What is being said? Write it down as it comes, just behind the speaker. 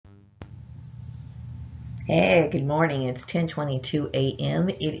Hey, good morning. It's 10:22 a.m.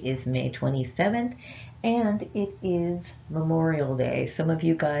 It is May 27th, and it is Memorial Day. Some of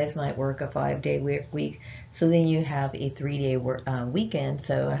you guys might work a 5-day week, so then you have a 3-day weekend.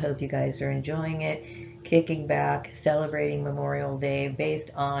 So I hope you guys are enjoying it, kicking back, celebrating Memorial Day based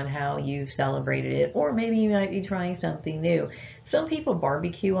on how you've celebrated it, or maybe you might be trying something new. Some people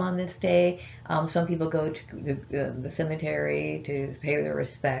barbecue on this day. Some people go to the cemetery to pay their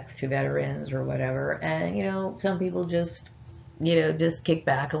respects to veterans or whatever. And, some people just kick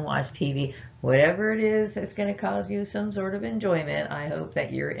back and watch TV. Whatever it is that's going to cause you some sort of enjoyment, I hope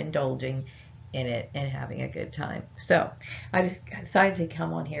that you're indulging in it and having a good time. So I just decided to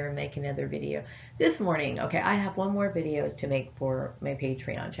come on here and make another video this morning. Okay, I have one more video to make for my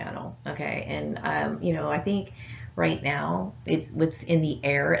Patreon channel. Okay, and I think right now it's what's in the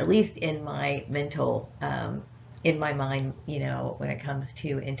air, at least in my mental in my mind, when it comes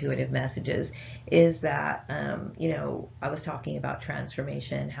to intuitive messages, is that, I was talking about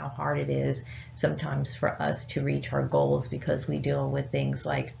transformation, how hard it is sometimes for us to reach our goals because we deal with things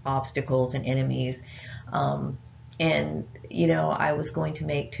like obstacles and enemies. And, I was going to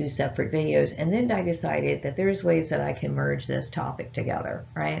make two separate videos, and then I decided that there's ways that I can merge this topic together,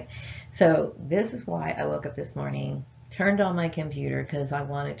 right? So this is why I woke up this morning, turned on my computer because I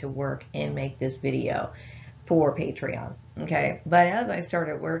wanted to work and make this video for Patreon. Okay, but as I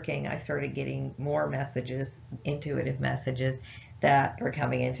started working, I started getting more messages, intuitive messages that were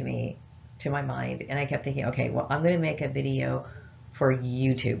coming into me, to my mind, and I kept thinking, okay, well, I'm going to make a video for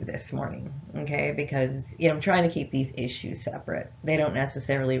YouTube this morning, okay, because I'm trying to keep these issues separate. They don't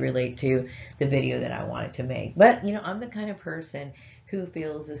necessarily relate to the video that I wanted to make, but I'm the kind of person who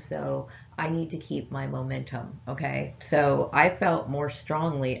feels as though I need to keep my momentum, okay? So I felt more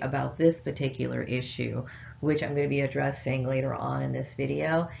strongly about this particular issue, which I'm going to be addressing later on in this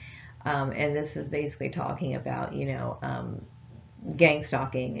video. And this is basically talking about, gang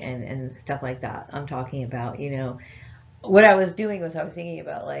stalking and stuff like that. I'm talking about, what I was doing was I was thinking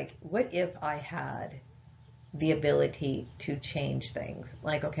about, like, what if I had the ability to change things?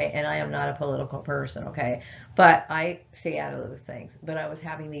 Like, okay, and I am not a political person, okay, but I stay out of those things. But I was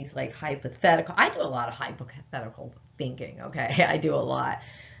having these, like, hypothetical, I do a lot of hypothetical thinking, okay, I do a lot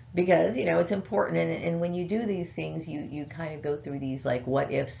because it's important, and when you do these things, you kind of go through these, like,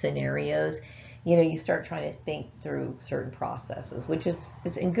 what if scenarios. You start trying to think through certain processes, which is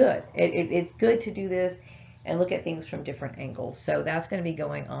good. It's good to do this and look at things from different angles. So that's going to be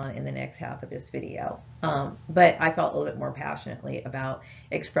going on in the next half of this video. But I felt a little bit more passionately about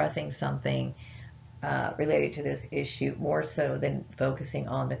expressing something related to this issue, more so than focusing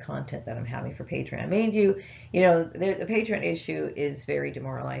on the content that I'm having for Patreon. Mind you, the Patreon issue is very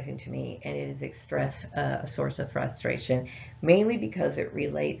demoralizing to me, and it is a source of frustration, mainly because it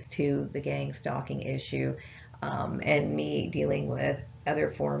relates to the gang stalking issue, and me dealing with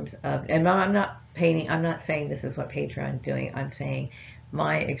other forms of, and I'm not saying this is what Patreon is doing. I'm saying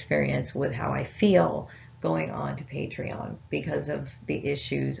my experience with how I feel going on to Patreon because of the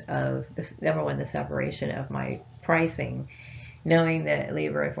issues of this, number one, the separation of my pricing, knowing that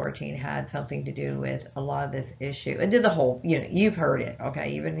Libra 14 had something to do with a lot of this issue, and did the whole, you've heard it,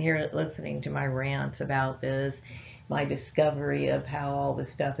 okay, you've been here listening to my rants about this, my discovery of how all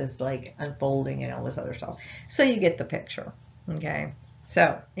this stuff is, like, unfolding and all this other stuff, so you get the picture, okay?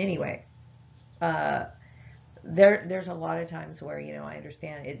 So anyway, there's a lot of times where, I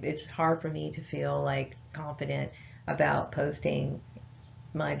understand it's hard for me to feel, like, confident about posting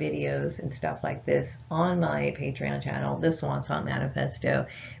my videos and stuff like this on my Patreon channel, the Swan Song Manifesto,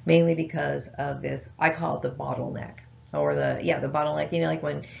 mainly because of this, I call it the bottleneck, or the bottleneck, like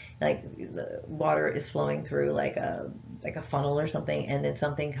when, like, the water is flowing through like a funnel or something, and then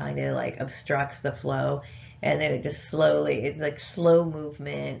something kind of, like, obstructs the flow, and then it just slowly, it's like slow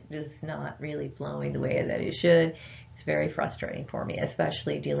movement, just not really flowing the way that it should. It's very frustrating for me,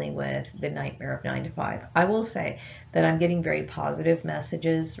 especially dealing with the nightmare of 9 to 5. I will say that I'm getting very positive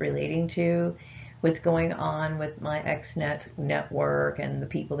messages relating to what's going on with my XNet network and the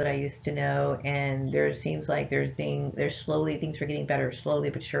people that I used to know, and there seems like there's slowly, things are getting better, slowly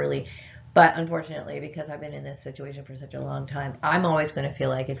but surely. But unfortunately, because I've been in this situation for such a long time, I'm always going to feel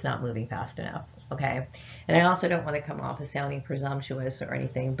like it's not moving fast enough, okay? And I also don't want to come off as sounding presumptuous or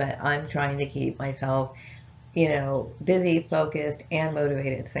anything, but I'm trying to keep myself, busy, focused, and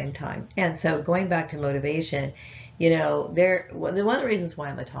motivated at the same time. And so going back to motivation, one of the reasons why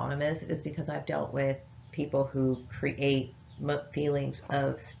I'm autonomous is because I've dealt with people who create feelings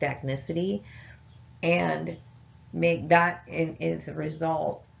of stagnicity, and make that, as a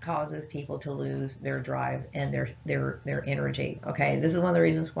result, causes people to lose their drive and their energy. Okay, this is one of the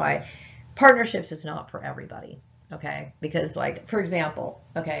reasons why Partnerships is not for everybody, okay? Because, like, for example,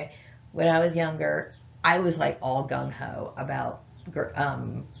 okay, when I was younger, I was like all gung ho about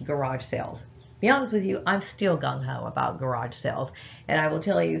garage sales. Be honest with you, I'm still gung ho about garage sales, and I will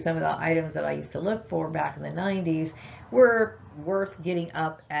tell you some of the items that I used to look for back in the 90s were worth getting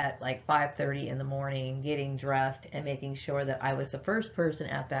up at like 5:30 in the morning, getting dressed, and making sure that I was the first person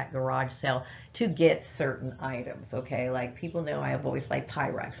at that garage sale to get certain items. Okay, like people know I have always liked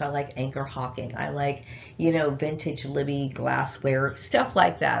Pyrex. I like Anchor Hawking. I like, vintage Libby glassware, stuff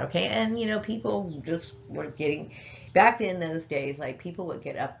like that. Okay, and people just were getting, back in those days, like people would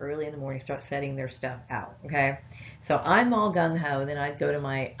get up early in the morning, start setting their stuff out. Okay, so I'm all gung ho. Then I'd go to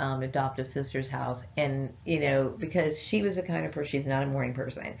my adoptive sister's house, and because she was the kind of person, she's not a morning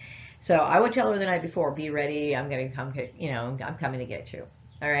person. So I would tell her the night before, be ready. I'm gonna come get, I'm coming to get you.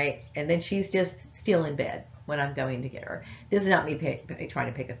 All right, and then she's just still in bed when I'm going to get her. This is not me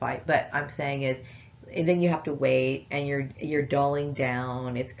trying to pick a fight, but I'm saying is, and then you have to wait, and you're dulling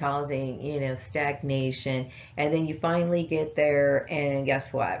down. It's causing stagnation, and then you finally get there, and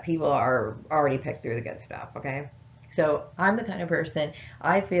guess what? People are already picked through the good stuff. Okay, so I'm the kind of person,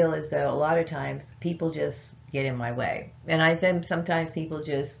 I feel as though a lot of times people just get in my way, and I think sometimes people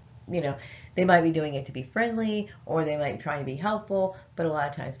just they might be doing it to be friendly, or they might be trying to be helpful, but a lot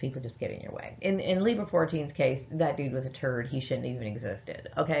of times people just get in your way. In Libra 14's case, that dude was a turd. He shouldn't even existed.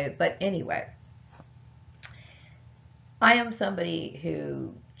 Okay, but anyway, I am somebody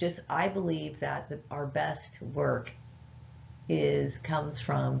who I believe that our best work comes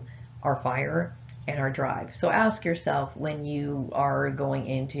from our fire and our drive. So ask yourself, when you are going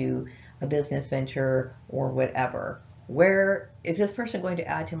into a business venture or whatever, where is this person going to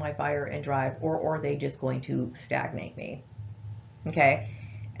add to my fire and drive, or are they just going to stagnate me? Okay.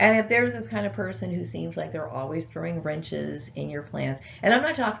 And if they're the kind of person who seems like they're always throwing wrenches in your plans, and I'm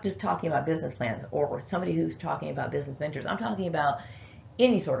not just talking about business plans or somebody who's talking about business ventures, I'm talking about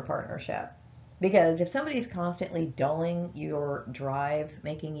any sort of partnership. Because if somebody's constantly dulling your drive,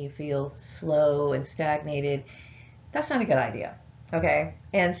 making you feel slow and stagnated, that's not a good idea. Okay?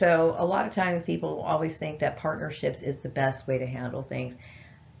 And so a lot of times people always think that partnerships is the best way to handle things.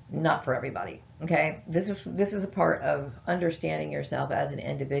 Not for everybody. Okay? This is a part of understanding yourself as an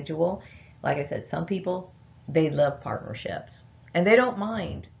individual. Like I said, some people, they love partnerships. And they don't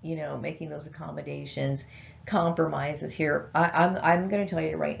mind, making those accommodations, compromises here. I'm going to tell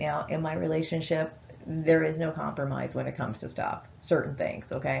you right now, in my relationship, there is no compromise when it comes to stuff, certain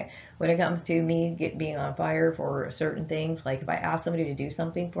things. Okay, when it comes to me being on fire for certain things, like if I ask somebody to do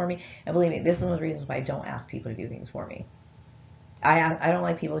something for me, and believe me, this is one of the reasons why I don't ask people to do things for me. I don't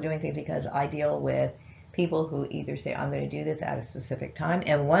like people doing things, because I deal with people who either say, I'm going to do this at a specific time,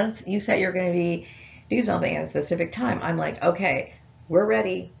 and once you say you're going to do something at a specific time, I'm like, okay, we're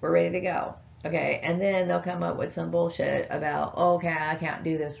ready to go. Okay, and then they'll come up with some bullshit about, oh, okay, I can't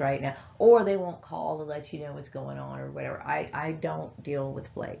do this right now, or they won't call to let you know what's going on or whatever. I don't deal with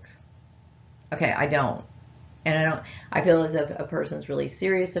flakes. Okay, I don't. And I feel as if a person's really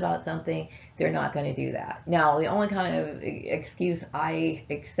serious about something, they're not going to do that. Now, the only kind of excuse I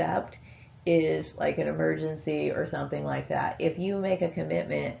accept is like an emergency or something like that. If you make a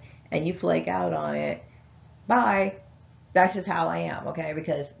commitment and you flake out on it, bye. That's just how I am, okay?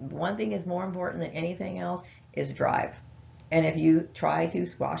 Because one thing is more important than anything else is drive. And if you try to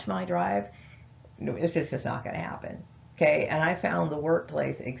squash my drive, it's just not going to happen. Okay, and I found the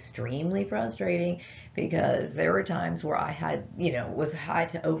workplace extremely frustrating, because there were times where I had, had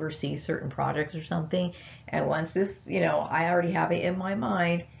to oversee certain projects or something, and once this, I already have it in my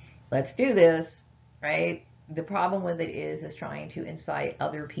mind, let's do this, right? The problem with it is trying to incite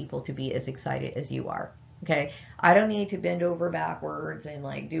other people to be as excited as you are. Okay, I don't need to bend over backwards and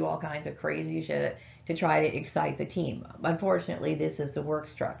like do all kinds of crazy shit to try to excite the team. Unfortunately, this is the work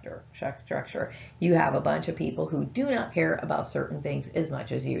structure. You have a bunch of people who do not care about certain things as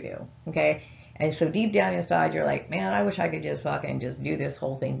much as you do. Okay, and so deep down inside, you're like, man, I wish I could just fucking just do this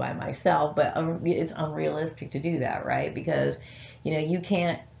whole thing by myself. But it's unrealistic to do that, right? Because you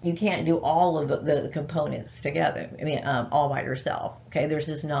can't do all of the components together. I mean, all by yourself. Okay, there's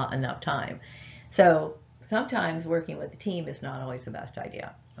just not enough time. So sometimes working with a team is not always the best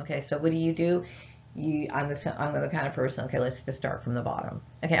idea. Okay, so what do? I'm the kind of person. Okay, let's just start from the bottom.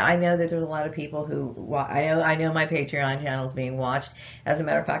 Okay, I know that there's a lot of people who I know my Patreon channel is being watched. As a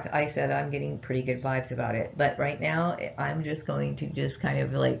matter of fact, I said I'm getting pretty good vibes about it. But right now, I'm just going to just kind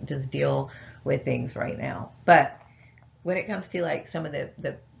of like just deal with things right now. But when it comes to like some of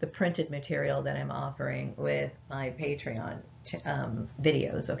the printed material that I'm offering with my Patreon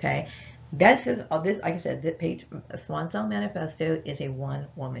videos, okay, this, like I said, the Swan Song Manifesto is a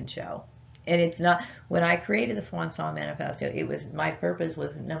one-woman show. And it's not, when I created the Swan Song Manifesto, it was, my purpose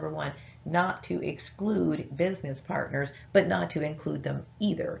was, number one, not to exclude business partners, but not to include them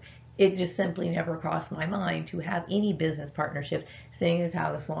either. It just simply never crossed my mind to have any business partnerships, seeing as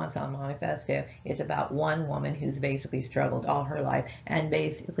how the Swan Song Manifesto is about one woman who's basically struggled all her life and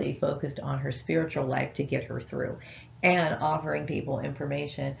basically focused on her spiritual life to get her through, and offering people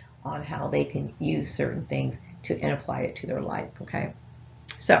information on how they can use certain things to and apply it to their life. Okay,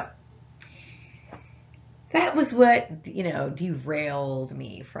 so that was what, derailed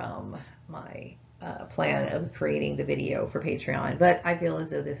me from my plan of creating the video for Patreon. But I feel as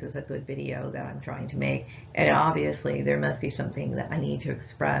though this is a good video that I'm trying to make, and obviously there must be something that I need to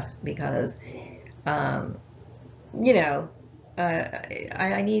express, because um, I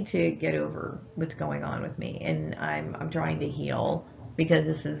need to get over what's going on with me, and I'm trying to heal, because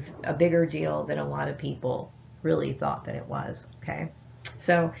this is a bigger deal than a lot of people really thought that it was. Okay,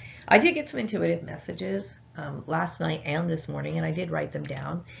 so I did get some intuitive messages last night and this morning, and I did write them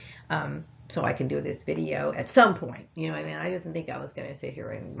down so I can do this video at some point. I mean, I didn't think I was going to sit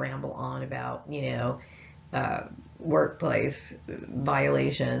here and ramble on about workplace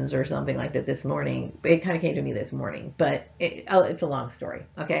violations or something like that this morning. It kind of came to me this morning, but it's a long story,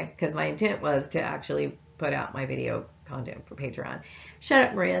 okay? Because my intent was to actually put out my video content for Patreon. Shut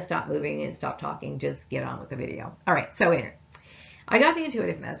up, Maria, stop moving and stop talking, just get on with the video. All right, so anyway, I got the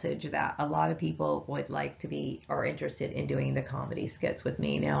intuitive message that a lot of people would like to be, or interested in doing the comedy skits with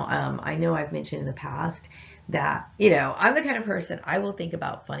me. Now, I know I've mentioned in the past that, I'm the kind of person, I will think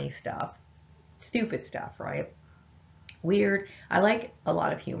about funny stuff, stupid stuff, right? Weird. I like a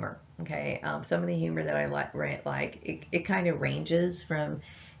lot of humor. Okay. Some of the humor that I like it kind of ranges from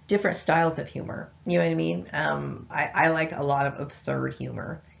different styles of humor. You know what I mean? I like a lot of absurd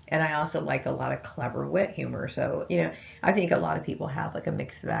humor, and I also like a lot of clever wit humor. So, I think a lot of people have like a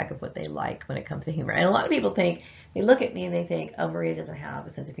mixed bag of what they like when it comes to humor. And a lot of people think, they look at me and they think, oh, Maria doesn't have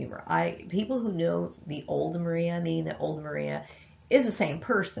a sense of humor. People who know the old Maria, meaning the old Maria is the same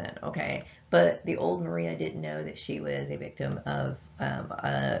person, okay? But the old Maria didn't know that she was a victim of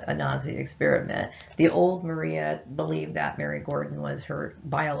a Nazi experiment. The old Maria believed that Mary Gordon was her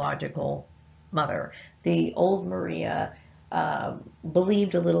biological mother. The old Maria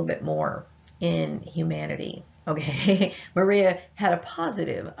believed a little bit more in humanity. Okay, Maria had a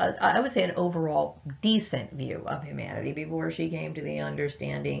positive, I would say an overall decent view of humanity before she came to the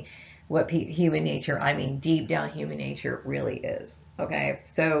understanding what human nature, I mean deep down human nature really is. Okay,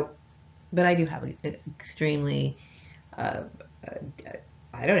 so, but I do have an extremely, I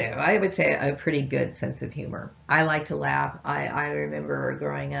don't know, I would say a pretty good sense of humor. I like to laugh. I remember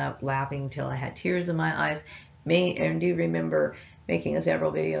growing up laughing till I had tears in my eyes. And do remember making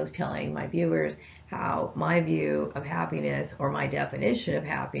several videos telling my viewers how my view of happiness, or my definition of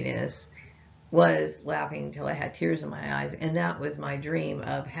happiness, was laughing till I had tears in my eyes. And that was my dream,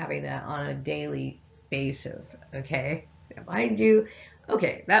 of having that on a daily basis. Okay, mind you,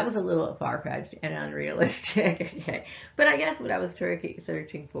 okay, that was a little far-fetched and unrealistic. Okay, but I guess what I was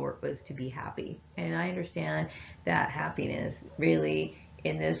searching for was to be happy. And I understand that happiness really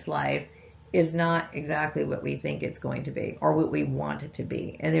in this life is not exactly what we think it's going to be, or what we want it to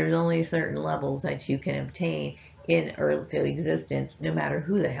be. And there's only certain levels that you can obtain in earthly existence, no matter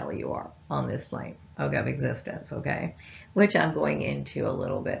who the hell you are on this plane of existence, okay? Which I'm going into a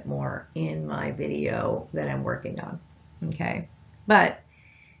little bit more in my video that I'm working on, okay? But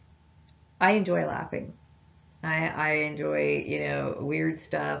I enjoy laughing. I enjoy, weird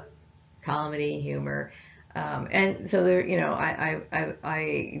stuff, comedy, humor. And so there,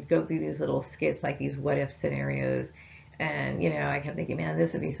 I go through these little skits, like these what if scenarios. And, I kept thinking, man,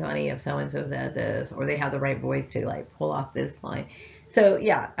 this would be funny if so-and-so said this, or they have the right voice to like pull off this line. So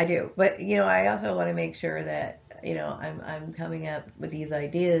yeah, I do. But, I also want to make sure that, I'm coming up with these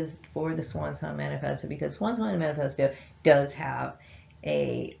ideas for the Swan Song Manifesto, because Swan Song Manifesto does have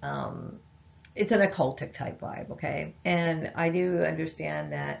a, it's an occultic type vibe, okay? And I do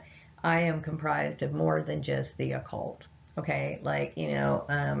understand that I am comprised of more than just the occult, okay? Like,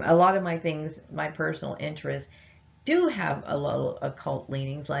 a lot of my things, my personal interests, do have a little occult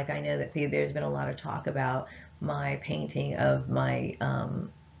leanings. Like, I know that there's been a lot of talk about my painting of my,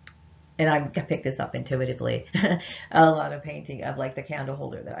 and I picked this up intuitively, a lot of painting of like the candle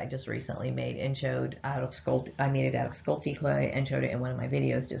holder that I just recently made and showed out of I made it out of Sculpey clay and showed it in one of my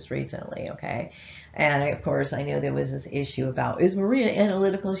videos just recently, okay? And of course, I know there was this issue about, is Maria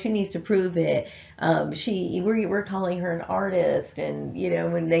analytical? She needs to prove it. We're calling her an artist, and,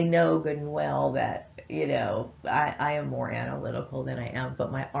 when they know good and well that, I am more analytical than I am,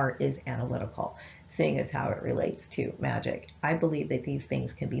 but my art is analytical. seeing as how it relates to magic. I believe that these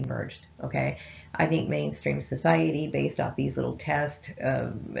things can be merged, okay? I think mainstream society, based off these little tests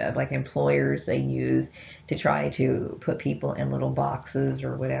like employers they use to try to put people in little boxes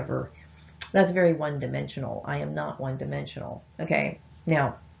or whatever, that's very one-dimensional. I am not one-dimensional, okay?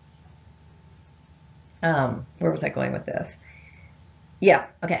 Now, where was I going with this? Yeah,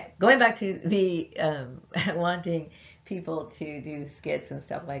 okay. Going back to the wanting people to do skits and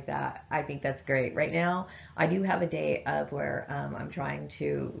stuff like that, I think that's great. Right now, I do have a day of where I'm trying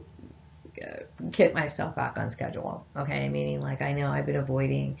to get myself back on schedule. Okay, meaning like I know I've been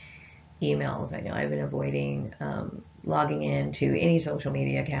avoiding emails. I know I've been avoiding logging into any social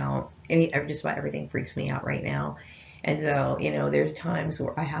media account. Just about everything freaks me out right now. And so, you know, there's times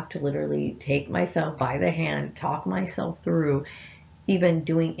where I have to literally take myself by the hand, talk myself through even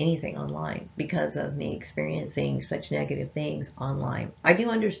doing anything online because of me experiencing such negative things online. I do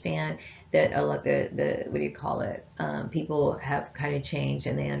understand that a lot the what do you call it? People have kind of changed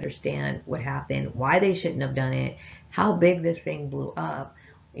and they understand what happened, why they shouldn't have done it, how big this thing blew up,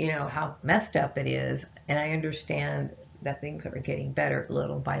 you know, how messed up it is, and I understand that things are getting better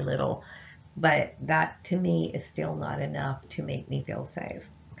little by little, but that to me is still not enough to make me feel safe.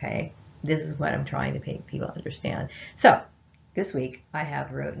 Okay, this is what I'm trying to make people understand. So this week I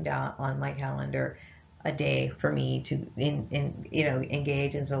have written down on my calendar a day for me to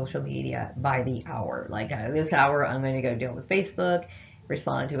engage in social media by the hour. Like this hour I'm going to go deal with Facebook,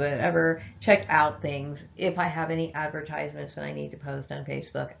 respond to whatever, check out things. If I have any advertisements that I need to post on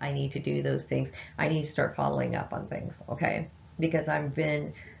Facebook, I need to do those things. I need to start following up on things, okay? Because I've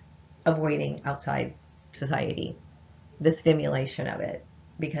been avoiding outside society, the stimulation of it,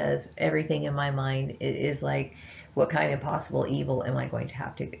 because everything in my mind is like, what kind of possible evil am I going to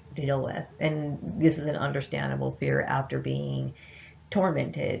have to deal with? And this is an understandable fear after being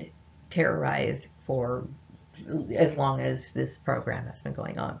tormented, terrorized for as long as this program has been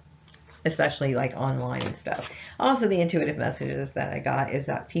going on, especially like online and stuff. Also, the intuitive messages that I got is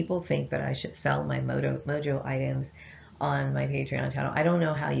that people think that I should sell my mojo items on my Patreon channel. I don't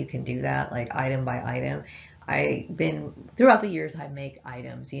know how you can do that, like item by item. I've been, throughout the years, I make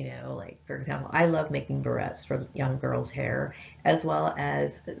items, you know, like, for example, I love making barrettes for young girls' hair, as well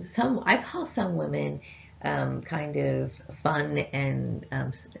as some, I call some women kind of fun and,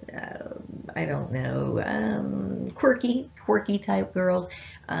 I don't know, quirky type girls.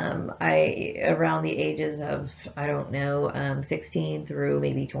 Around the ages of, I don't know, 16 through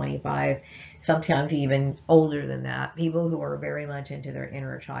maybe 25, sometimes even older than that, people who are very much into their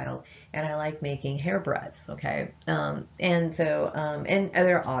inner child. And I like making hairbreadths, okay? And so, and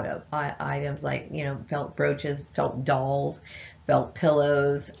other items like, you know, felt brooches, felt dolls, felt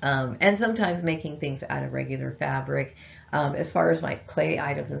pillows, and sometimes making things out of regular fabric. As far as like clay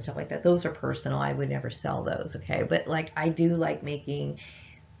items and stuff like that, those are personal. I would never sell those, okay? But like I do like making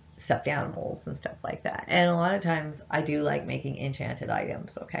stuffed animals and stuff like that. And a lot of times I do like making enchanted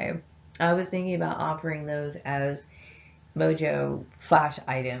items, okay? I was thinking about offering those as Mojo flash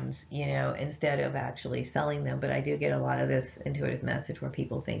items, you know, instead of actually selling them, but I do get a lot of this intuitive message where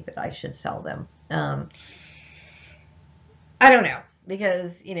people think that I should sell them. I don't know,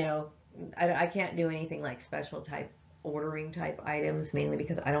 because, you know, I can't do anything like special type ordering type items, mainly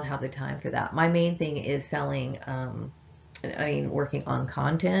because I don't have the time for that. My main thing is selling, working on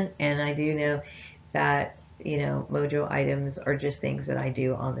content, and I do know that, you know, mojo items are just things that I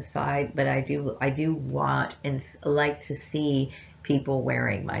do on the side, but I do want and like to see people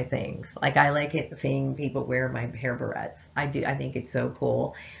wearing my things. Like I like it seeing people wear my hair barrettes. I think it's so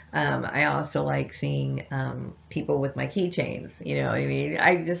cool. I also like seeing people with my keychains, you know what I mean?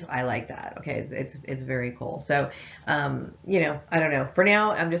 I like that. Okay, it's very cool. So you know, I don't know, for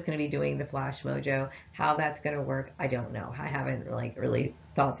now I'm just going to be doing the flash mojo. How that's going to work, I don't know. I haven't like really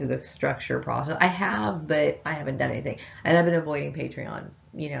thought through the structure process. I have, but I haven't done anything, and I've been avoiding Patreon,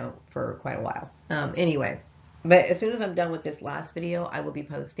 you know, for quite a while. Anyway, but as soon as I'm done with this last video, I will be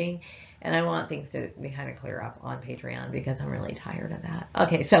posting, and I want things to be kind of clear up on Patreon because I'm really tired of that.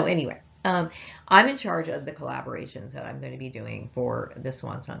 Okay, so anyway, I'm in charge of the collaborations that I'm going to be doing for the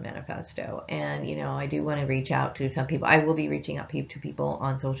Swan Song Manifesto, and you know, I do want to reach out to some people. I will be reaching out to people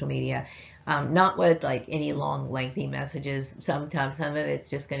on social media, not with like any long lengthy messages. Sometimes some of it's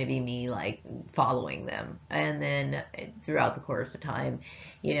just going to be me like following them, and then throughout the course of time,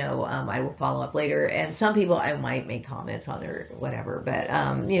 you know, I will follow up later, and some people I might make comments on or whatever, but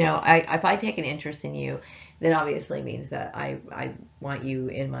you know, if I take an interest in you, that obviously means that I want you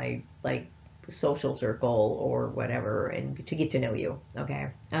in my like social circle or whatever, and to get to know you,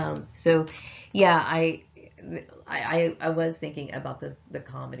 okay? So yeah, I was thinking about the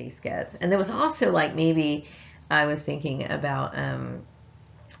comedy skits, and there was also like maybe I was thinking about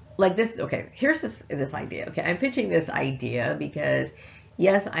like this. Okay, here's this idea. Okay, I'm pitching this idea because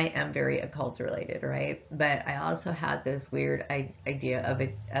yes, I am very occult related, right? But I also had this weird idea of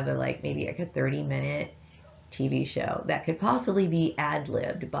a like maybe like a 30-minute TV show that could possibly be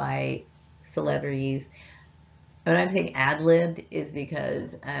ad-libbed by celebrities. When I'm saying ad-libbed is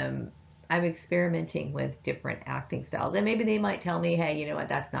because I'm experimenting with different acting styles, and maybe they might tell me, hey, you know what,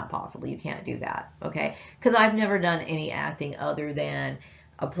 that's not possible, you can't do that, okay? Because I've never done any acting other than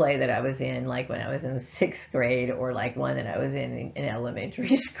a play that I was in, like when I was in 6th grade, or like one that I was in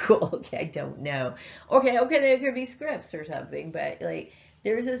elementary school. Okay, I don't know. Okay, there could be scripts or something, but like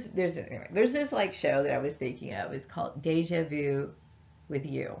there's this like show that I was thinking of. It's called Deja Vu with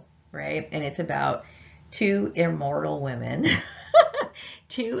You, right? And it's about two immortal women,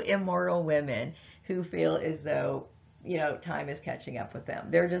 two immortal women who feel as though, you know, time is catching up with them.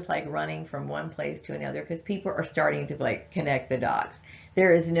 They're just like running from one place to another because people are starting to like connect the dots.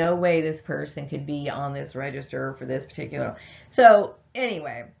 There is no way this person could be on this register for this particular. So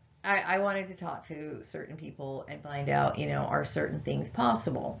anyway, I wanted to talk to certain people and find out, you know, are certain things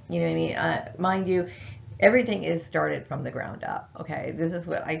possible? You know what I mean? Mind you, everything is started from the ground up. Okay, this is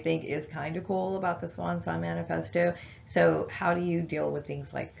what I think is kind of cool about the Swan Song Manifesto. So how do you deal with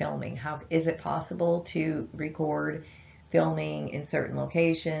things like filming? How is it possible to record filming in certain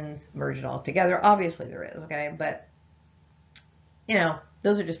locations, merge it all together? Obviously there is, okay, but you know,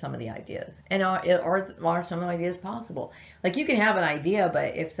 those are just some of the ideas. And are some of the ideas possible? Like you can have an idea,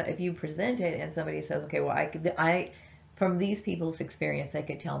 but if you present it and somebody says, okay, well, from these people's experience, they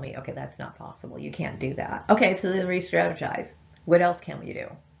could tell me, okay, that's not possible. You can't do that. Okay, so then re-strategize. What else can we do?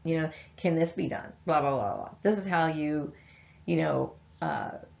 You know, can this be done? Blah, blah, blah, blah. This is how you know,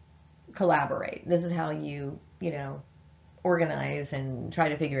 collaborate. This is how you know, organize and try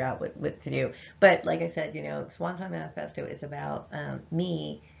to figure out what to do. But like I said, you know, Swan Song Manifesto is about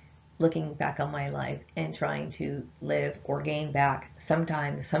me looking back on my life and trying to live or gain back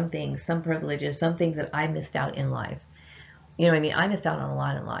sometimes some things, some privileges, some things that I missed out in life. You know what I mean? I missed out on a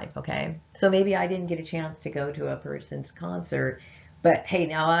lot in life, okay? So maybe I didn't get a chance to go to a person's concert, but hey,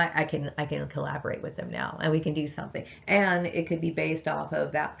 now I can collaborate with them now, and we can do something. And it could be based off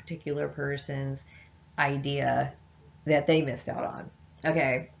of that particular person's idea that they missed out on.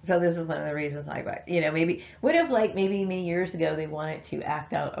 Okay, so this is one of the reasons I, you know, maybe would have like maybe me years ago they wanted to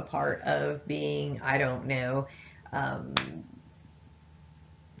act out a part of being, I don't know, um,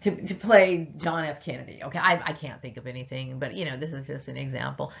 to play John F. Kennedy. Okay, I can't think of anything, but you know, this is just an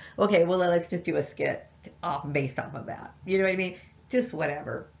example. Okay, well, let's just do a skit based off of that. You know what I mean? Just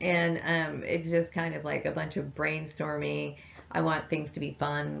whatever. And it's just kind of like a bunch of brainstorming. I want things to be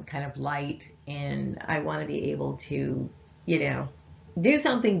fun, kind of light, and I want to be able to, you know, do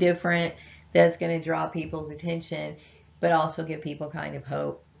something different that's going to draw people's attention, but also give people kind of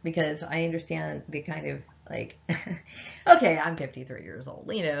hope, because I understand the kind of like, okay, I'm 53 years old,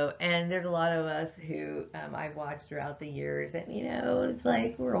 you know, and there's a lot of us who I've watched throughout the years, and you know, it's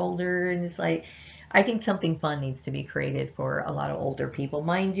like we're older, and it's like I think something fun needs to be created for a lot of older people.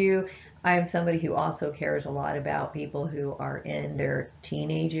 Mind you, I'm somebody who also cares a lot about people who are in their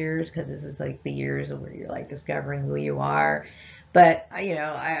teenage years, because this is like the years where you're like discovering who you are. But you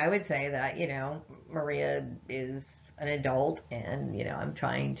know, I would say that, you know, Maria is an adult, and you know, I'm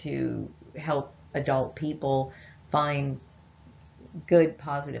trying to help adult people find good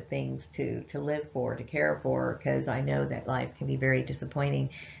positive things to live for, to care for, because I know that life can be very disappointing.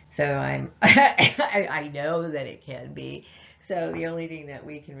 So I know that it can be. So the only thing that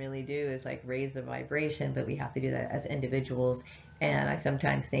we can really do is like raise the vibration, but we have to do that as individuals. And I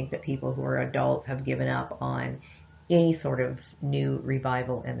sometimes think that people who are adults have given up on any sort of new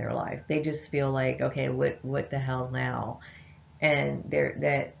revival in their life. They just feel like, okay, what the hell now? And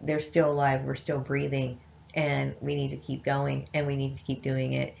they're still alive, we're still breathing, and we need to keep going, and we need to keep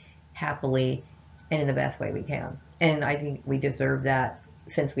doing it happily and in the best way we can. And I think we deserve that,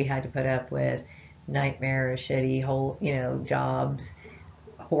 since we had to put up with nightmarish, shitty, whole, you know, jobs,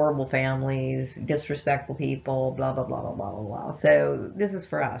 horrible families, disrespectful people, blah blah blah blah blah blah blah. So this is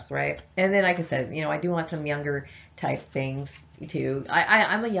for us, right? And then, like I said, you know, I do want some younger type things too.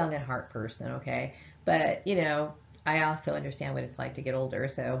 I'm a young at heart person, okay, but you know, I also understand what it's like to get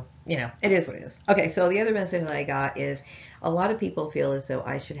older. So you know, it is what it is. Okay, so the other message that I got is a lot of people feel as though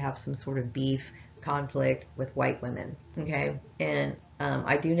I should have some sort of beef, conflict with white women. Okay, and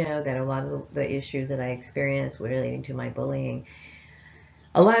I do know that a lot of the issues that I experienced relating to my bullying,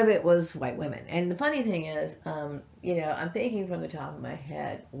 a lot of it was white women. And the funny thing is, you know, I'm thinking from the top of my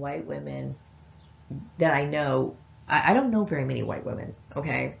head, white women that I know, I don't know very many white women,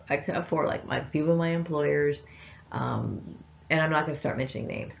 okay, except for like my few of my employers. Um, and I'm not going to start mentioning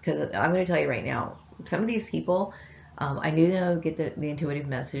names because I'm going to tell you right now, some of these people, I do know, get the intuitive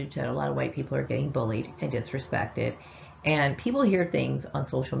message that a lot of white people are getting bullied and disrespected. And people hear things on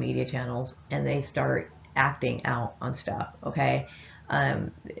social media channels and they start acting out on stuff, okay?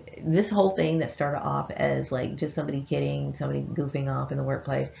 Um, this whole thing that started off as like just somebody kidding, somebody goofing off in the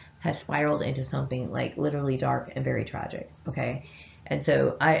workplace, has spiraled into something like literally dark and very tragic, okay? And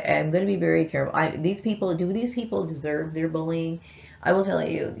so I am going to be very careful. These people, do these people deserve their bullying? I will tell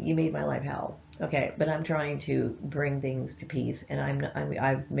you, you made my life hell. Okay, but I'm trying to bring things to peace, and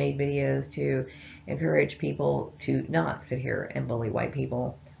I've made videos to encourage people to not sit here and bully white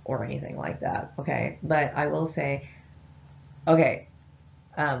people or anything like that. Okay, but I will say, okay,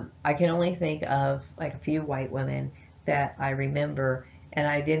 I can only think of like a few white women that I remember, and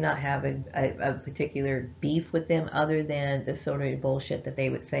I did not have a particular beef with them other than the sort of bullshit that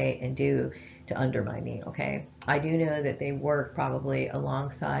they would say and do to undermine me. Okay, I do know that they work probably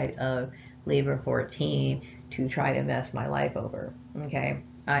alongside of Libra 14 to try to mess my life over. Okay,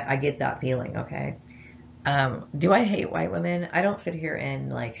 I get that feeling. Okay, do I hate white women? I don't sit here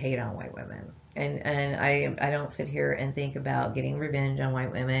and like hate on white women. And I don't sit here and think about getting revenge on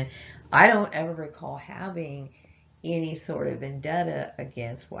white women. I don't ever recall having any sort of vendetta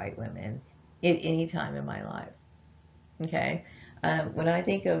against white women at any time in my life. Okay. When I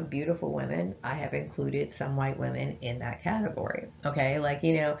think of beautiful women, I have included some white women in that category. Okay. Like,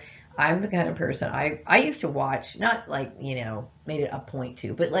 I'm the kind of person I used to watch, not like, made it a point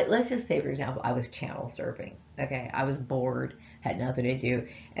to, but like, let's just say, for example, I was channel surfing. Okay. I was bored, had nothing to do.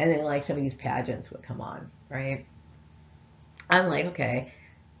 And then like some of these pageants would come on, right? I'm like, okay,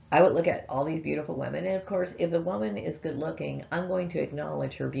 I would look at all these beautiful women, and of course, if the woman is good looking, I'm going to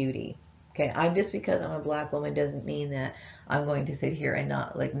acknowledge her beauty. Okay, I'm just because I'm a black woman doesn't mean that I'm going to sit here and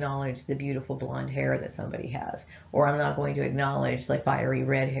not acknowledge the beautiful blonde hair that somebody has, or I'm not going to acknowledge the fiery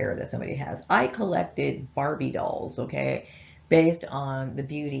red hair that somebody has. I collected Barbie dolls, okay, based on the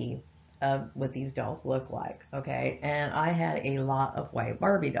beauty of what these dolls look like, okay, and I had a lot of white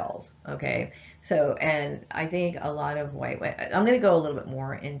Barbie dolls, okay. So, and I think a lot of I'm going to go a little bit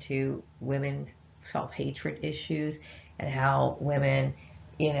more into women's self-hatred issues and how women,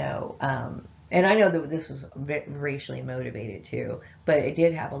 and I know that this was racially motivated too, but it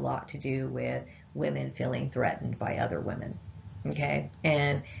did have a lot to do with women feeling threatened by other women. Okay.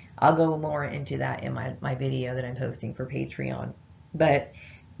 And I'll go more into that in my video that I'm posting for Patreon. But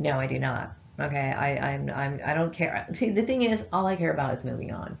no, I do not. Okay. I don't care. See, the thing is, all I care about is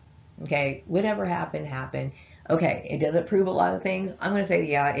moving on. Okay, whatever happened, happened. Okay, it doesn't prove a lot of things. I'm going to say,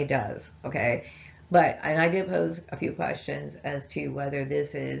 yeah, it does. Okay, and I did pose a few questions as to whether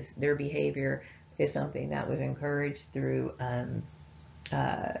their behavior is something that was encouraged through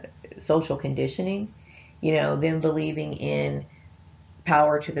uh, social conditioning, them believing in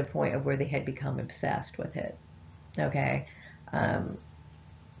power to the point of where they had become obsessed with it. Okay, um,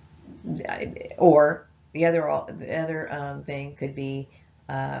 or the other thing could be,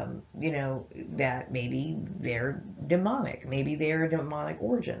 that maybe they're demonic, maybe they're demonic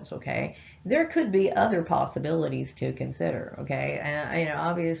origins. Okay, there could be other possibilities to consider. Okay, and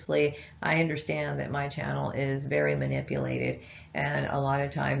obviously I understand that my channel is very manipulated, and a lot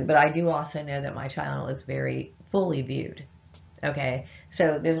of times, but I do also know that my channel is very fully viewed. Okay,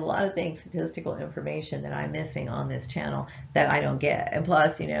 so there's a lot of things, statistical information that I'm missing on this channel that I don't get. And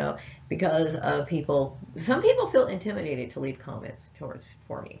plus, because of some people feel intimidated to leave comments towards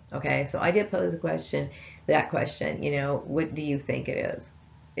for me. Okay, so I did pose that question, what do you think it is?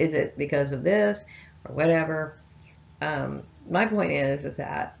 Is it because of this or whatever? My point is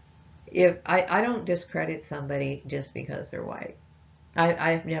that if I don't discredit somebody just because they're white.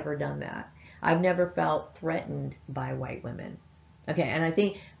 I've never done that. I've never felt threatened by white women. Okay, and I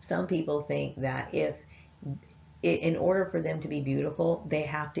think some people think that if in order for them to be beautiful, they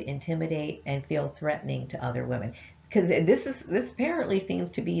have to intimidate and feel threatening to other women. Because this apparently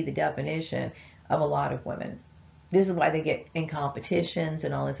seems to be the definition of a lot of women. This is why they get in competitions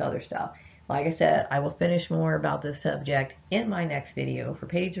and all this other stuff. Like I said, I will finish more about this subject in my next video for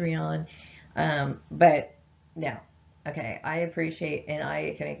Patreon. But no, okay, I appreciate and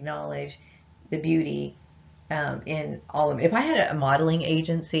I can acknowledge the beauty in all of it. If I had a modeling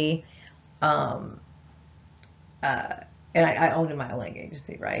agency, um, uh, and I owned a modeling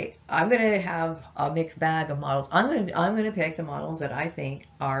agency, right? I'm gonna have a mixed bag of models. I'm gonna pick the models that I think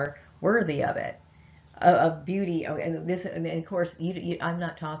are worthy of it. of beauty. And this, and of course, I'm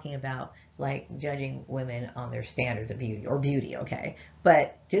not talking about like judging women on their standards of beauty or beauty, okay?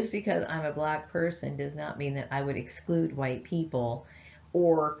 But just because I'm a black person does not mean that I would exclude white people,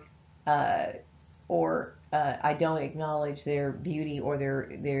 or uh, I don't acknowledge their beauty or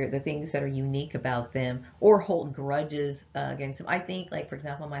the things that are unique about them, or hold grudges against them. I think, like for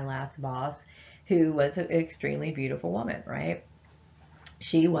example, my last boss, who was an extremely beautiful woman, right?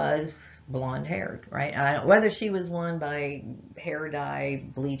 She was blonde haired, right? Whether she was won by hair dye,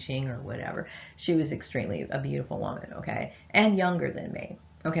 bleaching, or whatever, she was extremely a beautiful woman, okay, and younger than me.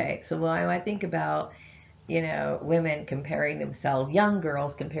 Okay, so when I think about, women comparing themselves, young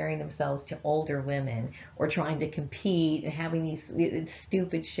girls comparing themselves to older women, or trying to compete and having these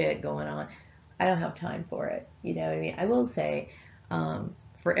stupid shit going on, I don't have time for it. You know what I mean? I will say,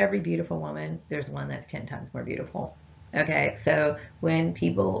 for every beautiful woman, there's one that's 10 times more beautiful. Okay, so when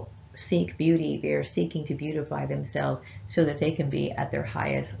people seek beauty, they're seeking to beautify themselves so that they can be at their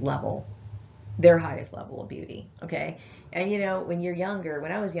highest level of beauty. Okay, and when you're younger,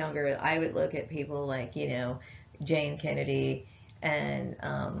 when I was younger, I would look at people like Jane Kennedy and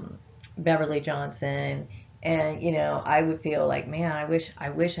Beverly Johnson, and I would feel like, man, I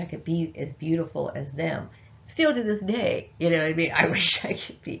wish I could be as beautiful as them. Still to this day, you know what I mean? I wish I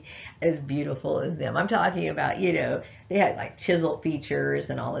could be as beautiful as them. I'm talking about, they had like chiseled features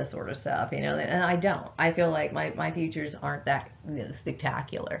and all this sort of stuff, and I don't. I feel like my features aren't that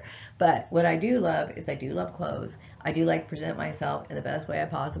spectacular. But what I do love is I do love clothes. I do like to present myself in the best way I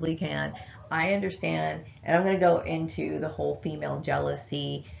possibly can. I understand, and I'm going to go into the whole female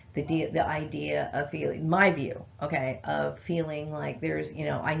jealousy, the idea of feeling, my view, okay, of feeling like there's,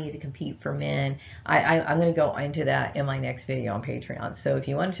 I need to compete for men. I'm going to go into that in my next video on Patreon. So if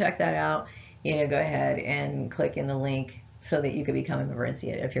you want to check that out, go ahead and click in the link so that you can become a member and see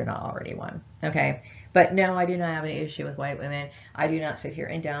it if you're not already one. Okay. But no, I do not have an issue with white women. I do not sit here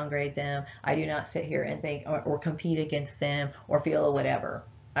and downgrade them. I do not sit here and think or compete against them or feel whatever.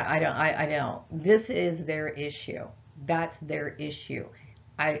 I don't. This is their issue. That's their issue.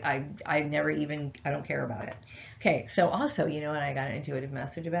 I never even, I don't care about it. Okay, so also, what I got an intuitive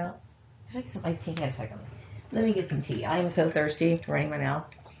message about? Can I get some iced tea? Hang on a second. Let me get some tea. I am so thirsty, running my mouth.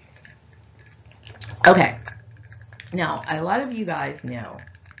 Okay, now a lot of you guys know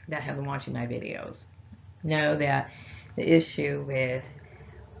that have been watching my videos know that the issue with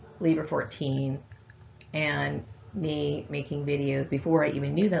Libra 14 and me making videos before I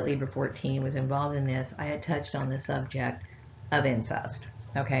even knew that Libra 14 was involved in this, I had touched on the subject of incest.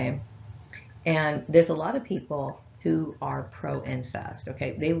 Okay, and there's a lot of people who are pro incest.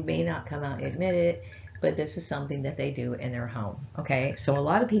 Okay, they may not come out and admit it, but this is something that they do in their home. Okay, so a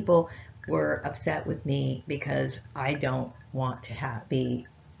lot of people were upset with me because I don't want to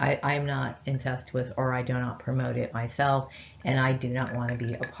I'm not incestuous, or I do not promote it myself, and I do not want to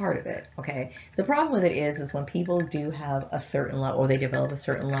be a part of it. Okay, the problem with it is when people do have a certain level, or they develop a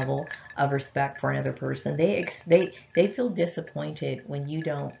certain level of respect for another person, they feel disappointed when you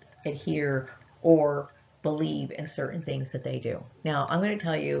don't adhere or believe in certain things that they do. Now, I'm going to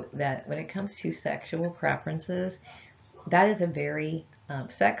tell you that when it comes to sexual preferences, that is a very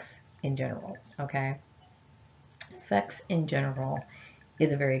sex in general. Okay, sex in general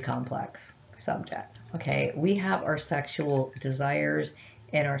is a very complex subject. Okay, we have our sexual desires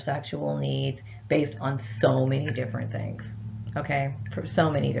and our sexual needs based on so many different things. Okay, for so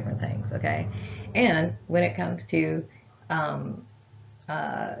many different things. Okay, and when it comes to um,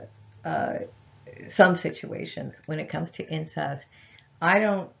 uh, uh, some situations, when it comes to incest, I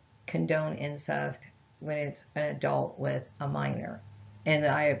don't condone incest when it's an adult with a minor. And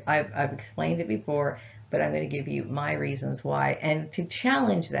I've explained it before, but I'm going to give you my reasons why. And to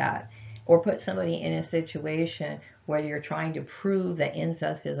challenge that, or put somebody in a situation where you're trying to prove that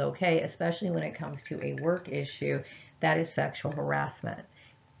incest is okay, especially when it comes to a work issue, that is sexual harassment.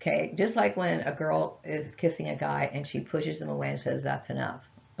 Okay, just like when a girl is kissing a guy and she pushes him away and says that's enough.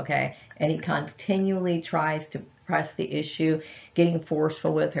 Okay, and he continually tries to press the issue, getting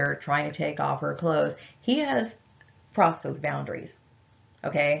forceful with her, trying to take off her clothes. He has crossed those boundaries.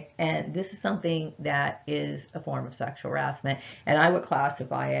 Okay, and this is something that is a form of sexual harassment, and I would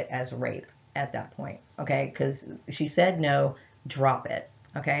classify it as rape at that point. Okay, because she said no, drop it.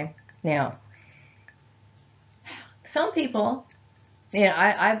 Okay, now some people,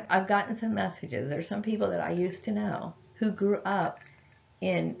 I've gotten some messages. There's some people that I used to know who grew up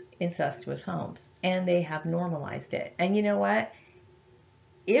in incestuous homes, and they have normalized it. And you know what?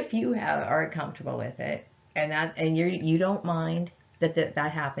 If you are comfortable with it, and you don't mind that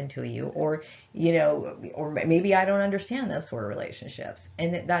happened to you, or or maybe I don't understand those sort of relationships,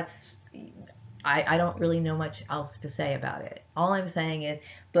 and that's I don't really know much else to say about it. All I'm saying is,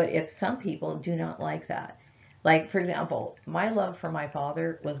 but if some people do not like that, like for example, my love for my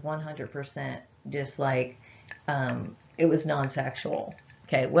father was 100% just like, it was non-sexual.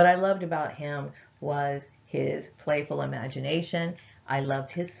 Okay, what I loved about him was his playful imagination. I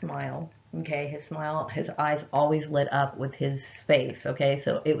loved his smile. Okay, his smile, his eyes always lit up with his face. Okay,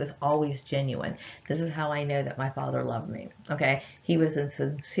 so it was always genuine. This is how I know that my father loved me. Okay, he was a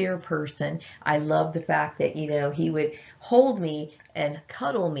sincere person. I loved the fact that, he would hold me and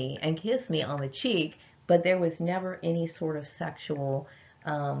cuddle me and kiss me on the cheek, but there was never any sort of sexual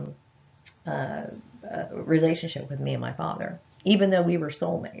um, uh, relationship with me and my father, even though we were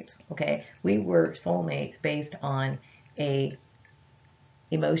soulmates. Okay, we were soulmates based on a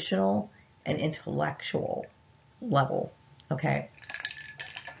emotional and intellectual level. Okay,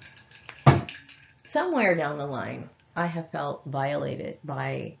 somewhere down the line, I have felt violated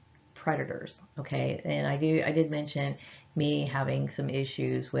by predators. Okay, and I did mention me having some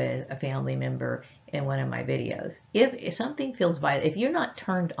issues with a family member in one of my videos. If something feels violent, if you're not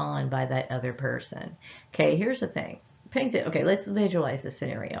turned on by that other person, okay, here's the thing. Paint it. Okay, let's visualize this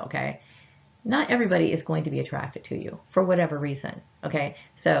scenario. Okay, not everybody is going to be attracted to you for whatever reason. Okay,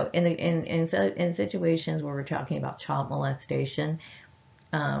 so in situations where we're talking about child molestation,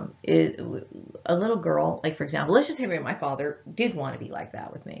 a little girl, like for example, let's just say my father did want to be like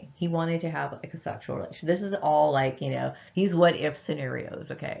that with me. He wanted to have like a sexual relationship. This is all like, these what if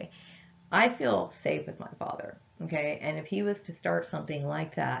scenarios. Okay, I feel safe with my father. Okay, and if he was to start something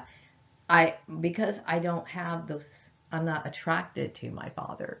like that, because I don't have those, I'm not attracted to my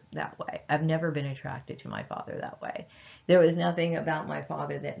father that way. I've never been attracted to my father that way. There was nothing about my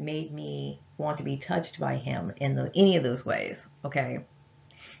father that made me want to be touched by him in any of those ways. Okay,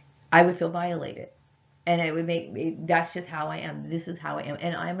 I would feel violated. And it would make me, that's just how I am. This is how I am.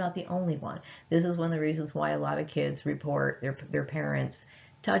 And I'm not the only one. This is one of the reasons why a lot of kids report their parents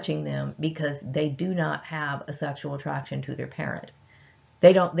touching them, because they do not have a sexual attraction to their parent.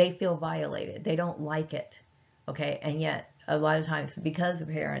 They feel violated. They don't like it. Okay. And yet a lot of times, because the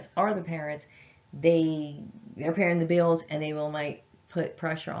parents are the parents, they're paying the bills, and they might put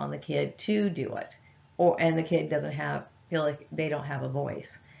pressure on the kid to do it. And the kid doesn't feel like they don't have a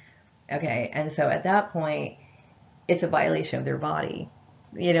voice. Okay, and so at that point, it's a violation of their body.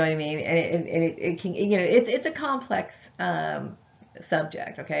 You know what I mean? And it can, it's a complex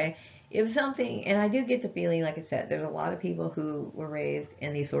subject. Okay, if something, and I do get the feeling, like I said, there's a lot of people who were raised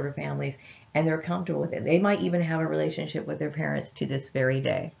in these sort of families, and they're comfortable with it. They might even have a relationship with their parents to this very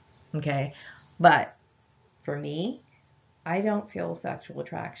day. Okay, but for me, I don't feel sexual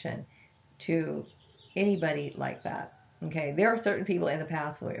attraction to anybody like that. Okay, there are certain people in the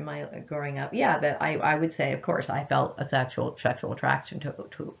past, in my growing up, yeah, that I would say, of course, I felt a sexual attraction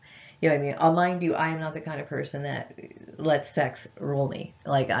to. You know what I mean? Mind you, I am not the kind of person that lets sex rule me.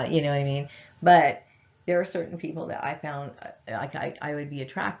 Like, you know what I mean? But there are certain people that I found like I would be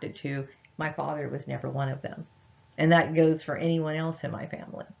attracted to. My father was never one of them, and that goes for anyone else in my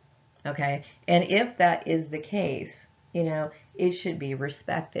family. Okay, and if that is the case, it should be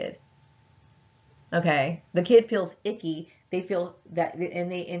respected. Okay, the kid feels icky. They feel that,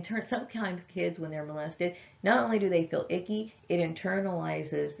 and they in turn, sometimes kids, when they're molested, not only do they feel icky, they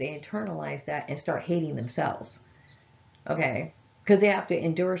internalize that and start hating themselves. Okay, because they have to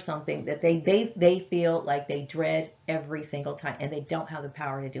endure something that they feel like they dread every single time, and they don't have the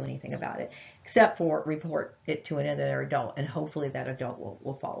power to do anything about it, except for report it to another adult, and hopefully that adult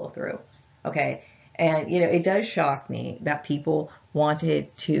will follow through. Okay, and it does shock me that people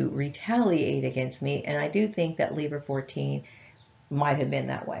wanted to retaliate against me, and I do think that Libra 14 might have been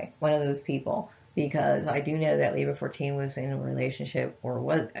that way, one of those people, because I do know that Libra 14 was in a relationship, or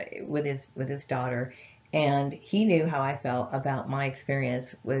was, with his daughter, and he knew how I felt about my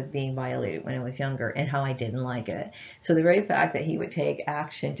experience with being violated when I was younger, and how I didn't like it. So the very fact that he would take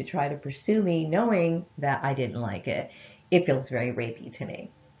action to try to pursue me, knowing that I didn't like it, it feels very rapey to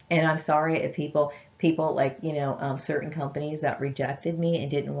me. And I'm sorry if people like, certain companies that rejected me and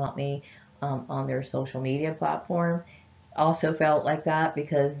didn't want me on their social media platform also felt like that,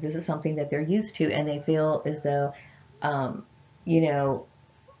 because this is something that they're used to, and they feel as though, um, you know,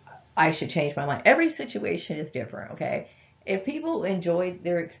 I should change my mind. Every situation is different. Okay, if people enjoyed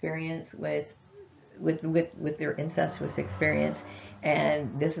their experience with their incestuous experience,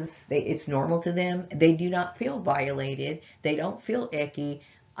 and it's normal to them, they do not feel violated, they don't feel icky,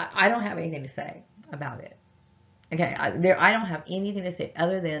 I don't have anything to say about it. Okay, I don't have anything to say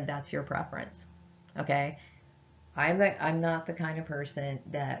other than that's your preference. Okay, I'm not the kind of person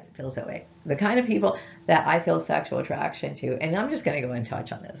that feels that way. The kind of people that I feel sexual attraction to, and I'm just going to go and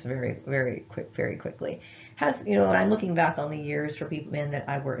touch on this very quickly. Has, you know, when I'm looking back on the years for people, men that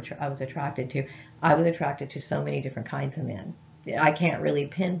I was attracted to, I was attracted to so many different kinds of men. I can't really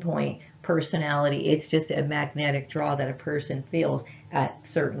pinpoint personality. It's just a magnetic draw that a person feels at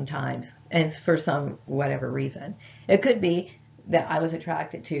certain times, and it's for some whatever reason. It could be that I was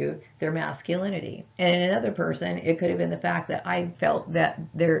attracted to their masculinity, and in another person, it could have been the fact that I felt that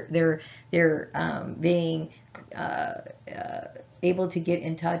they're being uh, uh, able to get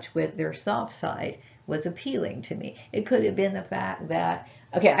in touch with their soft side was appealing to me. It could have been the fact that,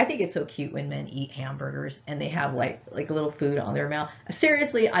 okay, I think it's so cute when men eat hamburgers and they have like a little food on their mouth.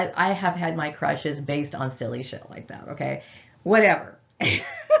 Seriously, I have had my crushes based on silly shit like that. Okay, whatever.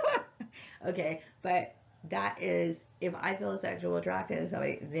 Okay, but that is, if I feel sexual attraction to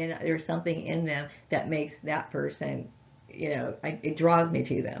somebody, then there's something in them that makes that person, you know, it draws me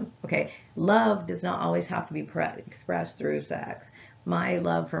to them. Okay, love does not always have to be expressed through sex. My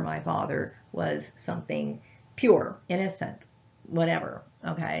love for my father was something pure, innocent, whatever.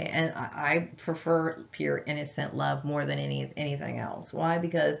 Okay, and I prefer pure, innocent love more than anything else. Why?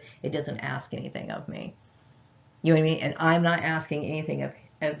 Because it doesn't ask anything of me. You know what I mean? And I'm not asking anything of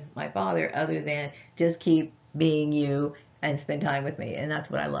my father other than just keep being you and spend time with me. And that's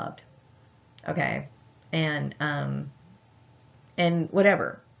what I loved. Okay. And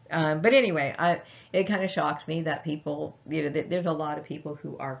whatever. But anyway, it kind of shocks me that people, you know, that there's a lot of people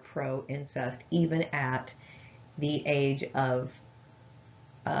who are pro incest, even at the age of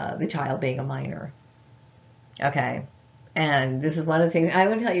the child being a minor. Okay. And this is one of the things I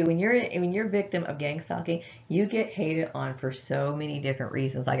want to tell you, when you're a victim of gang stalking, you get hated on for so many different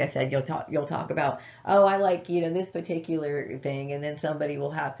reasons. Like I said, you'll talk about, oh, I like, you know, this particular thing, and then somebody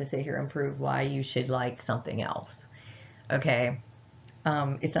will have to sit here and prove why you should like something else. Okay.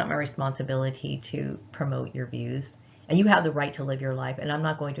 It's not my responsibility to promote your views, and you have the right to live your life, and I'm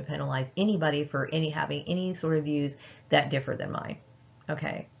not going to penalize anybody for having any sort of views that differ than mine.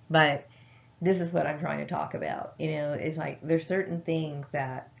 Okay. But this is what I'm trying to talk about. You know, it's like there's certain things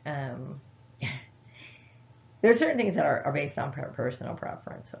that there's certain things that are based on personal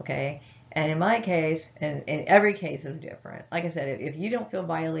preference. Okay, and in my case, and every case is different. Like I said, if you don't feel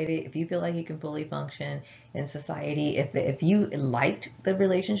violated, if you feel like you can fully function in society, if you liked the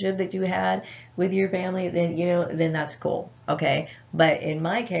relationship that you had with your family, then you know, then that's cool. Okay, but in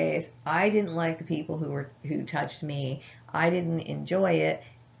my case, I didn't like the people who touched me. I didn't enjoy it.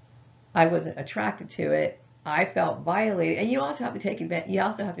 I wasn't attracted to it. I felt violated. And you also have to take advantage, you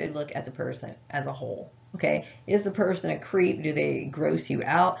also have to look at the person as a whole. Okay. Is the person a creep? Do they gross you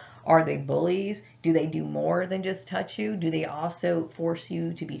out? Are they bullies? Do they do more than just touch you? Do they also force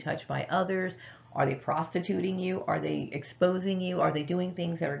you to be touched by others? Are they prostituting you? Are they exposing you? Are they doing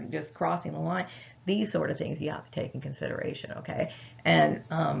things that are just crossing the line? These sort of things you have to take in consideration. Okay. And,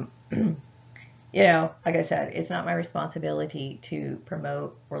 you know, like I said, it's not my responsibility to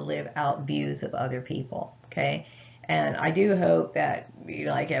promote or live out views of other people. Okay. And I do hope that, you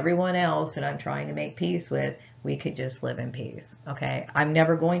know, like everyone else that I'm trying to make peace with, we could just live in peace. Okay. I'm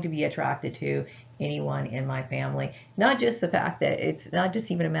never going to be attracted to anyone in my family. Not just the fact that it's not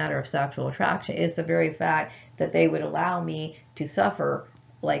just even a matter of sexual attraction, it's the very fact that they would allow me to suffer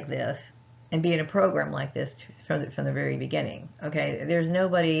like this and be in a program like this from the very beginning. Okay, there's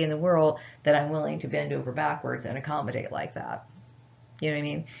nobody in the world that I'm willing to bend over backwards and accommodate like that. You know what I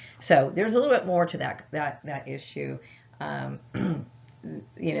mean? So there's a little bit more to that issue, um,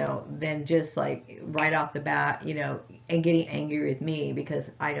 you know, than just like right off the bat, you know, and getting angry with me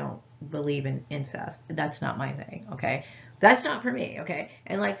because I don't believe in incest. That's not my thing. Okay, that's not for me. Okay,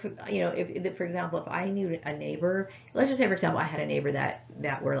 and like, you know, if for example, if I knew a neighbor, let's just say for example, I had a neighbor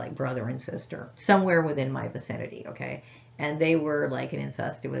that were like brother and sister somewhere within my vicinity. Okay, and they were like an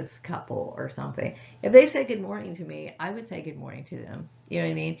incestuous couple or something. If they said good morning to me, I would say good morning to them. You know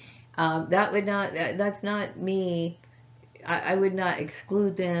what I mean? That would not. That's not me. I would not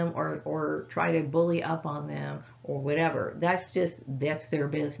exclude them or try to bully up on them or whatever. That's their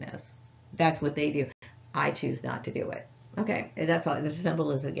business. That's what they do. I choose not to do it. Okay, that's all. It's as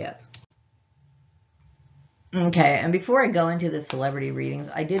simple as it gets. Okay, and before I go into the celebrity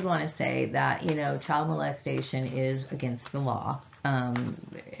readings, I did want to say that, you know, child molestation is against the law.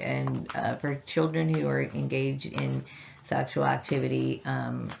 And for children who are engaged in sexual activity,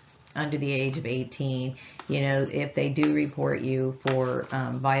 under the age of 18, you know, if they do report you for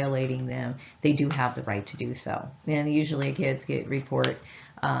violating them, they do have the right to do so. And usually kids get report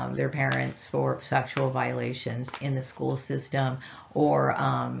their parents for sexual violations in the school system, or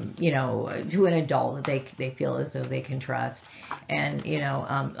you know, to an adult that they feel as though they can trust. And you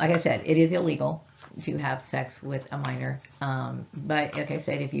know, like I said, it is illegal to have sex with a minor, but like I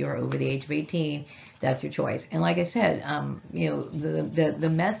said, if you are over the age of 18, that's your choice. And like I said, you know, the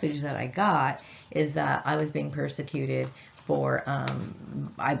message that I got is that I was being persecuted for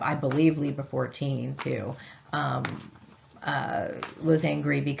I believe Libra 14 too. Was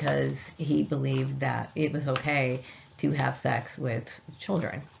angry because he believed that it was okay to have sex with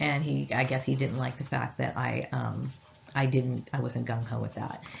children, and I guess he didn't like the fact that I wasn't gung-ho with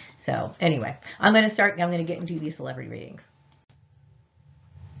that. So anyway, I'm going to get into these celebrity readings.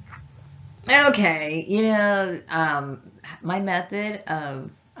 Okay, you know, my method of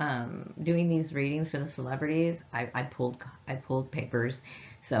doing these readings for the celebrities, I pulled papers.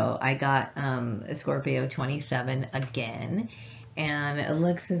 So I got a Scorpio 27 again, and it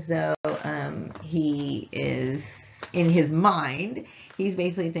looks as though he is, in his mind, he's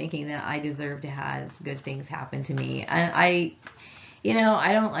basically thinking that I deserve to have good things happen to me. And you know,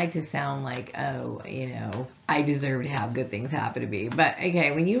 I don't like to sound like, oh, you know, I deserve to have good things happen to me. But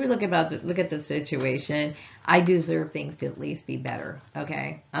okay, when you look at the situation, I deserve things to at least be better.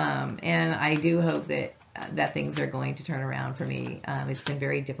 Okay, and I do hope that things are going to turn around for me. It's been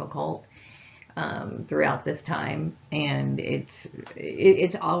very difficult throughout this time, and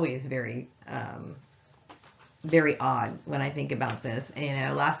it's always very very odd when I think about this. You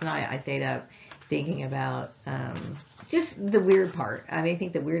know, last night I stayed up thinking about just the weird part. I mean, I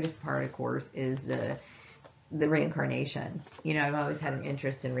think the weirdest part, of course, is the reincarnation. You know, I've always had an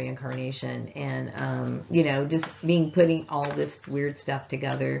interest in reincarnation, and you know, just putting all this weird stuff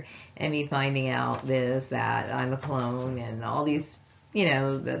together, and me finding out that I'm a clone, and all these, you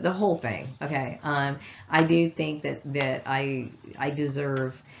know, the whole thing. Okay, I do think that I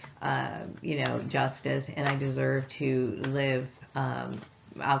deserve, you know, justice, and I deserve to live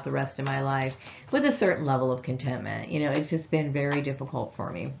out the rest of my life with a certain level of contentment. You know, it's just been very difficult for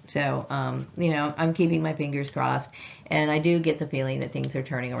me. So, you know, I'm keeping my fingers crossed, and I do get the feeling that things are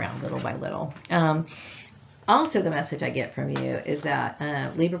turning around little by little. Also, the message I get from you is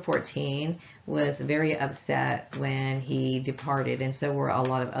that Libra 14 was very upset when he departed, and so were a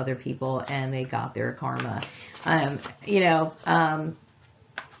lot of other people, and they got their karma. You know,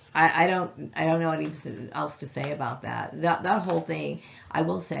 I don't know anything else to say about that. That whole thing, I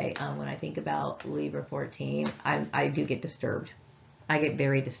will say, when I think about Libra 14, I do get disturbed. I get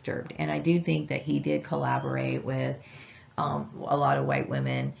very disturbed. And I do think that he did collaborate with a lot of white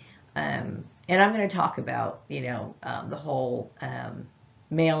women. And I'm going to talk about, you know, the whole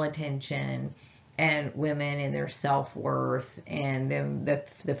male attention and women and their self-worth, and them,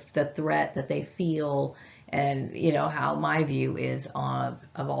 the threat that they feel, and you know how my view is of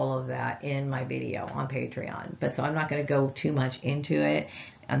all of that in my video on Patreon. But so I'm not going to go too much into it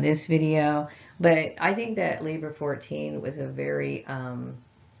on this video. But I think that Libra 14 was a very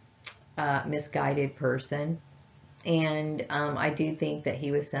misguided person. And I do think that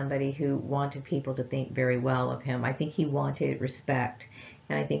he was somebody who wanted people to think very well of him. I think he wanted respect,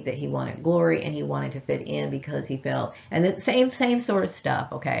 and I think that he wanted glory, and he wanted to fit in because he felt, and the same sort of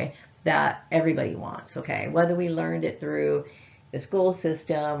stuff, okay, that everybody wants, okay, whether we learned it through the school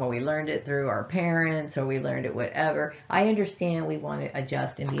system, or we learned it through our parents, or we learned it whatever. I understand we want to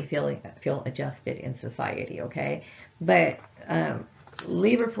adjust and feel adjusted in society, okay, but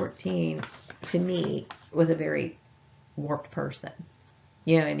Libra 14 to me was a very warped person.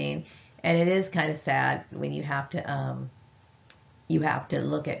 You know what I mean? And it is kind of sad when you have to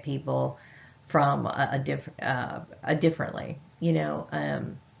look at people from a differently. You know,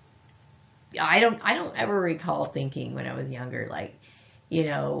 I don't ever recall thinking when I was younger, like, you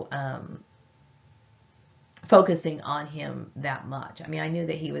know, focusing on him that much. I mean, I knew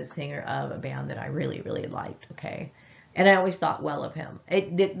that he was a singer of a band that I really, really liked, okay? And I always thought well of him.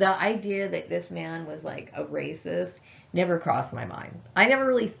 The idea that this man was like a racist never crossed my mind. I never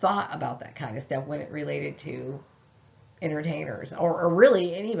really thought about that kind of stuff when it related to entertainers, or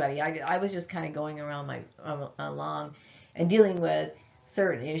really anybody. I was just kind of going around along and dealing with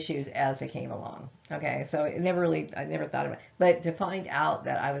certain issues as they came along. Okay, so I never thought about it. But to find out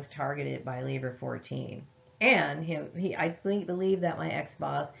that I was targeted by Libra 14, and I believe that my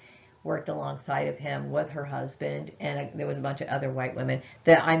ex-boss worked alongside of him with her husband, and there was a bunch of other white women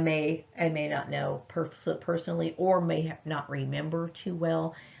that I may not know personally, or may not remember too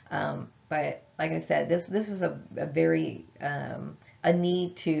well. But like I said, this is a very a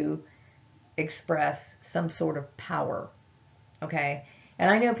need to express some sort of power, okay? And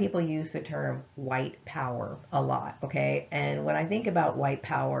I know people use the term white power a lot, okay? And when I think about white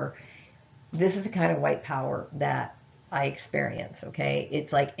power, this is the kind of white power that I experience, okay?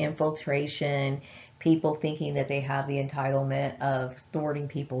 It's like infiltration, people thinking that they have the entitlement of thwarting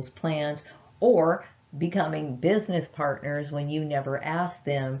people's plans, or becoming business partners when you never asked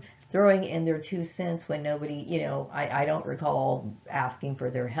them, throwing in their 2 cents when nobody, I don't recall asking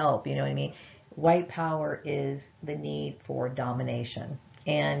for their help, you know what I mean? White power is the need for domination.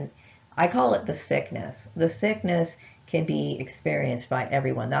 And I call it the sickness. The sickness can be experienced by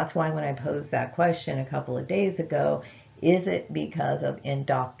everyone. That's why when I posed that question a couple of days ago, is it because of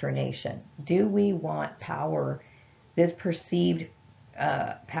indoctrination? Do we want power, this perceived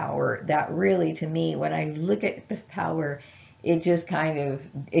power that really, to me, when I look at this power, it just kind of,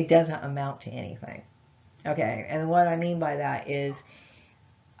 it doesn't amount to anything. Okay, and what I mean by that is,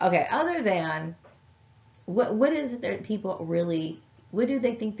 okay, other than, what is it that people really, what do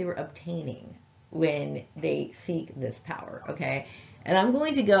they think they were obtaining when they seek this power? Okay, and I'm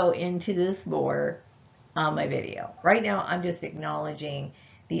going to go into this more on my video. Right now, I'm just acknowledging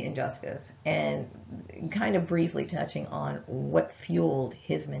the injustice and kind of briefly touching on what fueled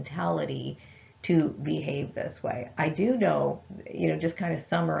his mentality to behave this way. I do know, just kind of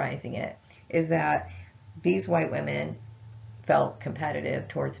summarizing it, is that these white women felt competitive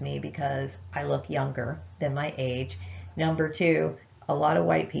towards me because I look younger than my age. Number two, a lot of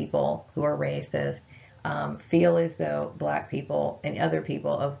white people who are racist feel as though black people and other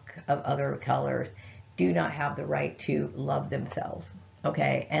people of other colors do not have the right to love themselves.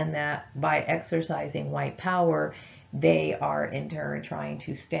 Okay, and that by exercising white power, they are in turn trying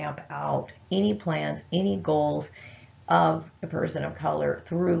to stamp out any plans, any goals of a person of color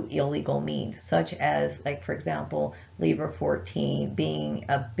through illegal means, such as, like, for example, Libra 14 being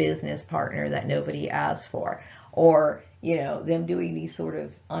a business partner that nobody asked for, or, them doing these sort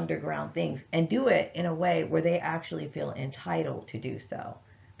of underground things, and do it in a way where they actually feel entitled to do so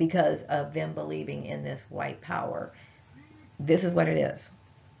because of them believing in this white power. This is what it is.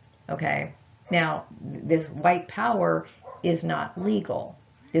 Okay? Now, this white power is not legal.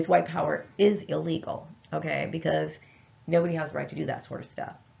 This white power is illegal. Okay? Because nobody has the right to do that sort of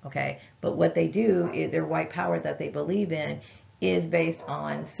stuff. Okay? But what they do, is their white power that they believe in, is based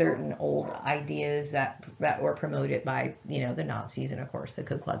on certain old ideas that were promoted by, the Nazis and, of course, the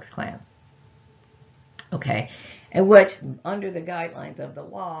Ku Klux Klan. Okay? And which, under the guidelines of the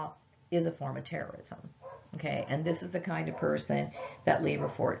law, is a form of terrorism. Okay? And this is the kind of person that Libra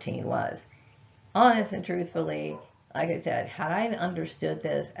 14 was. Honest and truthfully, like I said, had I understood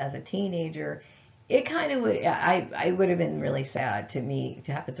this as a teenager, it kind of would, I would have been really sad to me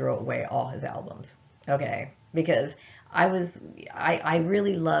to have to throw away all his albums. Okay? Because I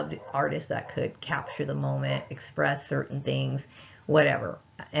really loved artists that could capture the moment, express certain things, whatever.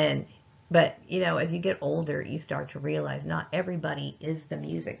 But, as you get older, you start to realize not everybody is the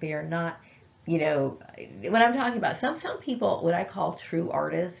music. They are not, when I'm talking about some people, what I call true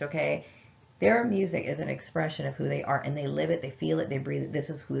artists, okay, their music is an expression of who they are, and they live it, they feel it, they breathe it. This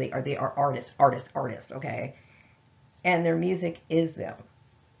is who they are. They are artists, okay? And their music is them,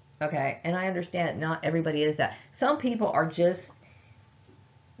 okay? And I understand not everybody is that. Some people are just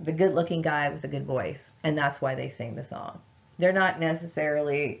the good-looking guy with a good voice, and that's why they sing the song. They're not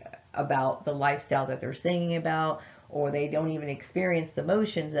necessarily about the lifestyle that they're singing about, or they don't even experience the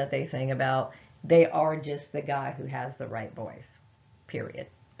emotions that they sing about. They are just the guy who has the right voice, period.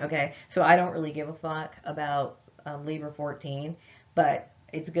 Okay, so I don't really give a fuck about Libra 14, but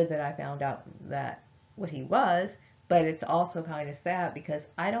it's good that I found out that what he was, but it's also kind of sad because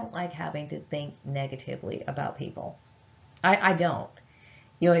I don't like having to think negatively about people. I don't.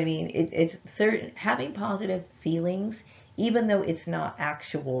 You know what I mean? It's certain, having positive feelings, even though it's not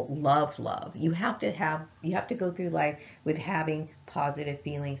actual love, you have to go through life with having positive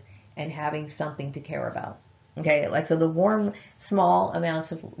feelings and having something to care about. Okay, like, so the warm, small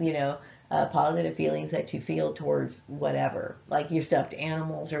amounts of, positive feelings that you feel towards whatever, like your stuffed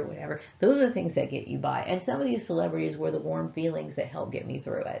animals or whatever, those are the things that get you by. And some of these celebrities were the warm feelings that helped get me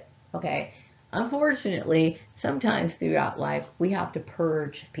through it. Okay, unfortunately, sometimes throughout life, we have to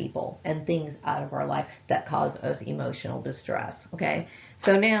purge people and things out of our life that cause us emotional distress. Okay,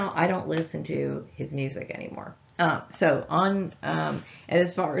 so now I don't listen to his music anymore. And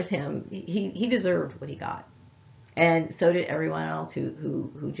as far as him, he deserved what he got. And so did everyone else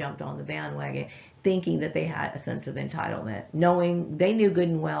who jumped on the bandwagon, thinking that they had a sense of entitlement, knowing they knew good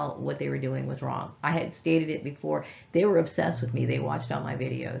and well what they were doing was wrong. I had stated it before. They were obsessed with me. They watched all my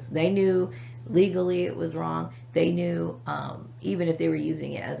videos. They knew legally it was wrong. they knew, even if they were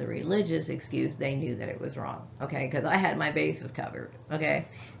using it as a religious excuse, they knew that it was wrong. Okay, because I had my bases covered. Okay,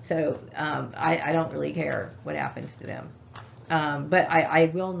 so I don't really care what happens to them. But I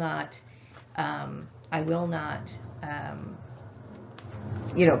will not, I will not, um,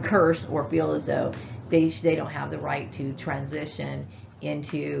 curse or feel as though they don't have the right to transition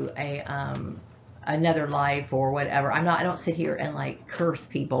into a another life or whatever. I don't sit here and like curse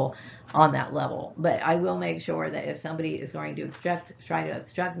people on that level, but I will make sure that if somebody is going to try to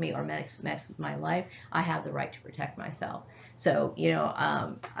obstruct me or mess with my life, I have the right to protect myself. So,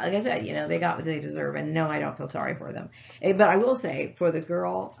 like I said, they got what they deserve, and no, I don't feel sorry for them. But I will say, for the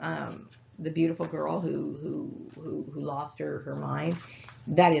girl, the beautiful girl who lost her mind,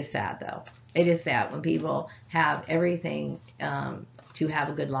 that is sad, though. It is sad when people have everything, to have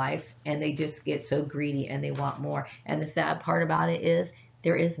a good life, and they just get so greedy and they want more. And the sad part about it is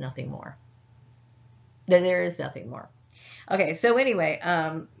there is nothing more. There is nothing more. Okay, so anyway,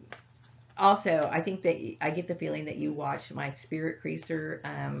 also, I think that I get the feeling that you watched my Spirit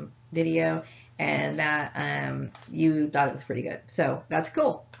Creaser video, and that you thought it was pretty good. So that's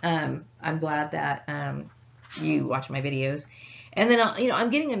cool. I'm glad that you watch my videos. And then, I'm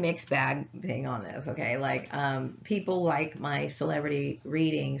getting a mixed bag thing on this, okay? Like, people like my celebrity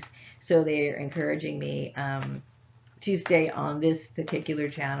readings, so they're encouraging me to stay on this particular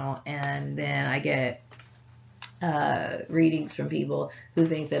channel, and then I get readings from people who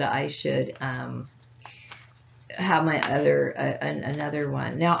think that I should have my another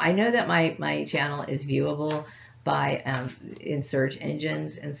one. Now, I know that my channel is viewable by in search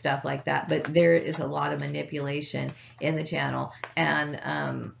engines and stuff like that, but there is a lot of manipulation in the channel,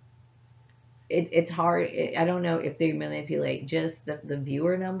 and it's hard. I don't know if they manipulate just the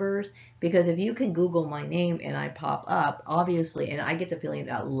viewer numbers, because if you can Google my name and I pop up, obviously, and I get the feeling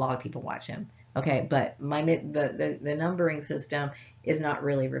that a lot of people watch him. Okay, but the numbering system is not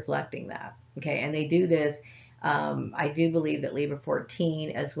really reflecting that. Okay, and they do this. I do believe that Libra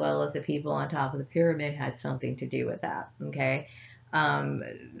 14, as well as the people on top of the pyramid, had something to do with that. Okay,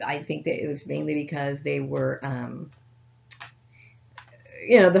 I think that it was mainly because they were,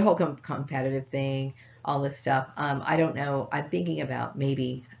 the whole competitive thing, all this stuff. I don't know. I'm thinking about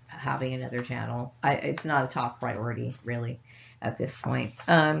maybe having another channel. It's not a top priority really at this point.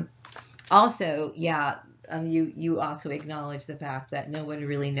 Also, yeah, you also acknowledge the fact that no one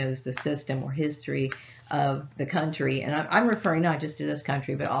really knows the system or history of the country, and I'm referring not just to this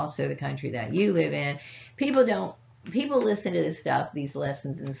country, but also the country that you live in. People don't. People listen to this stuff, these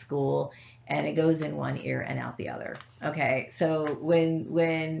lessons in school, and it goes in one ear and out the other. Okay, so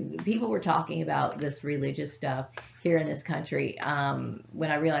when people were talking about this religious stuff here in this country,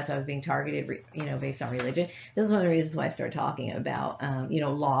 when I realized I was being targeted, based on religion, this is one of the reasons why I started talking about,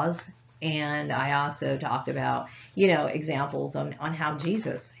 laws. And I also talked about, examples on how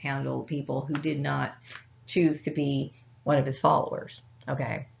Jesus handled people who did not choose to be one of his followers.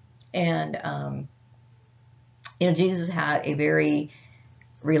 Okay. And, Jesus had a very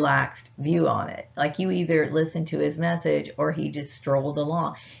relaxed view on it. Like, you either listened to his message or he just strolled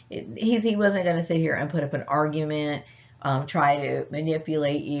along. He wasn't going to sit here and put up an argument, try to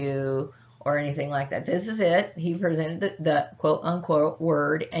manipulate you or anything like that. This is it. He presented the quote unquote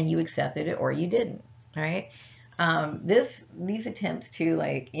word, and you accepted it or you didn't. Right? These attempts to,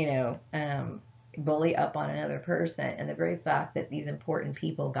 like, bully up on another person, and the very fact that these important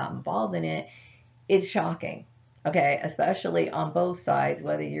people got involved in it, it's shocking. Okay, especially on both sides,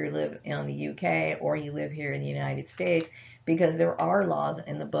 whether you live in the UK or you live here in the United States, because there are laws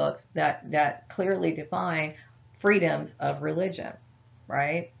in the books that clearly define freedoms of religion,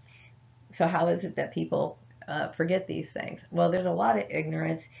 right? So how is it that people forget these things? Well, there's a lot of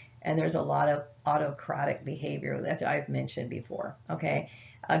ignorance, and there's a lot of autocratic behavior that I've mentioned before. Okay,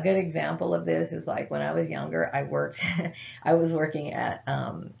 a good example of this is, like, when I was younger, I was working at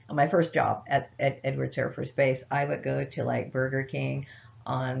my first job at Edwards Air Force Base. I would go to, like, Burger King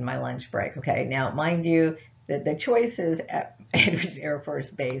on my lunch break. Okay, now mind you, the choices at Edwards Air Force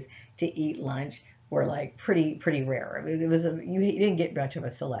Base to eat lunch were, like, pretty rare. It was you didn't get much of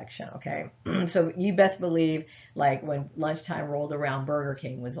a selection. Okay, so you best believe, like, when lunchtime rolled around, Burger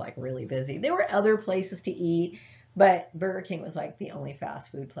King was, like, really busy. There were other places to eat, but Burger King was, like, the only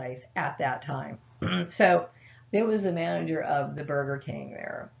fast food place at that time. So there was a manager of the Burger King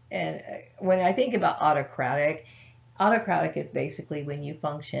there, and when I think about autocratic is basically when you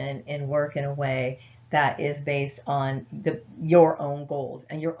function and work in a way that is based on your own goals,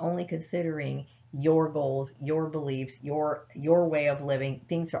 and you're only considering your goals, your beliefs, your way of living.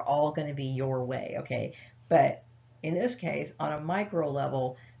 Things are all going to be your way, okay? But in this case, on a micro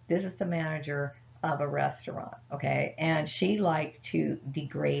level, this is the manager of a restaurant, okay? And she liked to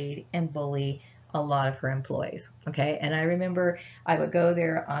degrade and bully a lot of her employees, okay? And I remember I would go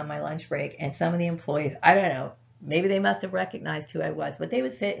there on my lunch break, and some of the employees, I don't know, maybe they must have recognized who I was, but they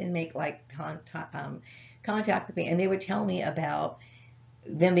would sit and make like contact with me, and they would tell me about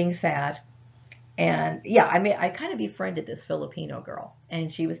them being sad. And yeah, I mean, I kind of befriended this Filipino girl,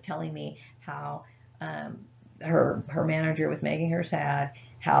 and she was telling me how her manager was making her sad,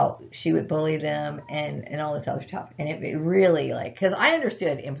 how she would bully them, and all this other stuff. And it really, like, because I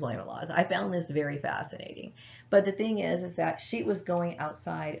understood employment laws, I found this very fascinating. But the thing is that she was going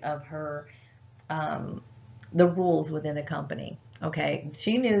outside of her the rules within the company. Okay,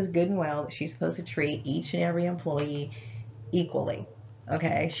 she knew good and well that she's supposed to treat each and every employee equally.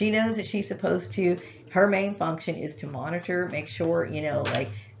 Okay, she knows that she's supposed to, her main function is to monitor, make sure, like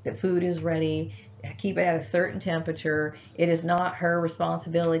the food is ready, keep it at a certain temperature. It is not her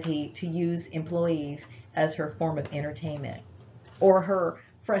responsibility to use employees as her form of entertainment or her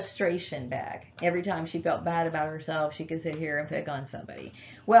frustration bag. Every time she felt bad about herself, she could sit here and pick on somebody.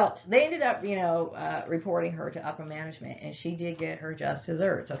 Well, they ended up, reporting her to upper management, and she did get her just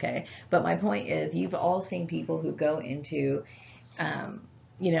desserts, okay? But my point is, you've all seen people who go into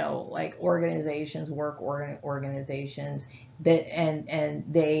like organizations, organizations that, and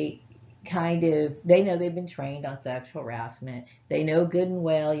they know they've been trained on sexual harassment. They know good and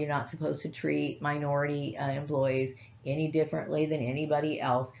well you're not supposed to treat minority employees any differently than anybody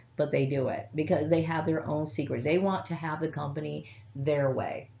else, but they do it because they have their own secret. They want to have the company their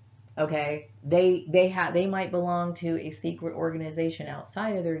way. Okay, they might belong to a secret organization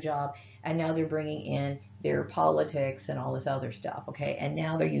outside of their job, and now they're bringing in their politics and all this other stuff. Okay, and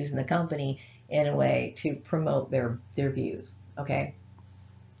now they're using the company in a way to promote their views. Okay,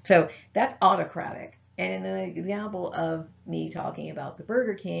 so that's autocratic. And in the example of me talking about the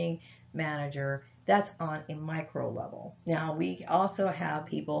Burger King manager, that's on a micro level. Now, we also have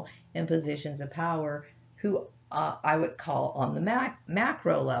people in positions of power who I would call on the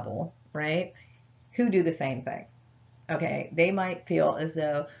macro level, right, who do the same thing. Okay, they might feel as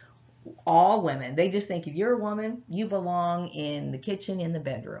though all women, they just think if you're a woman, you belong in the kitchen, in the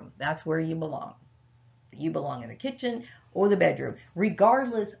bedroom. That's where you belong. You belong in the kitchen or the bedroom,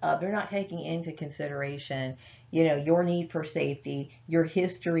 regardless of, they're not taking into consideration, your need for safety, your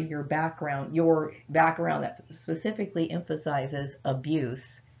history, your background that specifically emphasizes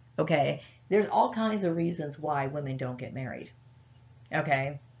abuse. Okay, there's all kinds of reasons why women don't get married.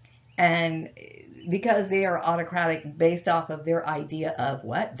 Okay, and because they are autocratic based off of their idea of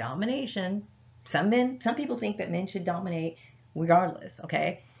what? Domination. Some people think that men should dominate regardless,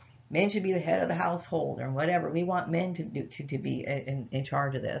 okay? Men should be the head of the household or whatever. We want men to be in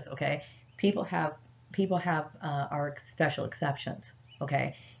charge of this, okay? People have our special exceptions,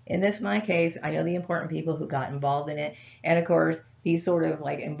 okay? In my case, I know the important people who got involved in it, and of course, these sort of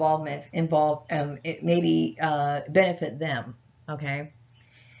like involvements it maybe benefit them, okay?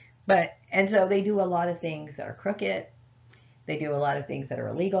 And so they do a lot of things that are crooked. They do a lot of things that are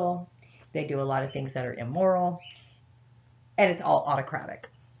illegal. They do a lot of things that are immoral. And it's all autocratic,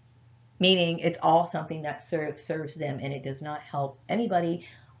 meaning it's all something that serves them, and it does not help anybody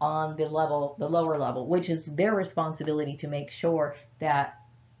on the lower level, which is their responsibility to make sure that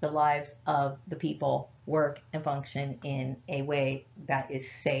the lives of the people work and function in a way that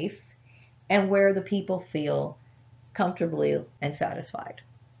is safe and where the people feel comfortably and satisfied.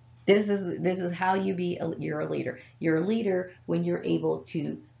 This is how you're a leader. You're a leader when you're able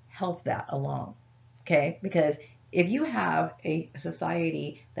to help that along. Okay? Because if you have a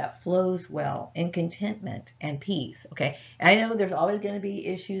society that flows well in contentment and peace, okay? And I know there's always going to be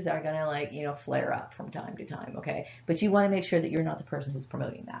issues that are going to flare up from time to time, okay? But you want to make sure that you're not the person who's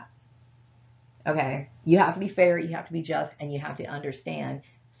promoting that. Okay? You have to be fair, you have to be just, and you have to understand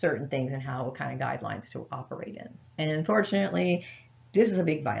certain things and what kind of guidelines to operate in. And unfortunately, this is a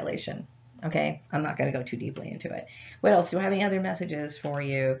big violation. Okay, I'm not going to go too deeply into it. What else? Do I have any other messages for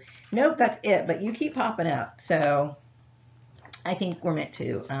you? Nope, that's it. But you keep popping up. So I think we're meant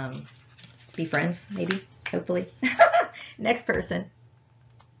to be friends, maybe, hopefully. Next person.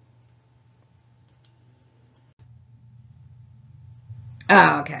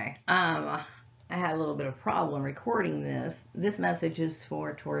 Oh, okay. I had a little bit of problem recording this. This message is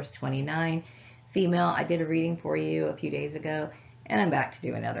for Taurus 29, female. I did a reading for you a few days ago, and I'm back to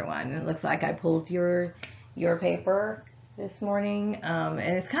do another one. It looks like I pulled your paper this morning, and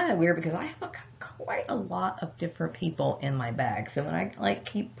it's kind of weird because I have quite a lot of different people in my bag. So when I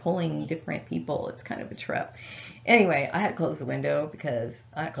keep pulling different people, it's kind of a trip. Anyway, I had to close the window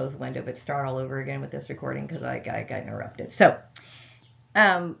but start all over again with this recording because I got interrupted. So,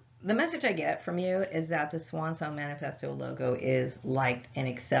 the message I get from you is that the Swan Song Manifesto logo is liked and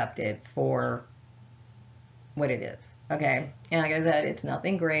accepted for what it is. Okay. And like I said, it's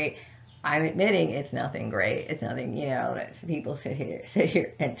nothing great. I'm admitting it's nothing great. It's nothing, that people sit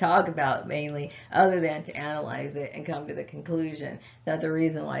here and talk about mainly, other than to analyze it and come to the conclusion that the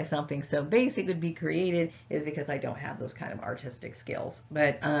reason why something so basic would be created is because I don't have those kind of artistic skills.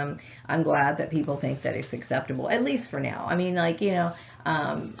 But I'm glad that people think that it's acceptable, at least for now. I mean, like,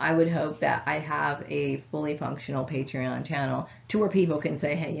 I would hope that I have a fully functional Patreon channel to where people can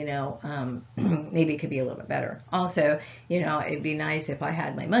say, hey, maybe it could be a little bit better. Also, it'd be nice if I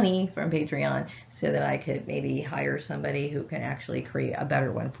had my money from Patreon so that I could maybe hire somebody who can actually create a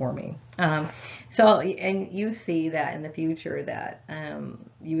better one for me. And you see that in the future that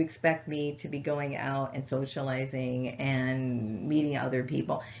you expect me to be going out and socializing and meeting other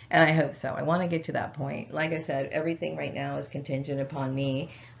people. And I hope so. I want to get to that point. Like I said, everything right now is contingent upon me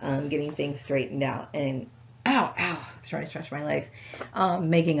getting things straightened out and trying to stretch my legs,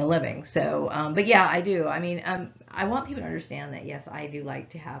 making a living. So, but yeah, I do. I mean, I want people to understand that, yes, I do like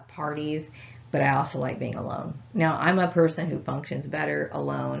to have parties, but I also like being alone. Now, I'm a person who functions better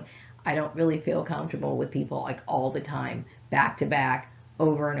alone. I don't really feel comfortable with people like all the time, back to back,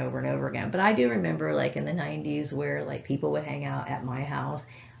 over and over and over again. But I do remember like in the 90s where like people would hang out at my house.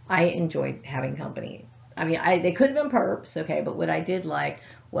 I enjoyed having company. I mean, they could have been perps, okay, but what I did like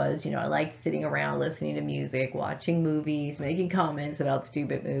was, I liked sitting around listening to music, watching movies, making comments about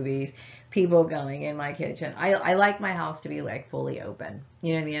stupid movies, people going in my kitchen. I like my house to be like fully open.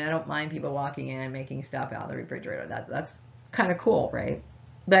 You know what I mean? I don't mind people walking in and making stuff out of the refrigerator. That's kind of cool, right?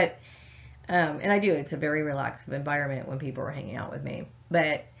 But and I do. It's a very relaxed environment when people are hanging out with me.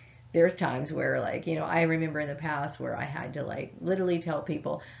 But there's times where, like, I remember in the past where I had to, like, literally tell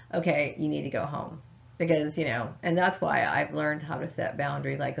people, okay, you need to go home. Because, and that's why I've learned how to set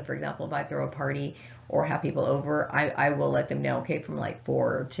boundaries. Like, for example, if I throw a party or have people over, I will let them know, okay, from like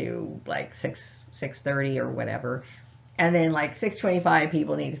 4 to like 6:30 or whatever. And then like 6:25,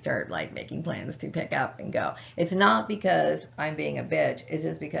 people need to start like making plans to pick up and go. It's not because I'm being a bitch. It's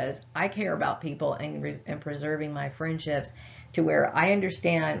just because I care about people and preserving my friendships to where I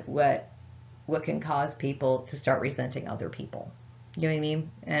understand what can cause people to start resenting other people. You know what I mean?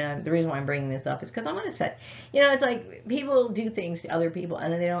 And the reason why I'm bringing this up is because I want to set, it's like people do things to other people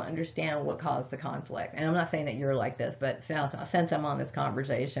and then they don't understand what caused the conflict. And I'm not saying that you're like this, but since I'm on this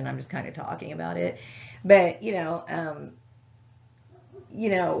conversation, I'm just kind of talking about it. But, I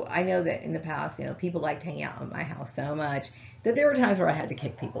know that in the past, people liked hanging out in my house so much that there were times where I had to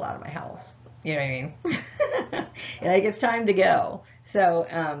kick people out of my house. You know what I mean? Like, it's time to go. So,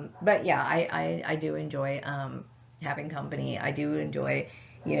 but yeah, I do enjoy having company. I do enjoy,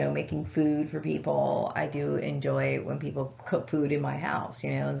 making food for people. I do enjoy when people cook food in my house.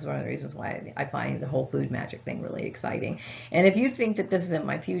 It's one of the reasons why I find the whole food magic thing really exciting. And if you think that this isn't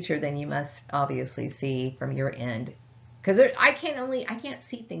my future, then you must obviously see from your end. Because I can't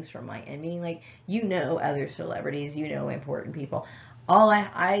see things from my end. Meaning, like, other celebrities, important people. All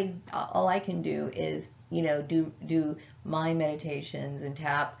I can do is, do my meditations and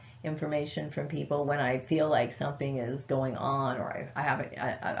tap information from people when I feel like something is going on, or I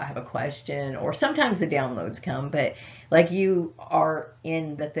have a question, or sometimes the downloads come. But like, you are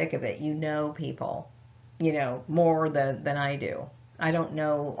in the thick of it. People, more than I do. I don't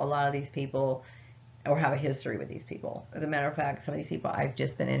know a lot of these people or have a history with these people. As a matter of fact, some of these people I've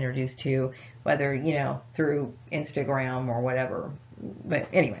just been introduced to, whether, through Instagram or whatever. But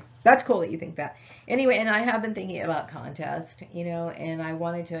anyway, that's cool that you think that. Anyway, and I have been thinking about contest, and I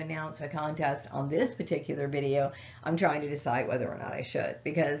wanted to announce a contest on this particular video. I'm trying to decide whether or not I should,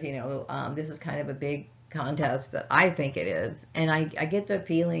 because, this is kind of a big contest that I think it is. And I get the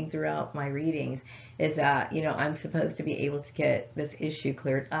feeling throughout my readings is that, I'm supposed to be able to get this issue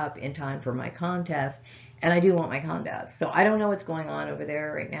cleared up in time for my contest. And I do want my contest. So I don't know what's going on over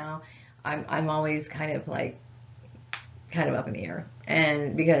there right now. I'm always kind of up in the air.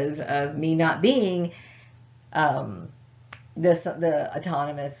 And because of me not being the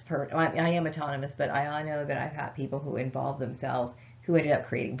autonomous person, I am autonomous, but I know that I've had people who involve themselves who ended up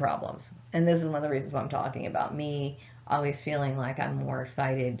creating problems. And this is one of the reasons why I'm talking about me always feeling like I'm more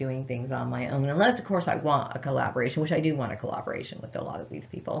excited doing things on my own. Unless, of course, I want a collaboration, which I do want a collaboration with a lot of these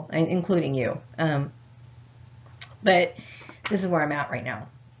people, including you. But this is where I'm at right now.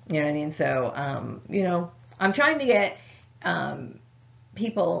 You know what I mean? So, I'm trying to get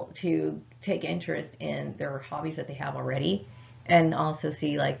people to take interest in their hobbies that they have already, and also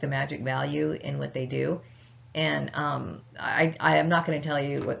see like the magic value in what they do. And I am not going to tell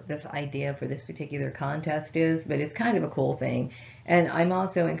you what this idea for this particular contest is, but it's kind of a cool thing. And I'm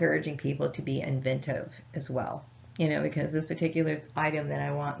also encouraging people to be inventive as well, you know, because this particular item that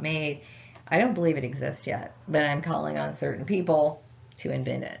I want made, I don't believe it exists yet, but I'm calling on certain people to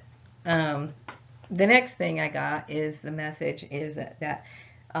invent it. Um, the next thing I got is the message is that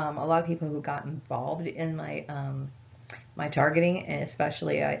a lot of people who got involved in my targeting, and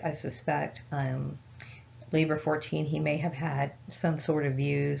especially I suspect Libra 14, he may have had some sort of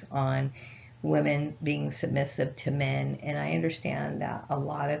views on women being submissive to men, and I understand that a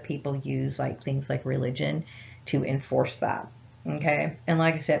lot of people use like things like religion to enforce that. Okay, and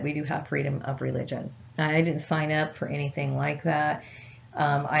like I said, we do have freedom of religion. I didn't sign up for anything like that.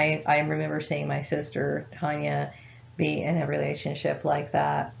 I remember seeing my sister Tanya be in a relationship like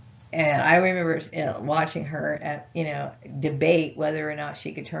that, and I remember watching her at, debate whether or not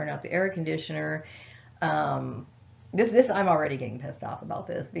she could turn up the air conditioner. um, this I'm already getting pissed off about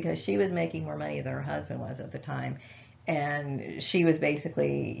this because she was making more money than her husband was at the time, and she was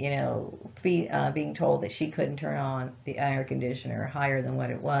basically, being told that she couldn't turn on the air conditioner higher than what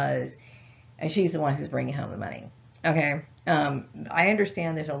it was, and she's the one who's bringing home the money. Okay, I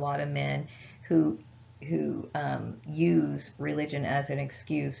understand there's a lot of men who use religion as an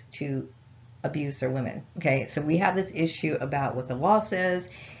excuse to abuse their women. Okay, so we have this issue about what the law says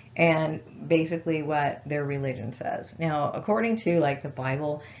and basically what their religion says. Now, according to like the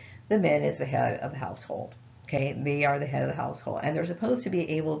Bible, the man is the head of the household. Okay, they are the head of the household, and they're supposed to be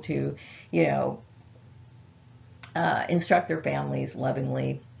able to, you know, instruct their families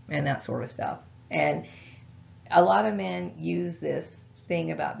lovingly and that sort of stuff. And a lot of men use this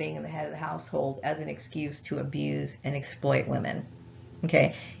thing about being in the head of the household as an excuse to abuse and exploit women.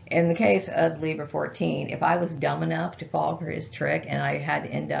 Okay, in the case of Libra 14, if I was dumb enough to fall for his trick and I had to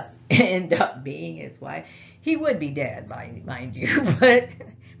end up being his wife, he would be dead, mind you. But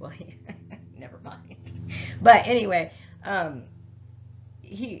well, never mind. But anyway,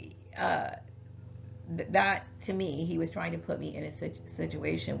 he that to me, he was trying to put me in a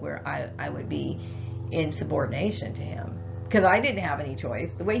situation where I would be in subordination to him because I didn't have any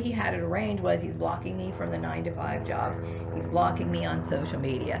choice. The way he had it arranged was he's blocking me from the 9 to 5 jobs. He's blocking me on social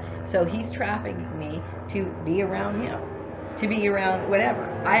media. So he's trafficking me to be around him, to be around whatever.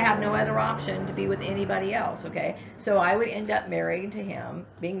 I have no other option to be with anybody else, okay? So I would end up married to him,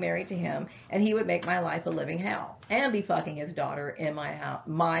 being married to him, and he would make my life a living hell and be fucking his daughter in my house,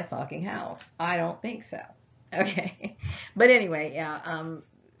 my fucking house. I don't think so. Okay. But anyway, yeah,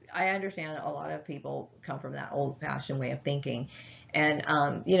 I understand a lot of people come from that old-fashioned way of thinking, and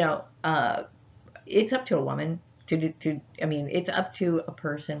it's up to a woman I mean, it's up to a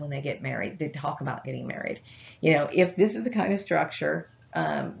person when they get married to talk about getting married. You know, if this is the kind of structure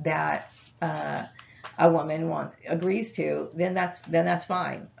that a woman agrees to, then that's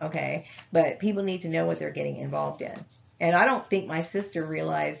fine, okay. But people need to know what they're getting involved in, and I don't think my sister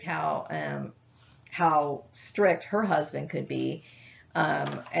realized how strict her husband could be,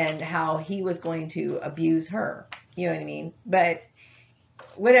 and how he was going to abuse her. You know what I mean? But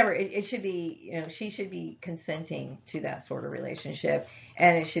whatever, it should be, she should be consenting to that sort of relationship,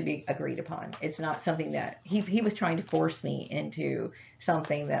 and it should be agreed upon. It's not something that he was trying to force me into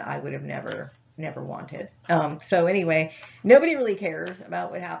something that I would have never wanted. So anyway, nobody really cares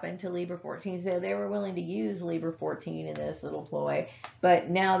about what happened to Libra 14. So they were willing to use Libra 14 in this little ploy. But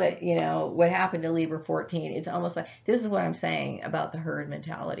now that, what happened to Libra 14, it's almost like, this is what I'm saying about the herd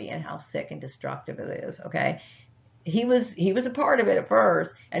mentality and how sick and destructive it is, okay? He was a part of it at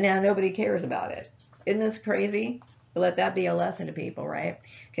first, and now nobody cares about it. Isn't this crazy? Let that be a lesson to people, right?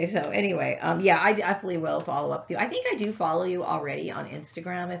 Okay, so anyway, yeah, I definitely will follow up with you. I think I do follow you already on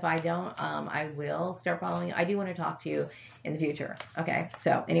Instagram. If I don't, I will start following you. I do want to talk to you in the future. Okay,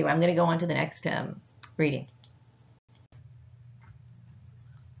 so anyway, I'm going to go on to the next reading.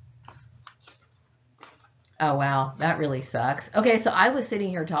 Oh, wow, that really sucks. Okay, so I was sitting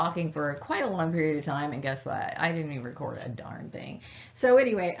here talking for quite a long period of time, and guess what? I didn't even record a darn thing. So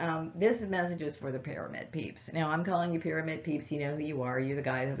anyway, this message is for the pyramid peeps. Now, I'm calling you pyramid peeps. You know who you are. You're the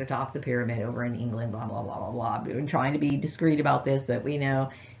guys at the top of the pyramid over in England, blah, blah, blah, blah, blah. I've been trying to be discreet about this, but we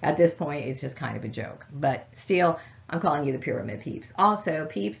know at this point it's just kind of a joke. But still, I'm calling you the pyramid peeps. Also,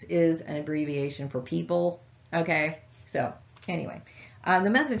 peeps is an abbreviation for people, okay? So anyway.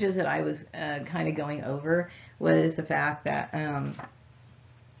 The messages that I was kind of going over was the fact that,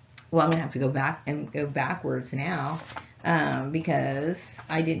 well, I'm going to have to go back and go backwards now because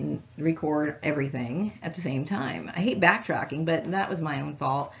I didn't record everything at the same time. I hate backtracking, but that was my own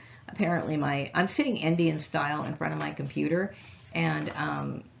fault. Apparently I'm sitting Indian style in front of my computer,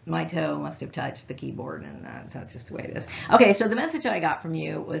 and my toe must have touched the keyboard, and that's just the way it is. Okay, so the message I got from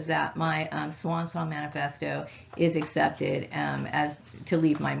you was that my Swan Song Manifesto is accepted as to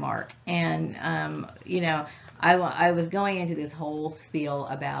leave my mark. And, you know, I was going into this whole spiel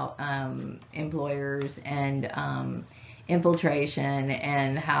about employers and infiltration,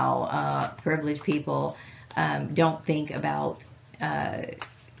 and how privileged people don't think about,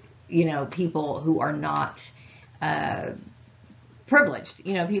 you know, people who are not privileged,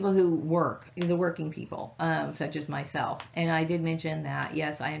 you know, people who work, the working people, such as myself. And I did mention that,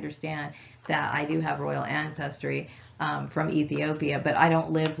 yes, I understand that I do have royal ancestry from Ethiopia, but I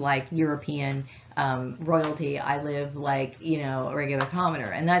don't live like European royalty. I live like, you know, a regular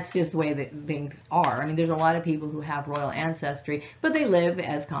commoner. And that's just the way that things are. I mean, there's a lot of people who have royal ancestry, but they live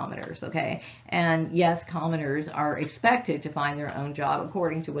as commoners, okay? And yes, commoners are expected to find their own job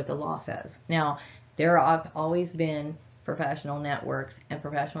according to what the law says. Now, there have always been professional networks, and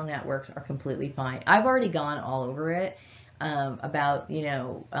professional networks are completely fine. I've already gone all over it about, you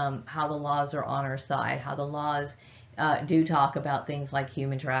know, how the laws are on our side, how the laws do talk about things like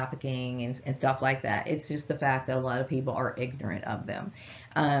human trafficking and stuff like that. It's just the fact that a lot of people are ignorant of them.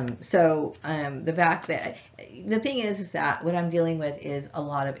 The fact that the thing is that what I'm dealing with is a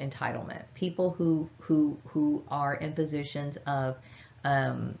lot of entitlement. People who are in positions of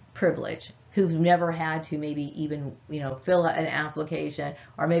privilege, who've never had to maybe even, you know, fill out an application,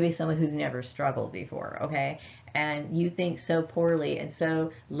 or maybe someone who's never struggled before, okay? And you think so poorly and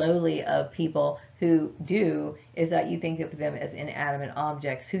so lowly of people who do, is that you think of them as inanimate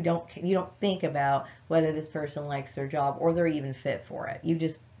objects who you don't think about whether this person likes their job or they're even fit for it. You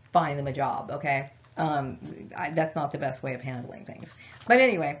just find them a job, okay? That's not the best way of handling things. But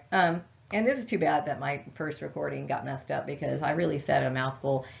anyway, and this is too bad that my first recording got messed up, because I really said a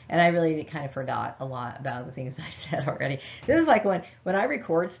mouthful, and I really kind of forgot a lot about the things I said already. This is like when I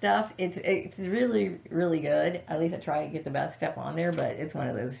record stuff, it's really, really good. At least I try to get the best stuff on there, but it's one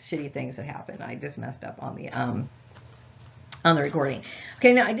of those shitty things that happen. I just messed up on the recording.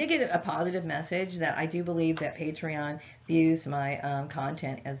 Okay, now I did get a positive message that I do believe that Patreon views my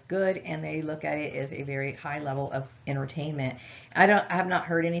content as good, and they look at it as a very high level of entertainment. I have not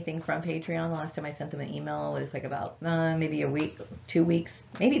heard anything from Patreon. The last time I sent them an email was like about maybe a week, 2 weeks,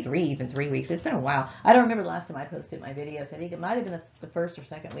 maybe even 3 weeks. It's been a while. I don't remember the last time I posted my videos. I think it might have been the first or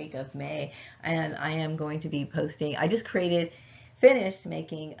second week of May, and I am going to be posting. I just finished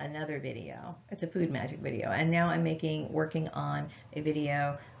making another video. It's a food magic video, and now I'm working on a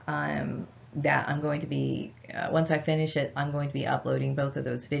video that I'm going to be, once I finish it, I'm going to be uploading both of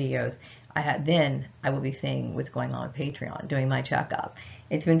those videos. Then I will be seeing what's going on with Patreon, doing my checkup.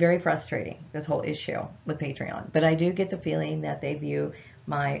 It's been very frustrating, this whole issue with Patreon, but I do get the feeling that they view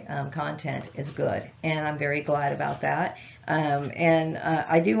my content as good, and I'm very glad about that.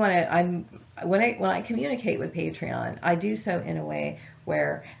 I do want to, when I communicate with Patreon, I do so in a way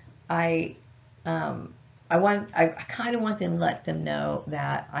where I kind of want them to let them know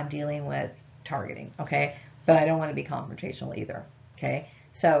that I'm dealing with targeting, okay? But I don't want to be confrontational either, okay?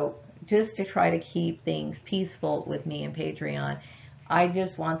 So just to try to keep things peaceful with me and Patreon, I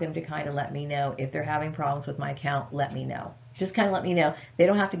just want them to kind of let me know if they're having problems with my account. Let me know. Just kind of let me know. They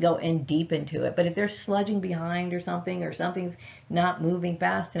don't have to go in deep into it, but if they're sludging behind or something's not moving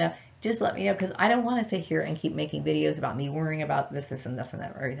fast enough, just let me know, because I don't want to sit here and keep making videos about me worrying about this and this and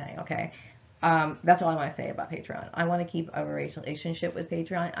that, everything, okay? That's all I want to say about Patreon. I want to keep a relationship with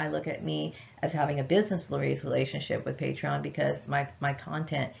Patreon. I look at me as having a business relationship with Patreon, because my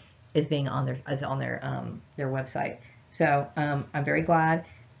content is being on their website. So I'm very glad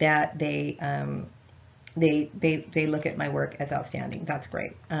that they look at my work as outstanding. That's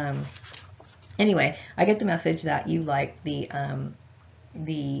great. Anyway, I get the message that you like the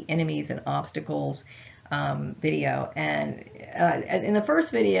enemies and obstacles video, and in the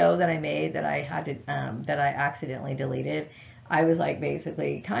first video that I made that I had to that I accidentally deleted, I was like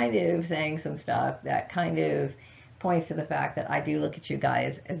basically kind of saying some stuff that kind of points to the fact that I do look at you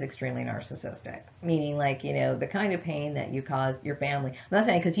guys as extremely narcissistic, meaning like, you know, the kind of pain that you caused your family. I'm not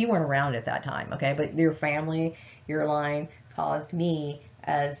saying because you weren't around at that time, okay, but your family, your line caused me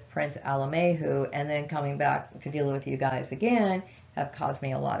as Prince Alamehu, and then coming back to deal with you guys again have caused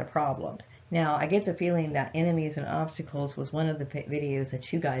me a lot of problems. Now, I get the feeling that Enemies and Obstacles was one of the videos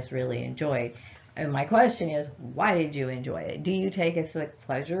that you guys really enjoyed. And my question is, why did you enjoy it? Do you take a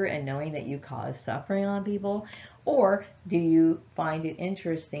pleasure in knowing that you cause suffering on people? Or do you find it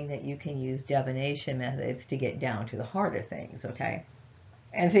interesting that you can use divination methods to get down to the heart of things, okay?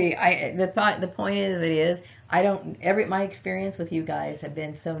 And see, the point of it is, my experience with you guys have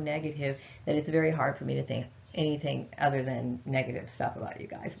been so negative that it's very hard for me to think anything other than negative stuff about you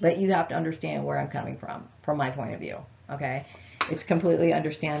guys. But you have to understand where I'm coming from my point of view. Okay, it's completely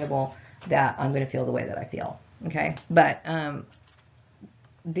understandable that I'm going to feel the way that I feel. Okay, but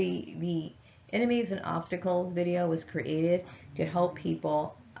the enemies and obstacles video was created to help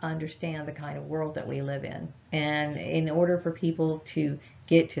people understand the kind of world that we live in. And in order for people to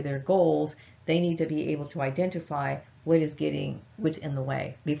get to their goals, they need to be able to identify what's in the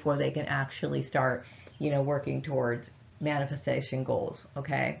way before they can actually start, working towards manifestation goals.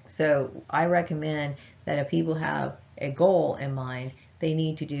 Okay, so I recommend that if people have a goal in mind, they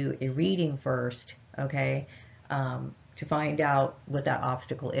need to do a reading first. Okay, to find out what that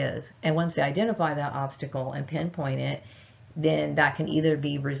obstacle is. And once they identify that obstacle and pinpoint it, then that can either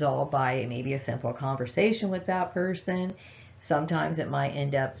be resolved by maybe a simple conversation with that person. Sometimes it might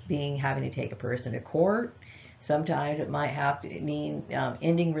end up being having to take a person to court. Sometimes it might have to mean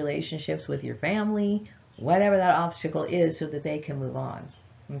ending relationships with your family, whatever that obstacle is, so that they can move on.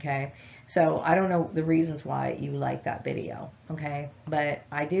 Okay, so I don't know the reasons why you like that video. Okay, but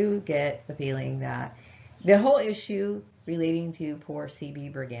I do get the feeling that the whole issue relating to poor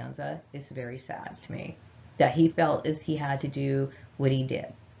CB Braganza is very sad to me. That he felt as he had to do what he did.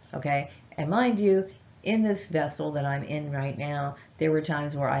 Okay, and mind you, in this vessel that I'm in right now, there were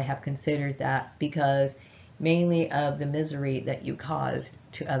times where I have considered that, because mainly of the misery that you caused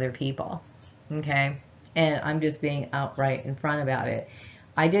to other people. Okay, and I'm just being outright in front about it.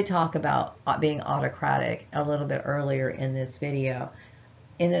 I did talk about being autocratic a little bit earlier in this video.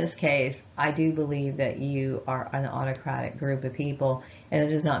 In this case, I do believe that you are an autocratic group of people, and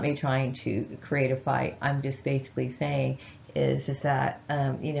it is not me trying to create a fight. I'm just basically saying is that,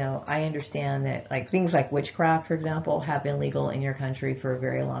 I understand that like things like witchcraft, for example, have been legal in your country for a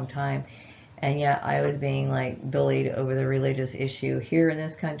very long time. And yet I was being like bullied over the religious issue here in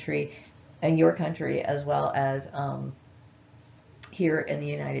this country, in your country, as well as here in the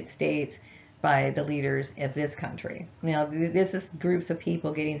United States, by the leaders of this country. Now, this is groups of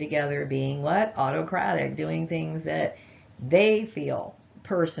people getting together, being what? Autocratic, doing things that they feel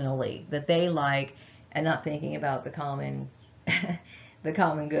personally that they like, and not thinking about the common the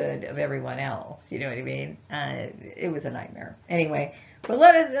common good of everyone else. You know what I mean? It was a nightmare. Anyway, but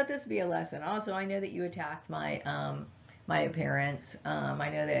let this be a lesson. Also, I know that you attacked my my appearance. I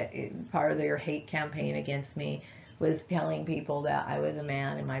know that part of their hate campaign against me was telling people that I was a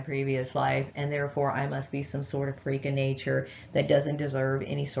man in my previous life, and therefore I must be some sort of freak of nature that doesn't deserve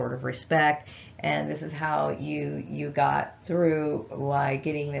any sort of respect. And this is how you got through by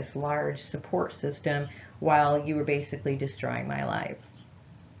getting this large support system while you were basically destroying my life.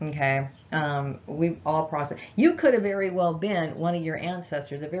 Okay, we've all processed. You could have very well been one of your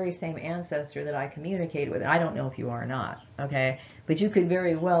ancestors, the very same ancestor that I communicated with. I don't know if you are or not, okay? But you could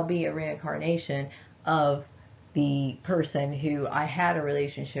very well be a reincarnation of the person who I had a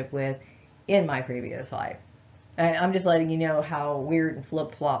relationship with in my previous life. I'm just letting you know how weird and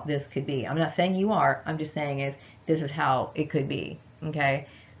flip-flop this could be. I'm not saying you are. I'm just saying this is how it could be, okay?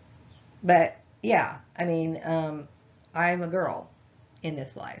 But, yeah, I mean, I'm a girl in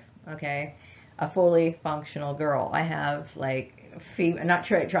this life, okay? A fully functional girl. I have, like, I'm not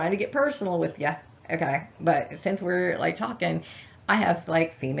trying to get personal with you, okay? But since we're, like, talking, I have,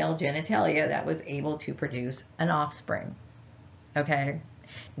 like, female genitalia that was able to produce an offspring, okay?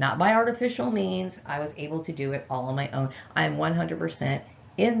 Not by artificial means. I was able to do it all on my own. I am 100%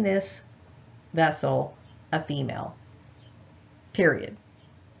 in this vessel a female, period,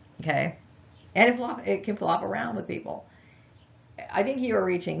 okay? And it can flop around with people. I think you were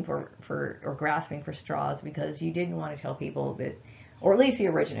reaching for or grasping for straws because you didn't want to tell people that, or at least the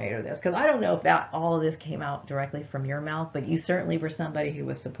originator of this, because I don't know if all of this came out directly from your mouth, but you certainly were somebody who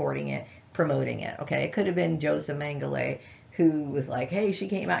was supporting it, promoting it, okay? It could have been Joseph Mengele, who was like, hey, she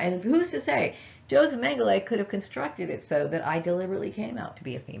came out, and who's to say? Joseph Mengele could have constructed it so that I deliberately came out to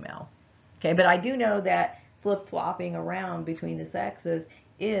be a female, okay? But I do know that flip-flopping around between the sexes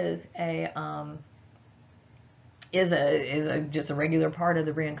is just a regular part of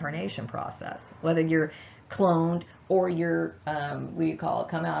the reincarnation process, whether you're cloned or you're what do you call it,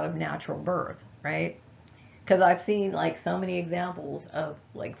 come out of natural birth, right? Because I've seen like so many examples of,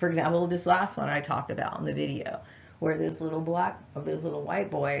 like, for example, this last one I talked about in the video, where this little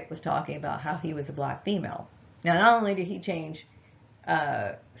white boy was talking about how he was a black female. Now, not only did he change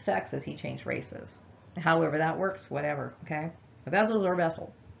sexes, he changed races. However that works, whatever, okay? A vessel's a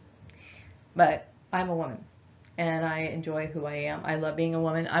vessel. But I'm a woman, and I enjoy who I am. I love being a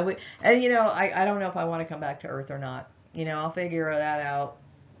woman. I don't know if I want to come back to Earth or not. I'll figure that out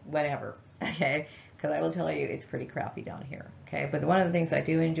whenever, okay? Because I will tell you, it's pretty crappy down here, okay? But one of the things I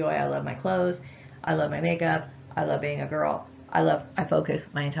do enjoy, I love my clothes. I love my makeup. I love being a girl. I focus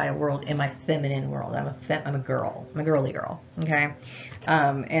my entire world in my feminine world. I'm a girl. I'm a girly girl. Okay.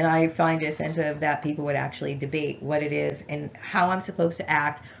 And I find it offensive that people would actually debate what it is and how I'm supposed to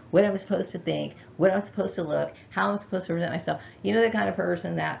act, what I'm supposed to think, what I'm supposed to look, how I'm supposed to present myself. You know, the kind of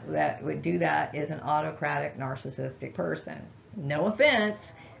person that would do that is an autocratic, narcissistic person. No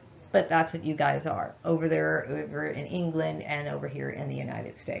offense, but that's what you guys are over there, over in England and over here in the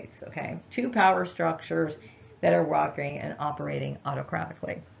United States. Okay, two power structures that are working and operating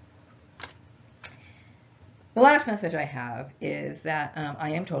autocratically. The last message I have is that I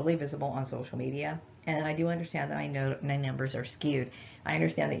am totally visible on social media, and I do understand that I know my numbers are skewed. I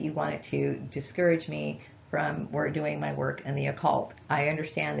understand that you wanted to discourage me from doing my work in the occult. I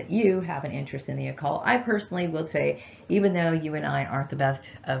understand that you have an interest in the occult. I personally will say, even though you and I aren't the best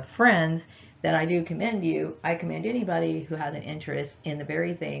of friends, that I do commend you. I commend anybody who has an interest in the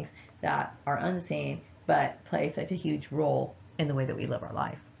very things that are unseen but play such a huge role in the way that we live our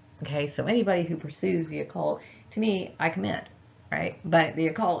life. Okay, so anybody who pursues the occult, to me, I commend, right? But the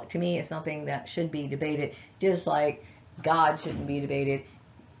occult, to me, is something that should be debated, just like God shouldn't be debated,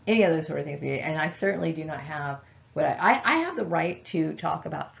 any other sort of things. And I certainly do not have I have the right to talk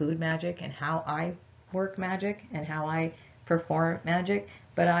about food magic and how I work magic and how I perform magic,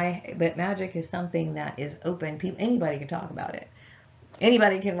 but magic is something that is open. Anybody can talk about it.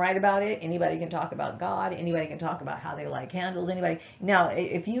 Anybody can write about it. Anybody can talk about God. Anybody can talk about how they light candles. Anybody. Now,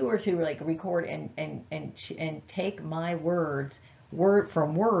 if you were to like record and take my words word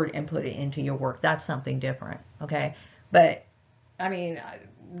from word and put it into your work, that's something different. Okay, but I mean,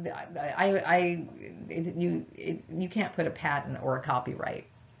 you can't put a patent or a copyright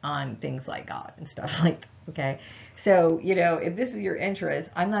on things like God and stuff like that. Okay, so you know, if this is your interest,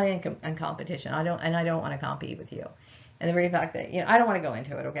 I'm not in competition. I don't want to compete with you. And the very fact that, you know, I don't want to go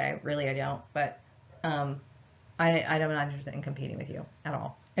into it, okay? Really, I don't. But I'm not interested in competing with you at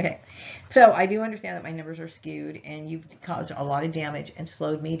all. Okay. So I do understand that my numbers are skewed, and you've caused a lot of damage and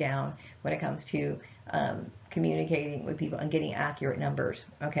slowed me down when it comes to communicating with people and getting accurate numbers,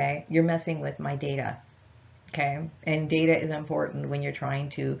 okay? You're messing with my data, okay? And data is important when you're trying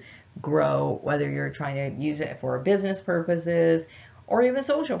to grow, whether you're trying to use it for business purposes or even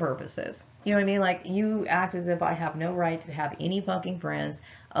social purposes. You know what I mean? Like, you act as if I have no right to have any fucking friends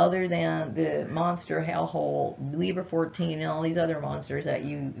other than the monster hellhole, Libra 14, and all these other monsters that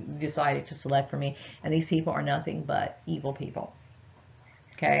you decided to select for me. And these people are nothing but evil people.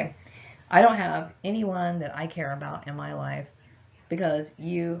 Okay? I don't have anyone that I care about in my life because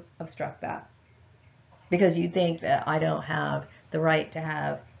you obstruct that. Because you think that I don't have the right to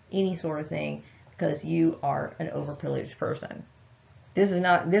have any sort of thing because you are an overprivileged person. This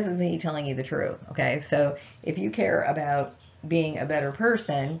is me telling you the truth, okay? So if you care about being a better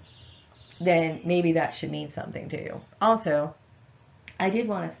person, then maybe that should mean something to you. Also, I did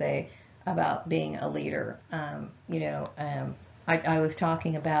want to say about being a leader. I was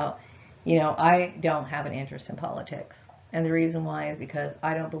talking about, I don't have an interest in politics. And the reason why is because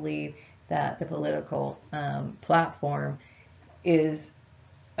I don't believe that the political platform is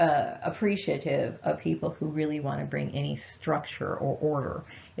appreciative of people who really want to bring any structure or order.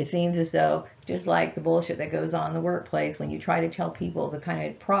 It seems as though, just like the bullshit that goes on in the workplace, when you try to tell people the kind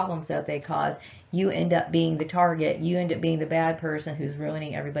of problems that they cause, you end up being the target. You end up being the bad person who's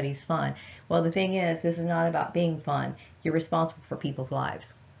ruining everybody's fun. Well, the thing is, this is not about being fun. You're responsible for people's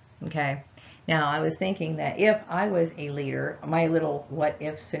lives. Okay? Now, I was thinking that if I was a leader, my little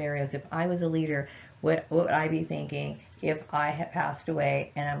what-if scenarios, if I was a leader, what would I be thinking if I had passed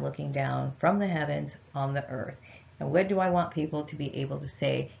away and I'm looking down from the heavens on the earth? And what do I want people to be able to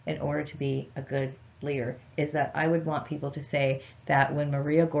say in order to be a good leader? Is that I would want people to say that when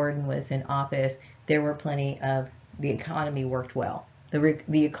Maria Gordon was in office, there were plenty of, the economy worked well.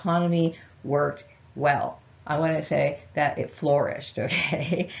 The economy worked well. I want to say that it flourished,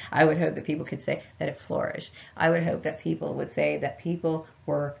 okay? I would hope that people could say that it flourished. I would hope that people would say that people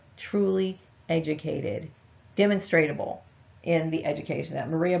were truly educated, demonstrable in the education, that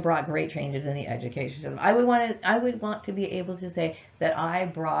Maria brought great changes in the education system. I would want to be able to say that I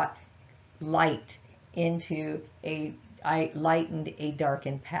brought light I lightened a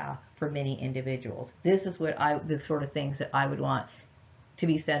darkened path for many individuals. This is the sort of things that I would want to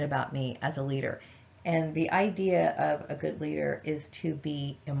be said about me as a leader. And the idea of a good leader is to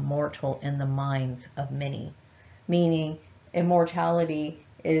be immortal in the minds of many, meaning immortality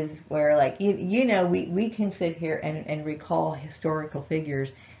is where, like, we can sit here and recall historical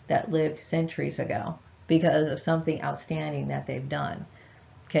figures that lived centuries ago because of something outstanding that they've done.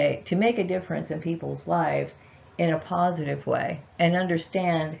 Okay, to make a difference in people's lives, in a positive way and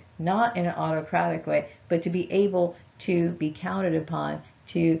understand, not in an autocratic way, but to be able to be counted upon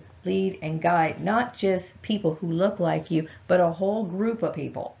to lead and guide not just people who look like you, but a whole group of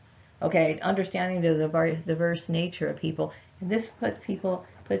people. Okay, understanding the diverse nature of people. And this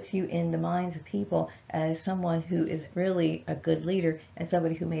puts you in the minds of people as someone who is really a good leader and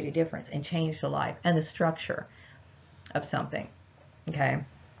somebody who made a difference and changed a life and the structure of something. Okay,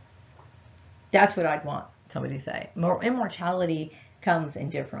 that's what I'd want somebody to say. Immortality comes in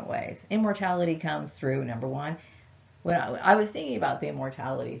different ways. Immortality comes through, number one, when I was thinking about the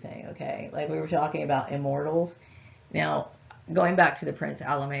immortality thing, okay, like we were talking about immortals. Now, going back to the Prince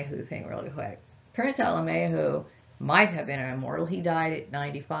Alamehu thing really quick. Prince Alamehu might have been an immortal. He died at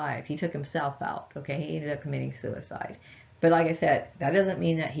 95. He took himself out, okay? He ended up committing suicide. But like I said, that doesn't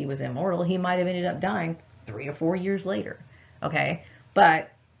mean that he was immortal. He might have ended up dying 3 or 4 years later, okay?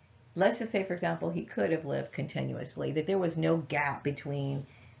 But let's just say, for example, he could have lived continuously, that there was no gap between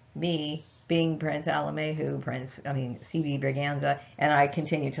me being Prince Alamehu, C.B. Braganza, and I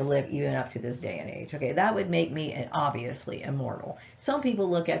continue to live even up to this day and age. Okay, that would make me obviously immortal. Some people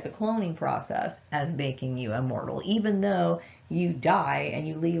look at the cloning process as making you immortal, even though you die and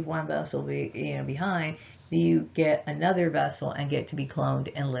you leave one vessel behind, you get another vessel and get to be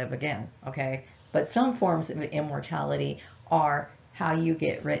cloned and live again. Okay, but some forms of immortality are how you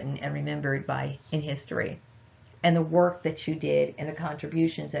get written and remembered in history, and the work that you did and the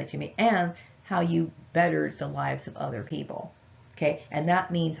contributions that you made and how you bettered the lives of other people. Okay, and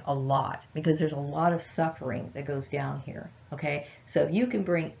that means a lot because there's a lot of suffering that goes down here. Okay, so if you can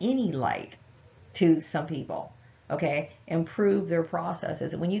bring any light to some people, okay, improve their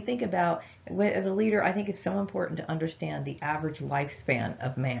processes. And when you think about, as a leader, I think it's so important to understand the average lifespan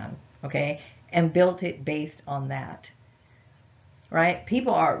of man, okay, and build it based on that. Right?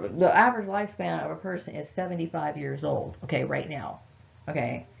 The average lifespan of a person is 75 years old, okay, right now.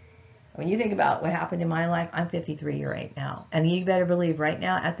 Okay? When you think about what happened in my life, I'm 53 right now. And you better believe right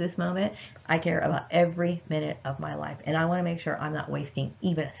now, at this moment, I care about every minute of my life. And I want to make sure I'm not wasting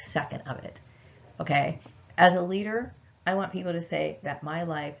even a second of it. Okay? As a leader, I want people to say that my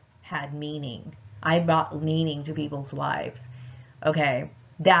life had meaning. I brought meaning to people's lives. Okay?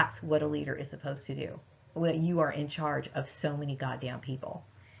 That's what a leader is supposed to do. When you are in charge of so many goddamn people.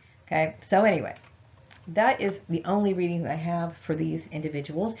 Okay, so anyway, that is the only reading that I have for these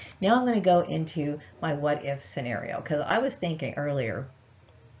individuals. Now I'm going to go into my what if scenario, because I was thinking earlier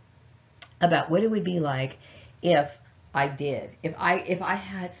about what it would be like if I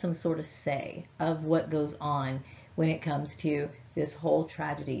had some sort of say of what goes on when it comes to this whole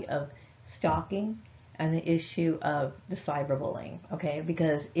tragedy of stalking and the issue of the cyberbullying, okay?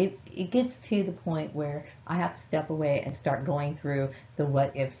 Because it gets to the point where I have to step away and start going through the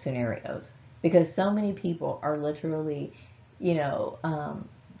what if scenarios. Because so many people are literally,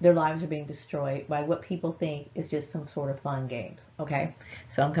 their lives are being destroyed by what people think is just some sort of fun games, okay?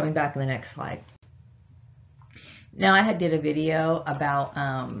 So I'm coming back to the next slide. Now, I did a video about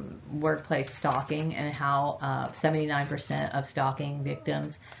workplace stalking and how 79% of stalking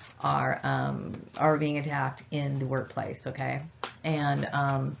victims are being attacked in the workplace, okay? And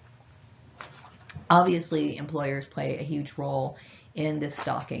obviously, employers play a huge role in this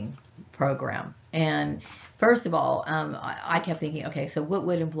stalking program. And first of all, I kept thinking, okay, so what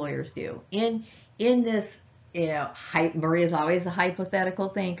would employers do in this? Maria's always a hypothetical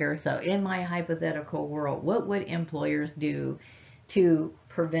thinker. So in my hypothetical world, what would employers do to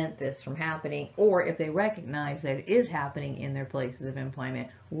prevent this from happening? Or if they recognize that it is happening in their places of employment,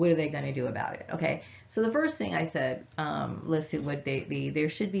 what are they going to do about it? Okay, so the first thing I said listed would be there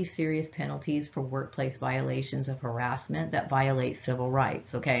should be serious penalties for workplace violations of harassment that violate civil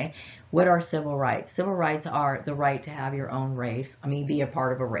rights. Okay, what are civil rights? Civil rights are the right to have your own race. Be a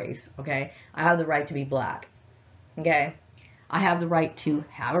part of a race. Okay, I have the right to be black. Okay, I have the right to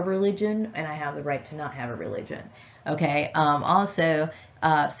have a religion, and I have the right to not have a religion. Okay, also,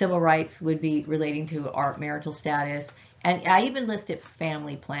 civil rights would be relating to our marital status, and I even listed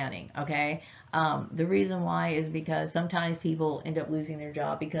family planning. Okay, the reason why is because sometimes people end up losing their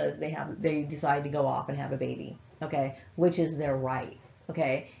job because they decide to go off and have a baby. Okay, which is their right.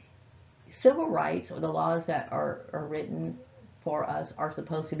 Okay, civil rights, or the laws that are written for us, are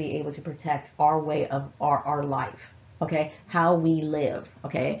supposed to be able to protect our way of our life, okay, how we live,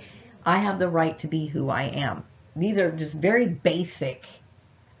 okay? I have the right to be who I am. These are just very basic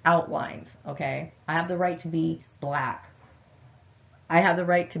outlines, okay? I have the right to be black. I have the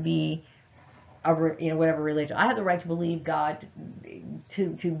right to be whatever religion. I have the right to believe God,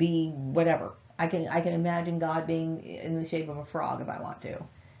 to be whatever. I can imagine God being in the shape of a frog if I want to.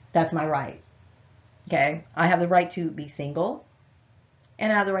 That's my right. Okay, I have the right to be single,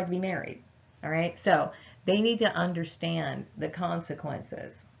 and I have the right to be married. All right, so they need to understand the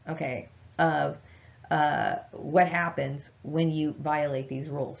consequences, okay, of what happens when you violate these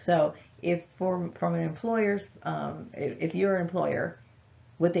rules. So if from an employer's, if you're an employer,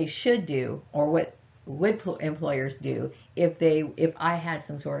 what they should do, or what would employers do if I had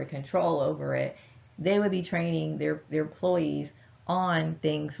some sort of control over it, they would be training their employees on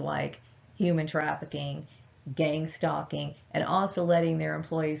things like human trafficking, gang stalking, and also letting their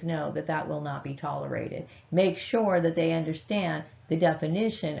employees know that that will not be tolerated. Make sure that they understand the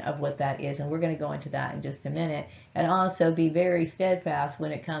definition of what that is, and we're going to go into that in just a minute, and also be very steadfast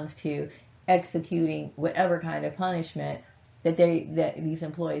when it comes to executing whatever kind of punishment that these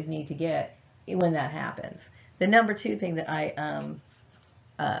employees need to get when that happens. The number two thing that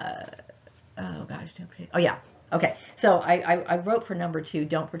uh, oh gosh, oh yeah, okay. So I wrote for number two: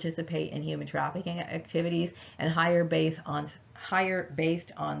 don't participate in human trafficking activities, and hire based on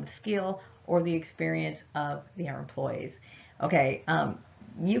the skill or the experience of their employees. Okay,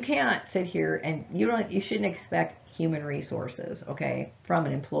 you can't sit here and you shouldn't expect human resources, okay, from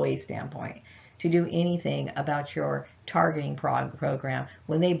an employee standpoint, to do anything about your targeting program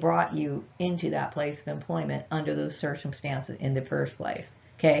when they brought you into that place of employment under those circumstances in the first place.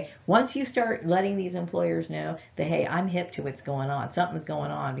 Okay, once you start letting these employers know that, hey, I'm hip to what's going on, something's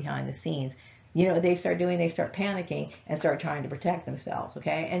going on behind the scenes, they start panicking and start trying to protect themselves.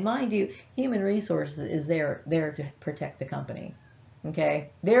 Okay, and mind you, human resources is there to protect the company. Okay,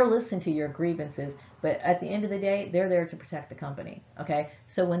 they're listening to your grievances, but at the end of the day, they're there to protect the company. Okay,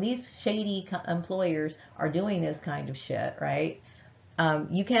 so when these shady employers are doing this kind of shit, right?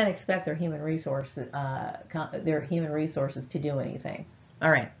 You can't expect their human resources to do anything.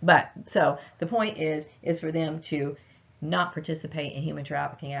 All right, but so the point is for them to not participate in human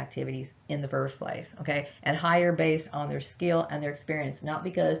trafficking activities in the first place, okay? And hire based on their skill and their experience, not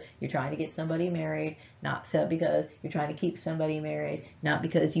because you're trying to get somebody married, not so because you're trying to keep somebody married, not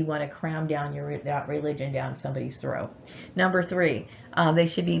because you want to cram down that religion down somebody's throat. Number three, they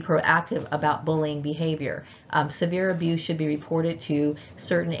should be proactive about bullying behavior. Severe abuse should be reported to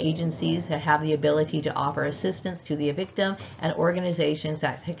certain agencies that have the ability to offer assistance to the victim, and organizations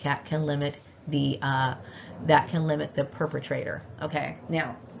that can limit the perpetrator. Okay,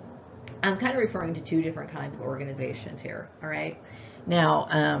 now I'm kind of referring to two different kinds of organizations here. All right,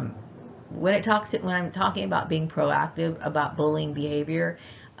 now when I'm talking about being proactive about bullying behavior,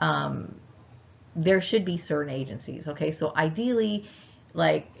 there should be certain agencies. Okay, so ideally,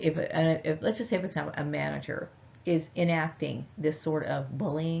 like if let's just say, for example, a manager is enacting this sort of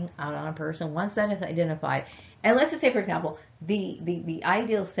bullying out on a person, once that is identified, and let's just say, for example, the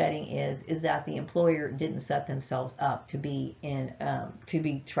ideal setting is that the employer didn't set themselves up to be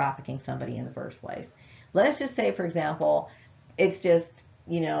trafficking somebody in the first place. Let's just say, for example, it's just,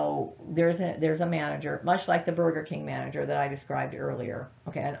 there's a manager, much like the Burger King manager that I described earlier,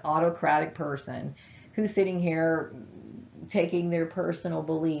 okay, an autocratic person who's sitting here taking their personal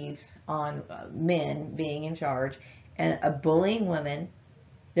beliefs on men being in charge and bullying women.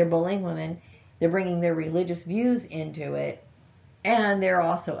 They're bullying women. They're bringing their religious views into it, and they're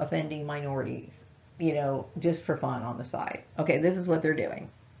also offending minorities, just for fun on the side. Okay, this is what they're doing.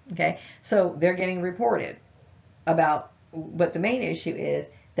 Okay, so they're getting reported about, but the main issue is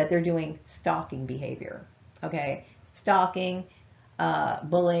that they're doing stalking behavior. Okay, stalking,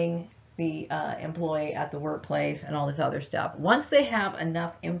 bullying the employee at the workplace, and all this other stuff. Once they have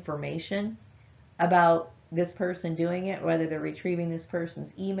enough information about this person doing it, whether they're retrieving this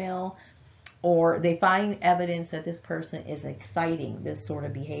person's email or they find evidence that this person is exciting this sort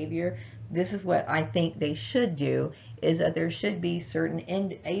of behavior, this is what I think they should do, is that there should be certain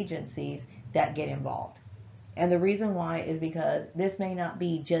agencies that get involved. And the reason why is because this may not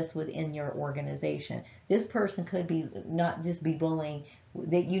be just within your organization. This person could be not just be bullying.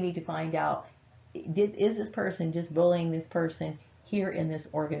 That you need to find out, is this person just bullying this person here in this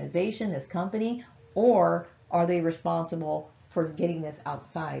organization, this company, or are they responsible for getting this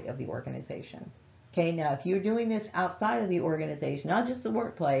outside of the organization? Okay, now if you're doing this outside of the organization, not just the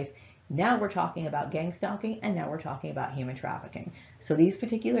workplace, now we're talking about gang stalking, and now we're talking about human trafficking. So these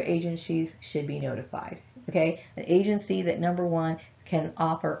particular agencies should be notified. Okay, an agency that, number one, can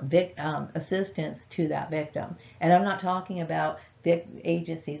offer assistance to that victim. And I'm not talking about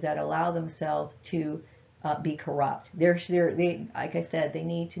agencies that allow themselves to be corrupt. Like I said, they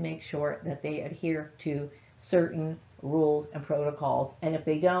need to make sure that they adhere to certain rules and protocols, and if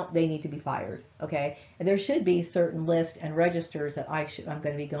they don't, they need to be fired. Okay, and there should be certain lists and registers that I'm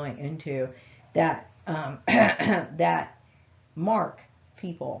going to be going into that that mark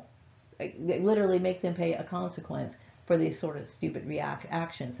people literally make them pay a consequence for these sort of stupid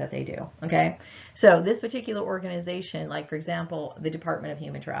actions that they do. Okay, so this particular organization, like for example, the Department of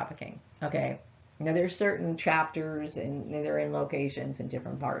Human Trafficking. Okay, now there's certain chapters and they're in locations in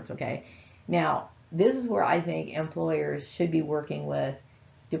different parts. Okay, now this is where I think employers should be working with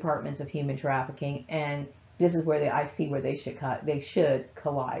departments of human trafficking, and this is where I see where they should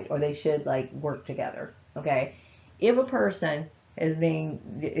collide, or they should like work together. Okay, if a person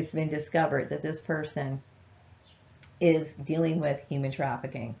it's been discovered that this person is dealing with human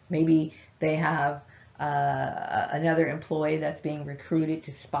trafficking, maybe they have another employee that's being recruited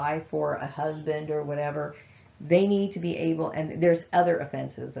to spy for a husband or whatever, they need to be able, and there's other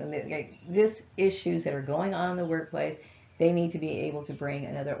offenses, and this issues that are going on in the workplace, they need to be able to bring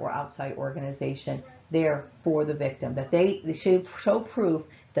another or outside organization there for the victim, that they should show proof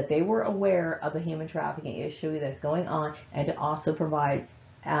that they were aware of the human trafficking issue that's going on, and to also provide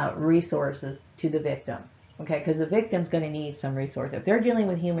resources to the victim. Okay, because the victim's going to need some resources. If they're dealing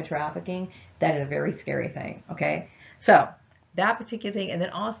with human trafficking, that is a very scary thing. Okay, so that particular thing, and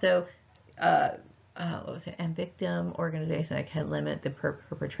then also, what was it? And victim organization that can limit the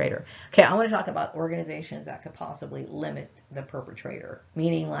perpetrator. Okay, I want to talk about organizations that could possibly limit the perpetrator.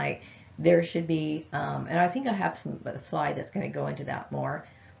 Meaning, like, there should be, and I think I have a slide that's going to go into that more,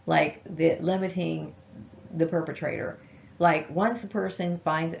 like the limiting the perpetrator. Like once a person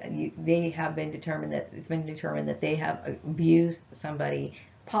finds they have been determined that it's been determined that they have abused somebody,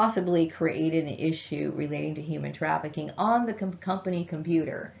 possibly created an issue relating to human trafficking on the company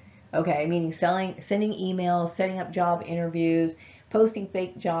computer. Okay, meaning sending emails, setting up job interviews, posting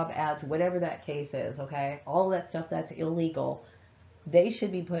fake job ads, whatever that case is. Okay, all of that stuff that's illegal, they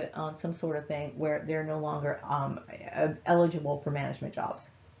should be put on some sort of thing where they're no longer eligible for management jobs.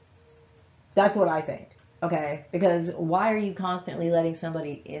 That's what I think. Okay, because why are you constantly letting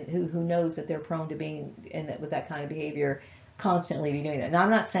somebody in who knows that they're prone to being with that kind of behavior constantly be doing that? Now, I'm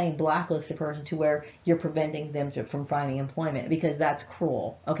not saying blacklist a person to where you're preventing them from finding employment, because that's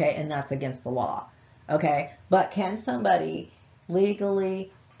cruel, okay, and that's against the law, okay? But can somebody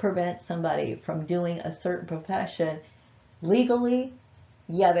legally prevent somebody from doing a certain profession legally?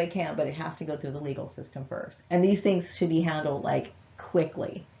 Yeah, they can, but it has to go through the legal system first. And these things should be handled like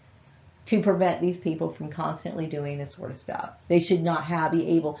quickly, to prevent these people from constantly doing this sort of stuff. They should not be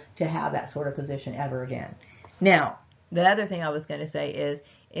able to have that sort of position ever again. Now, the other thing I was going to say is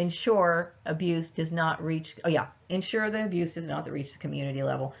ensure abuse does not reach, ensure the abuse does not reach the community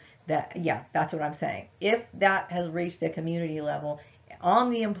level. That's what I'm saying. If that has reached the community level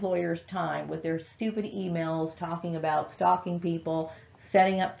on the employer's time with their stupid emails talking about stalking people,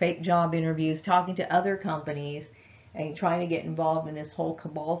 setting up fake job interviews, talking to other companies, and trying to get involved in this whole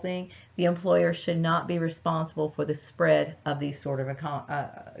cabal thing, the employer should not be responsible for the spread of these sort of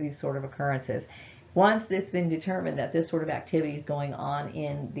occurrences. Once it's been determined that this sort of activity is going on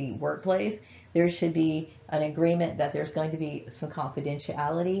in the workplace, there should be an agreement that there's going to be some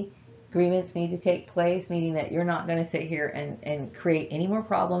confidentiality. Agreements need to take place, meaning that you're not going to sit here and create any more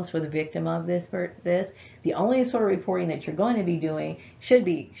problems for the victim of this. The only sort of reporting that you're going to be doing should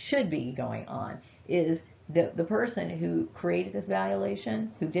be going on is the person who created this violation,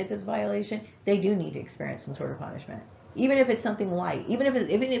 who did this violation, they do need to experience some sort of punishment, even if it's something light, even if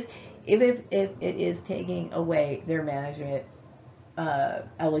it is taking away their management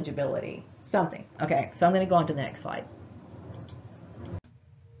eligibility, something. Okay, so I'm going to go on to the next slide.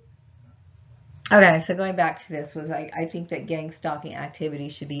 Okay, so going back to this was I think that gang stalking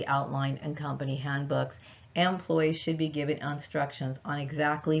activities should be outlined in company handbooks. Employees should be given instructions on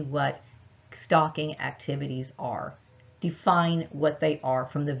exactly what stalking activities are. Define what they are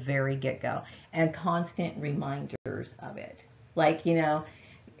from the very get-go, and constant reminders of it. Like,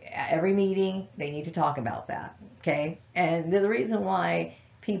 every meeting they need to talk about that. Okay, and the reason why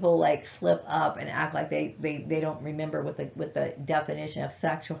people like slip up and act like they don't remember what the definition of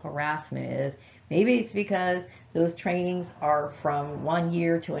sexual harassment is, maybe it's because those trainings are from one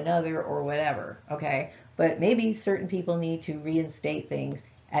year to another or whatever. Okay, but maybe certain people need to reinstate things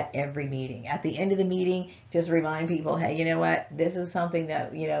at every meeting. At the end of the meeting, just remind people, hey, you know what? This is something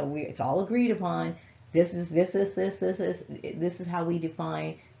that it's all agreed upon. This is how we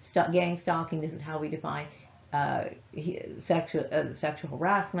define gang stalking. This is how we define sexual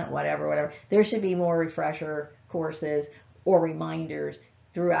harassment. Whatever. There should be more refresher courses or reminders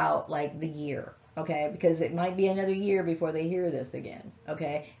throughout like the year. Okay, because it might be another year before they hear this again.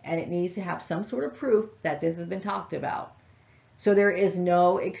 Okay, and it needs to have some sort of proof that this has been talked about. So there is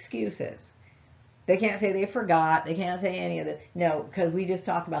no excuses. They can't say they forgot. They can't say any of this. No, because we just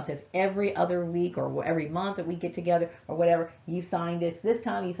talk about this every other week or every month that we get together or whatever. You signed it. This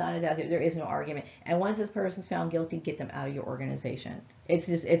time you signed it. That there is no argument. And once this person's found guilty, get them out of your organization. It's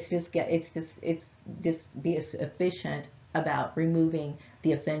just be as efficient about removing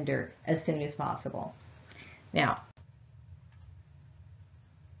the offender as soon as possible. Now,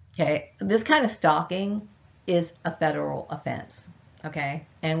 okay, this kind of stalking is a federal offense. Okay,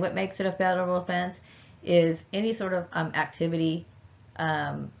 and what makes it a federal offense is any sort of activity,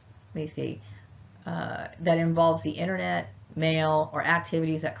 let me see, that involves the internet, mail, or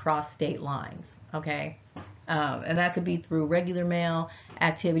activities that cross state lines. Okay, and that could be through regular mail,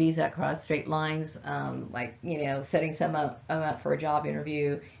 activities that cross state lines, like setting someone up for a job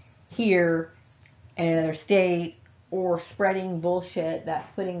interview here in another state, or spreading bullshit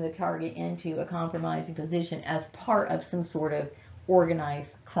that's putting the target into a compromising position as part of some sort of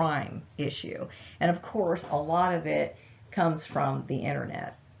organized crime issue. And of course, a lot of it comes from the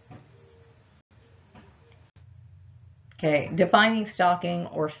internet. Okay, defining stalking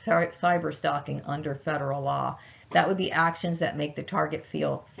or cyber stalking under federal law. That would be actions that make the target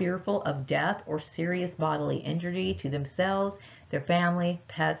feel fearful of death or serious bodily injury to themselves, their family,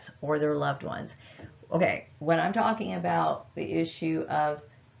 pets, or their loved ones. Okay, when I'm talking about the issue of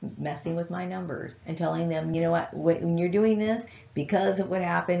messing with my numbers and telling them, you know what, when you're doing this, because of what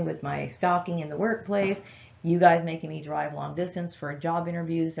happened with my stalking in the workplace, you guys making me drive long distance for job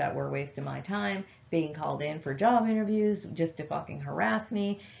interviews that were wasting my time, being called in for job interviews just to fucking harass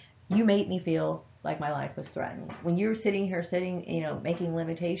me, you made me feel like my life was threatened. When you're sitting here, making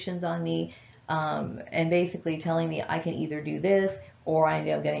limitations on me, and basically telling me I can either do this or I'm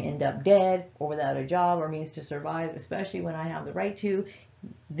going to end up dead or without a job or means to survive, especially when I have the right to.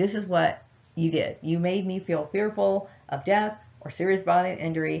 This is what you did. You made me feel fearful of death or serious bodily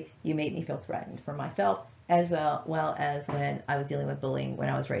injury. You made me feel threatened for myself as well as when I was dealing with bullying when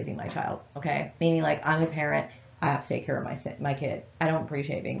I was raising my child. Okay, meaning like I'm a parent, I have to take care of my kid. I don't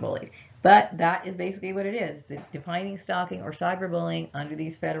appreciate being bullied. But that is basically what it is. The defining stalking or cyberbullying under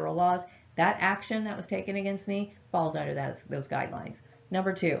these federal laws, that action that was taken against me falls under those guidelines.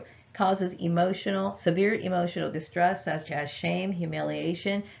 Number 2, causes severe emotional distress such as shame,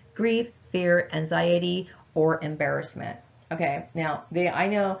 humiliation, grief, fear, anxiety, or embarrassment. Okay, now I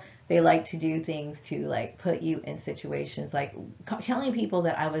know they like to do things to like put you in situations like telling people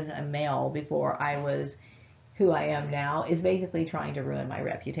that I was a male before I was who I am now is basically trying to ruin my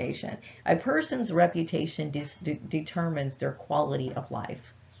reputation. A person's reputation determines their quality of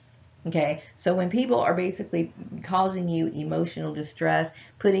life. Okay, so when people are basically causing you emotional distress,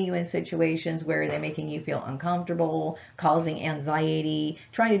 putting you in situations where they're making you feel uncomfortable, causing anxiety,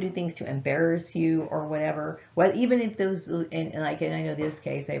 trying to do things to embarrass you or whatever, well, even if those, and I know this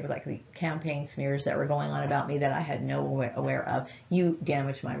case, they were like the campaign smears that were going on about me that I had no aware of, you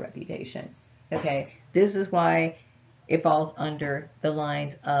damaged my reputation. Okay, this is why it falls under the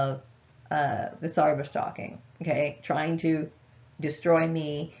lines of the cyber stalking. Okay, trying to destroy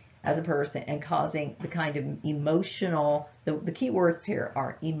me as a person and causing the kind of emotional, the key words here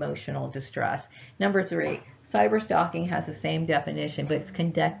are emotional distress. Number 3, cyber stalking has the same definition, but it's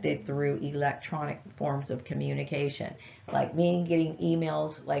conducted through electronic forms of communication. Like me getting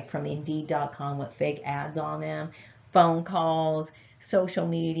emails like from Indeed.com with fake ads on them, phone calls, social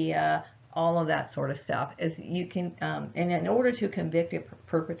media, all of that sort of stuff. As you can, and in order to convict a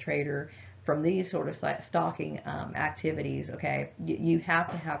perpetrator from these sort of stalking activities, okay, you have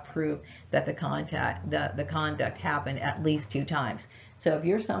to have proof that the conduct happened at least 2 times. So if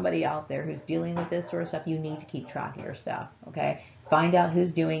you're somebody out there who's dealing with this sort of stuff, you need to keep track of your stuff, okay? Find out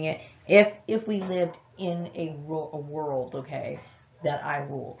who's doing it. If we lived in a world, okay, that I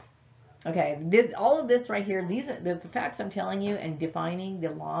ruled. Okay, all of this right here, these are the facts I'm telling you, and defining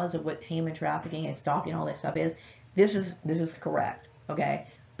the laws of what human trafficking and stalking, all this stuff is. This is correct, okay?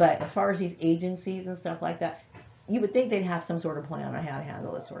 But as far as these agencies and stuff like that, you would think they'd have some sort of plan on how to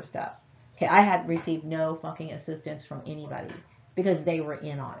handle this sort of stuff. Okay, I had received no fucking assistance from anybody because they were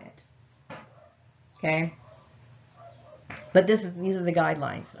in on it. Okay, but these are the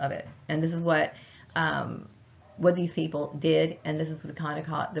guidelines of it, and this is what these people did, and this is the kind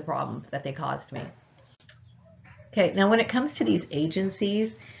of the problem that they caused me. Okay, now when it comes to these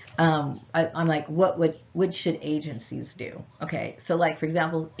agencies, I'm like, what should agencies do? Okay, so like for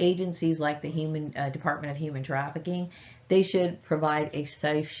example, agencies like the Department of Human Trafficking, they should provide a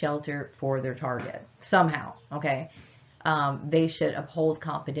safe shelter for their target somehow. Okay, they should uphold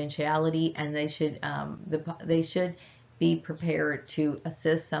confidentiality, and they should be prepared to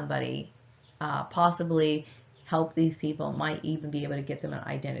assist somebody, possibly help these people, might even be able to get them an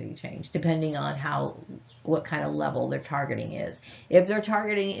identity change, depending on what kind of level their targeting is. If their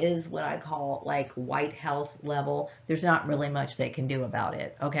targeting is what I call like White House level, there's not really much they can do about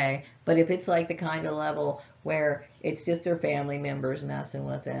it, okay? But if it's like the kind of level where it's just their family members messing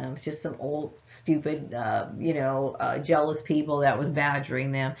with them, it's just some old stupid, jealous people that was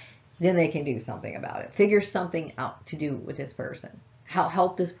badgering them, then they can do something about it. Figure something out to do with this person.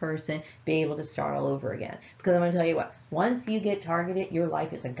 Help this person be able to start all over again. Because I'm going to tell you what, once you get targeted, your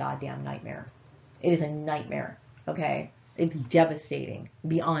life is a goddamn nightmare. It is a nightmare, okay? It's devastating,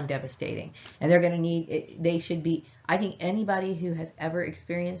 beyond devastating. And they're going to need it. They should be, I think anybody who has ever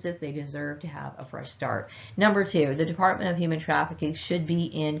experienced this, they deserve to have a fresh start. Number two, the Department of Human Trafficking should be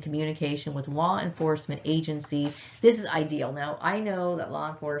in communication with law enforcement agencies. This is ideal. Now, I know that law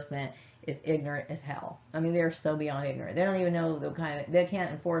enforcement is ignorant as hell. I mean, they're so beyond ignorant. They don't even know they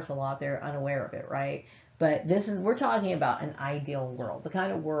can't enforce a law if they're unaware of it, right? But we're talking about an ideal world, the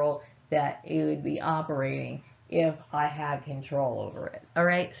kind of world that it would be operating if I had control over it. All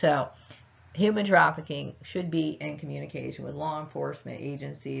right, so human trafficking should be in communication with law enforcement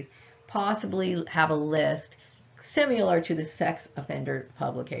agencies, possibly have a list similar to the sex offender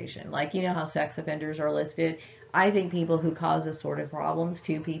publication. Like, you know how sex offenders are listed? I think people who cause this sort of problems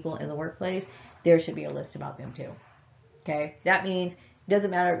to people in the workplace, there should be a list about them too. Okay? That means it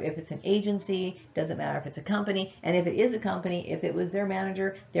doesn't matter if it's an agency, doesn't matter if it's a company, and if it is a company, if it was their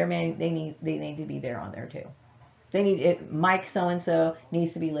manager, they need to be there on there too. They need it. Mike so and so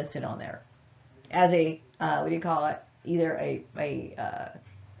needs to be listed on there as a what do you call it? Either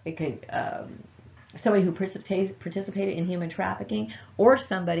it could somebody who participated in human trafficking, or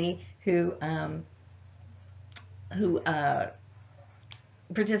somebody who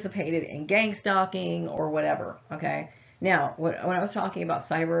participated in gang stalking or whatever. Okay. Now, when I was talking about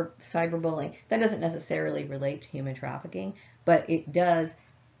cyberbullying, that doesn't necessarily relate to human trafficking, but it does.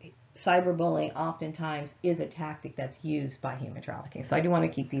 Cyberbullying oftentimes is a tactic that's used by human trafficking. So I do want to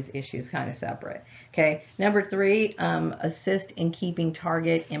keep these issues kind of separate. Okay. Number three, assist in keeping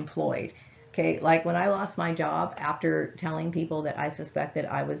target employed. Okay, like when I lost my job after telling people that I suspected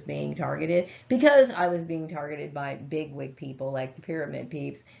I was being targeted, because I was being targeted by bigwig people like the pyramid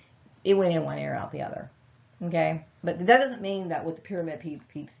peeps, it went in one ear out the other. Okay, but that doesn't mean that what the pyramid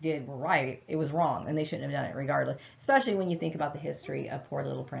peeps did were right. It was wrong, and they shouldn't have done it regardless, especially when you think about the history of poor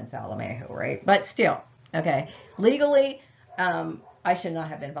little Prince Alamehu, right? But still, okay, legally, I should not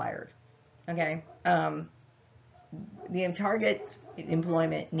have been fired. Okay, the target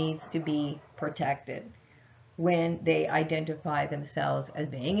employment needs to be protected when they identify themselves as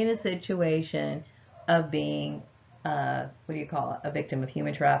being in a situation of being, what do you call it, a victim of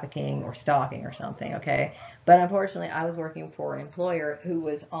human trafficking or stalking or something, okay? But unfortunately, I was working for an employer who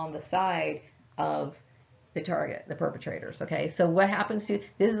was on the side of the target, the perpetrators, okay? So what happens to,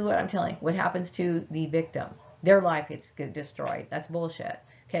 this is what I'm telling you, what happens to the victim? Their life gets destroyed. That's bullshit.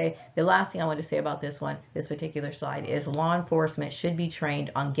 Okay, the last thing I want to say about this particular slide, is law enforcement should be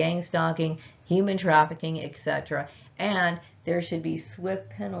trained on gang stalking, human trafficking, etc. And there should be swift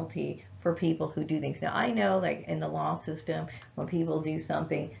penalty for people who do things. Now, I know, like in the law system, when people do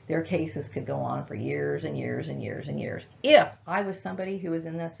something, their cases could go on for years and years and years and years. If I was somebody who was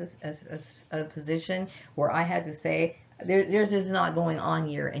in this a position where I had to say, there's is not going on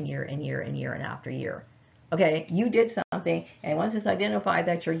year and year and year and year and after year. Okay, you did something, and once it's identified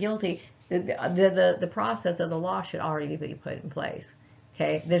that you're guilty, the process of the law should already be put in place.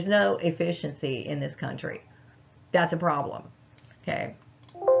 Okay, there's no efficiency in this country. That's a problem. Okay.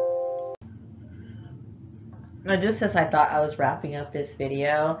 Now, just as I thought I was wrapping up this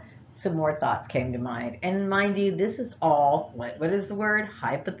video, some more thoughts came to mind. And mind you, this is all, what is the word?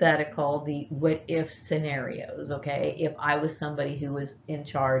 Hypothetical, the what if scenarios, okay? If I was somebody who was in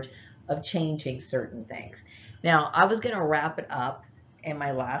charge of changing certain things. Now, I was going to wrap it up in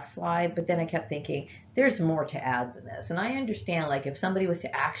my last slide, but then I kept thinking, there's more to add than this. And I understand, like, if somebody was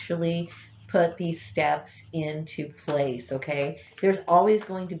to actually put these steps into place, okay, there's always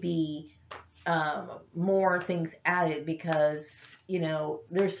going to be more things added, because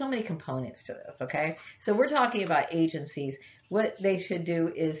there's so many components to this. Okay, so we're talking about agencies. What they should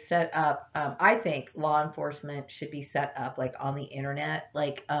do is set up, I think law enforcement should be set up like on the internet,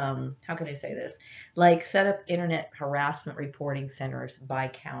 like how can I say this, like set up internet harassment reporting centers by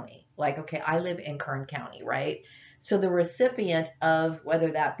county. Like, okay, I live in Kern County, right? So the recipient of,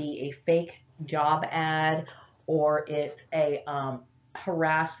 whether that be a fake job ad or it's a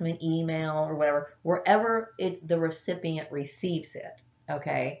harassment email or whatever, wherever it's the recipient receives it,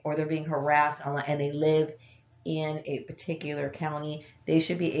 okay, or they're being harassed online and they live in a particular county, they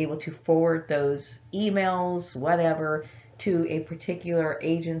should be able to forward those emails, whatever, to a particular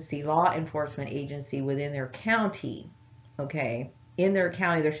agency, law enforcement agency within their county. Okay, in their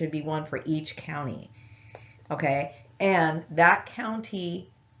county, there should be one for each county. Okay, and that county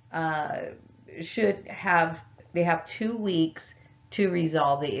uh, should have, they have 2 weeks to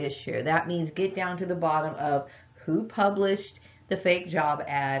resolve the issue. That means get down to the bottom of who published the fake job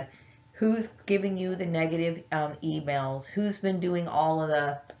ad, who's giving you the negative emails, who's been doing all of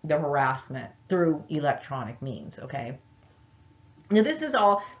the harassment through electronic means. Okay, now this is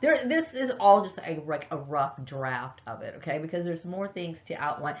all there. This is all just like a rough draft of it, okay? Because there's more things to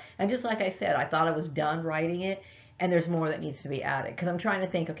outline. And just like I said, I thought I was done writing it, and there's more that needs to be added. Because I'm trying to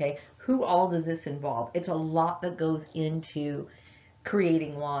think, okay, who all does this involve? It's a lot that goes into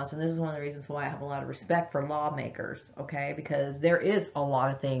creating laws, and this is one of the reasons why I have a lot of respect for lawmakers, okay? Because there is a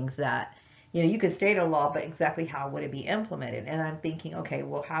lot of things that, you know, you could state a law, but exactly how would it be implemented? And I'm thinking, okay,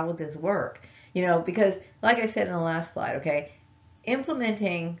 well, how would this work? You know, because like I said in the last slide, okay,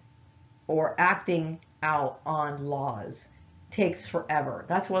 implementing or acting out on laws takes forever.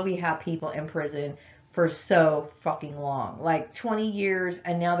 That's why we have people in prison for so fucking long, like 20 years,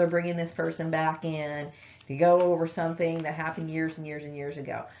 and now they're bringing this person back in to go over something that happened years and years and years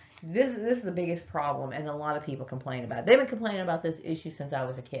ago. This is the biggest problem, and a lot of people complain about it. They've been complaining about this issue since I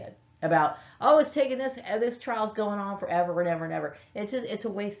was a kid. About, oh, it's taking this trial's going on forever and ever and ever. It's a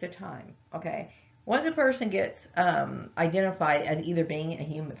waste of time. Okay, once a person gets identified as either being a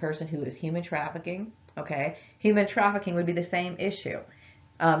human person who is human trafficking, okay, human trafficking would be the same issue.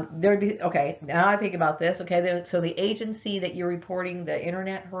 There'd be, okay, now I think about this, okay, so the agency that you're reporting the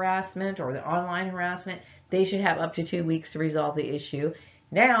internet harassment or the online harassment, they should have up to 2 weeks to resolve the issue.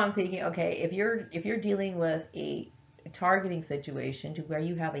 Now I'm thinking, okay, if you're dealing with a targeting situation to where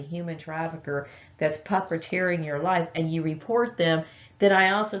you have a human trafficker that's puppeteering your life and you report them, then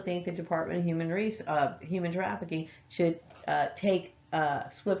I also think the Department of Human Trafficking should take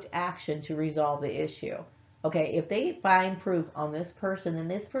swift action to resolve the issue. Okay, if they find proof on this person, then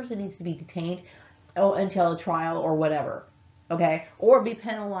this person needs to be detained until a trial or whatever. Okay, or be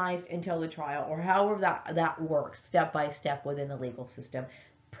penalized until the trial, or however that works, step by step within the legal system,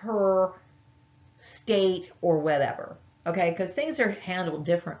 per state or whatever. Okay, because things are handled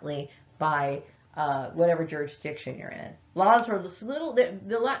differently by whatever jurisdiction you're in. Laws are little,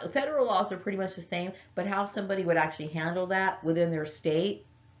 the federal laws are pretty much the same, but how somebody would actually handle that within their state,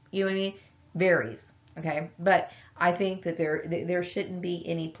 you know what I mean, varies. Okay, but I think that there shouldn't be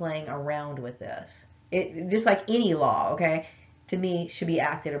any playing around with this. It just like any law, okay, to me should be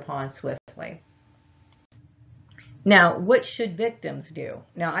acted upon swiftly. Now, what should victims do?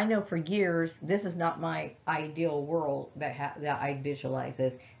 Now, I know for years this is not my ideal world that I visualize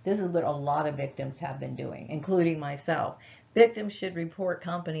this. This is what a lot of victims have been doing, including myself. Victims should report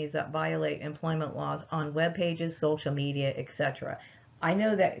companies that violate employment laws on web pages, social media, etc. I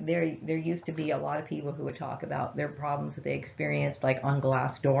know that there used to be a lot of people who would talk about their problems that they experienced, like on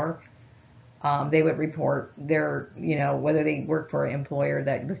Glassdoor. They would report their, you know, whether they worked for an employer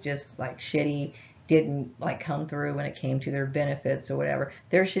that was just like shitty, didn't like come through when it came to their benefits or whatever.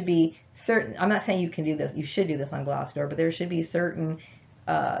 There should be certain, I'm not saying you can do this, you should do this on Glassdoor, but there should be certain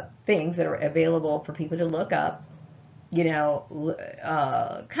things that are available for people to look up, you know,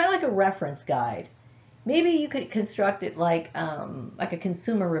 kind of like a reference guide. Maybe you could construct it like a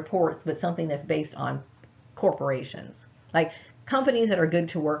Consumer Reports, but something that's based on corporations, like companies that are good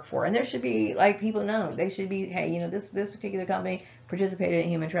to work for. And there should be, like, people know, they should be, hey, you know, this particular company participated in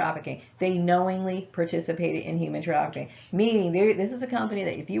human trafficking. They knowingly participated in human trafficking, meaning this is a company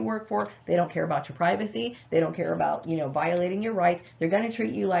that if you work for, they don't care about your privacy, they don't care about, you know, violating your rights. They're going to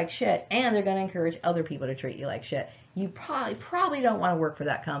treat you like shit, and they're going to encourage other people to treat you like shit. You probably don't want to work for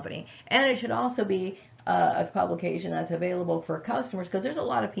that company. And it should also be a publication that's available for customers, because there's a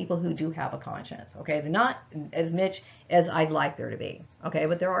lot of people who do have a conscience. Okay, they're not as much as I'd like there to be. Okay,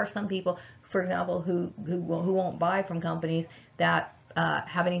 but there are some people, for example, who won't buy from companies that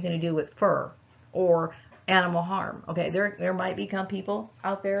have anything to do with fur or animal harm. Okay, there might become people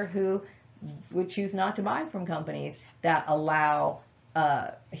out there who would choose not to buy from companies that allow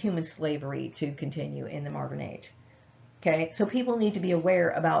human slavery to continue in the modern age. Okay, so people need to be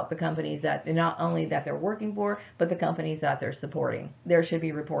aware about the companies that not only that they're working for, but the companies that they're supporting. There should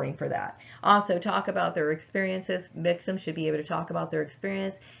be reporting for that. Also, talk about their experiences. Victims should be able to talk about their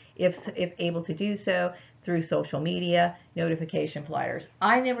experience, if able to do so, through social media, notification flyers.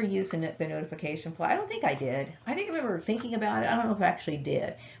 I never used the notification flyer. I don't think I did. I think I remember thinking about it. I don't know if I actually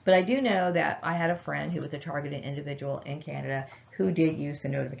did. But I do know that I had a friend who was a targeted individual in Canada who did use the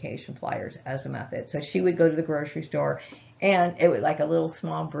notification flyers as a method. So she would go to the grocery store, and it was like a little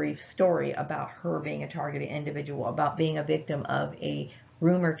small brief story about her being a targeted individual, about being a victim of a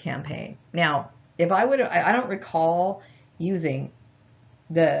rumor campaign. Now, if I would, I don't recall using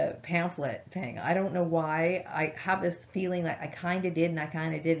the pamphlet thing. I don't know why. I have this feeling that I kind of did and I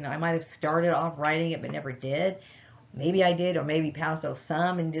kind of didn't. I might have started off writing it but never did. Maybe I did, or maybe passed out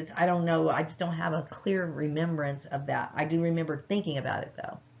some, and just, I don't know. I just don't have a clear remembrance of that. I do remember thinking about it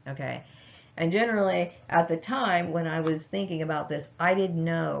though. Okay. And generally, at the time when I was thinking about this, I didn't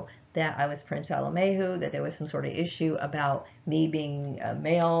know that I was Prince Alamehu, that there was some sort of issue about me being a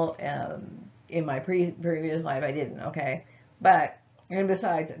male in my previous life. I didn't. Okay. But, and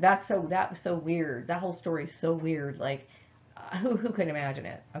besides, that was so weird. That whole story is so weird. Like, who could imagine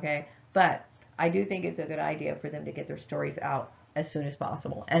it? Okay. But I do think it's a good idea for them to get their stories out as soon as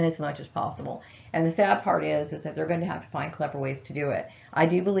possible and as much as possible. And the sad part is that they're going to have to find clever ways to do it. I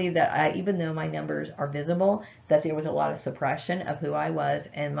do believe that even though my numbers are visible, that there was a lot of suppression of who I was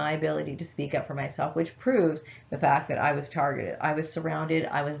and my ability to speak up for myself, which proves the fact that I was targeted. I was surrounded.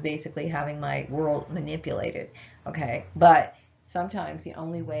 I was basically having my world manipulated. Okay. But sometimes the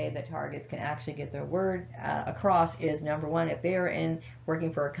only way that targets can actually get their word across is, number one, if they're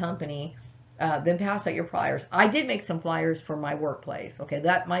working for a company, then pass out your flyers. I did make some flyers for my workplace. Okay,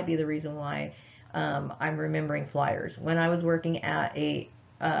 that might be the reason why I'm remembering flyers. When I was working at a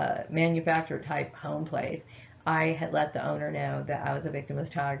manufacturer type home place, I had let the owner know that I was a victim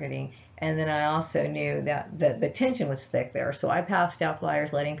of targeting, and then I also knew that the tension was thick there. So I passed out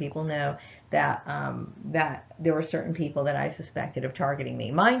flyers letting people know that that there were certain people that I suspected of targeting me.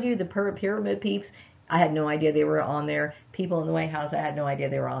 Mind you, the pyramid peeps, I had no idea they were on there. People in the White House, I had no idea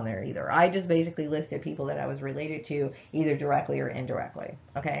they were on there either. I just basically listed people that I was related to, either directly or indirectly.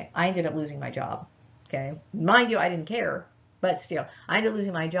 Okay, I ended up losing my job. Okay, mind you, I didn't care, but still, I ended up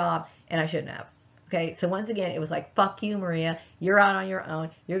losing my job, and I shouldn't have. Okay, so once again, it was like, fuck you, Maria. You're out on your own.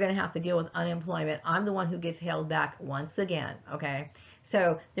 You're going to have to deal with unemployment. I'm the one who gets held back once again. Okay,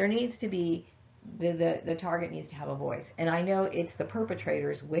 so there needs to be, the target needs to have a voice. And I know it's the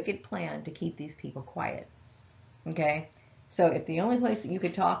perpetrator's wicked plan to keep these people quiet. Okay, so if the only place that you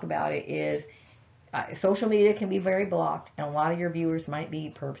could talk about it is social media, can be very blocked, and a lot of your viewers might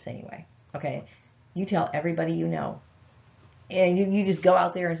be perps anyway. Okay, you tell everybody you know. And you just go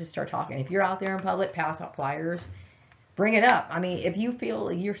out there and just start talking. If you're out there in public, pass out flyers, bring it up. I mean, if you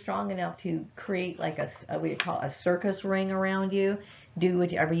feel you're strong enough to create like what do you call it, a circus ring around you, do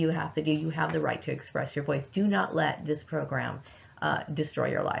whatever you have to do. You have the right to express your voice. Do not let this program destroy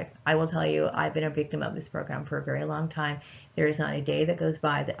your life. I will tell you, I've been a victim of this program for a very long time. There is not a day that goes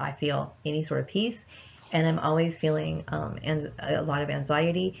by that I feel any sort of peace, and I'm always feeling a lot of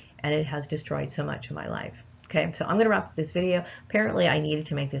anxiety, and it has destroyed so much of my life. Okay, so I'm going to wrap up this video. Apparently, I needed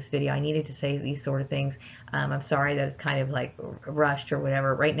to make this video. I needed to say these sort of things. I'm sorry that it's kind of like rushed or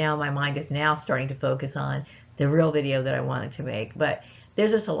whatever. Right now, my mind is now starting to focus on the real video that I wanted to make. But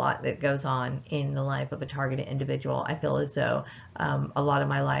there's just a lot that goes on in the life of a targeted individual. I feel as though a lot of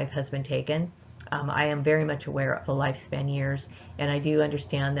my life has been taken. I am very much aware of the lifespan years, and I do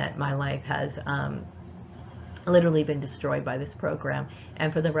understand that my life has literally been destroyed by this program,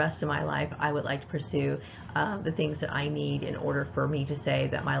 and for the rest of my life I would like to pursue the things that I need in order for me to say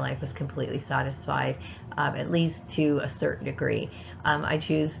that my life was completely satisfied, at least to a certain degree. I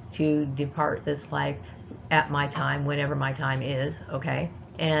choose to depart this life at my time, whenever my time is, okay?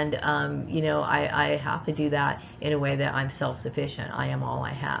 And you know, I have to do that in a way that I'm self-sufficient. I am all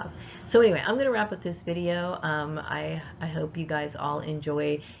I have. So anyway, I'm going to wrap up this video. I hope you guys all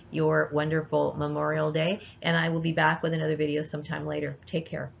enjoy your wonderful Memorial Day, and I will be back with another video sometime later. Take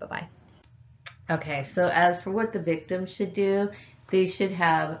care. Bye-bye. Okay, so as for what the victims should do, they should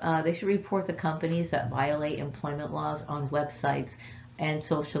have, they should report the companies that violate employment laws on websites and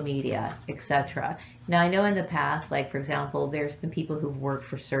social media, etc. Now, I know in the past, like for example, there's been people who've worked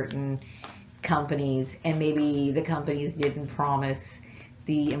for certain companies, and maybe the companies didn't promise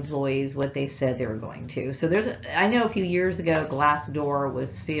the employees what they said they were going to. So I know a few years ago, Glassdoor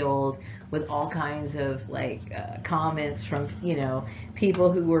was filled with all kinds of like comments from, you know,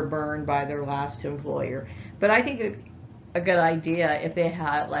 people who were burned by their last employer. But I think a good idea if they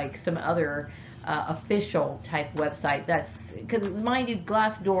had like some other official type website, that's because, mind you,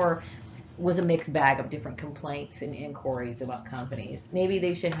 Glassdoor was a mixed bag of different complaints and inquiries about companies. Maybe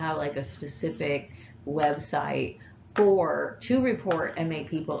they should have like a specific website to report and make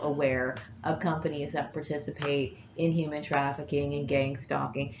people aware of companies that participate in human trafficking and gang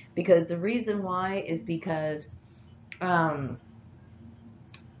stalking. Because the reason why is because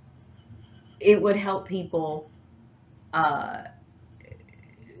it would help people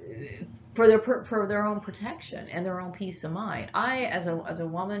for their own protection and their own peace of mind. I, as a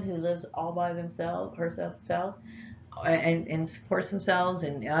woman who lives all by herself, and supports themselves,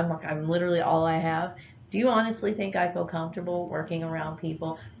 and I'm literally all I have. Do you honestly think I feel comfortable working around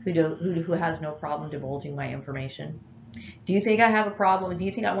people who has no problem divulging my information? Do you think I have a problem? Do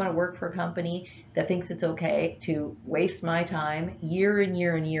you think I want to work for a company that thinks it's okay to waste my time year and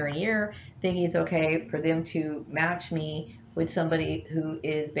year and year and year, thinking it's okay for them to match me with somebody who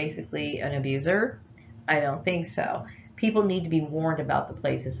is basically an abuser? I don't think so. People need to be warned about the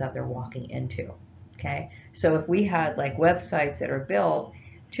places that they're walking into. Okay, so if we had like websites that are built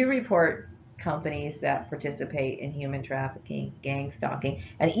to report companies that participate in human trafficking, gang stalking,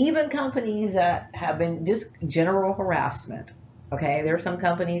 and even companies that have been just general harassment. Okay, there are some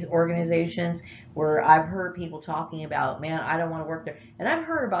companies, organizations where I've heard people talking about, man, I don't want to work there. And I've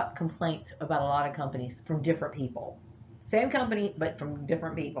heard about complaints about a lot of companies from different people. Same company, but from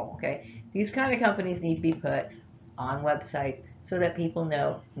different people. Okay, these kind of companies need to be put on websites so that people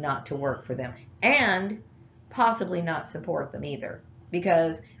know not to work for them and possibly not support them either.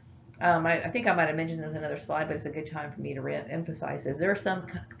 Because I think I might have mentioned this in another slide, but it's a good time for me to emphasize this. There are some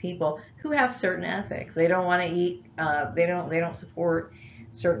people who have certain ethics. They don't want to eat. They don't support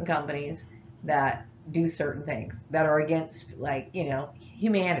certain companies that do certain things that are against, like,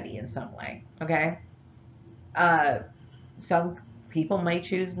 humanity in some way. Okay. Uh, some people may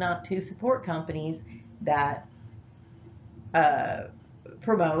choose not to support companies that uh,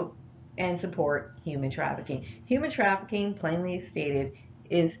 promote and support human trafficking. Human trafficking, plainly stated,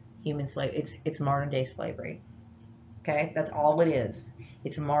 is human slave. It's modern day slavery. Okay, that's all it is.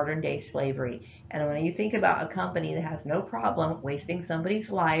 It's modern day slavery. And when you think about a company that has no problem wasting somebody's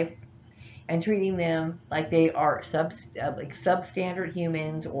life and treating them like they are like substandard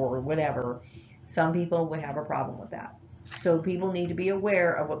humans or whatever, some people would have a problem with that. So people need to be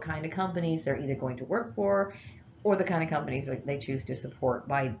aware of what kind of companies they're either going to work for or the kind of companies that they choose to support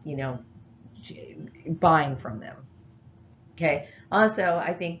by, buying from them. Okay. Also,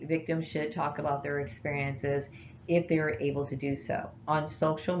 I think victims should talk about their experiences if they're able to do so on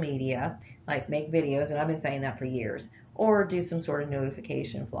social media, like make videos, and I've been saying that for years, or do some sort of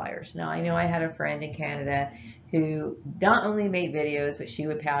notification flyers. Now, I know I had a friend in Canada who not only made videos, but she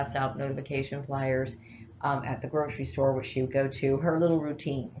would pass out notification flyers at the grocery store, which she would go to, her little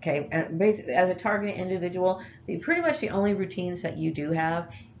routine. Okay. And basically, as a targeted individual, pretty much the only routines that you do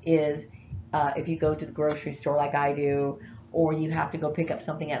have is if you go to the grocery store like I do, or you have to go pick up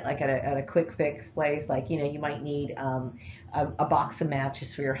something at a quick fix place, like, you might need a box of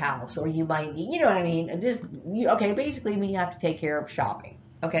matches for your house, or you might need, you know what I mean, just okay, basically when you have to take care of shopping.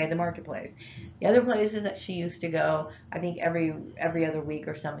 Okay, the marketplace. The other places that she used to go, I think every other week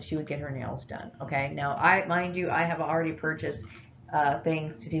or something, she would get her nails done. Okay, now mind you, I have already purchased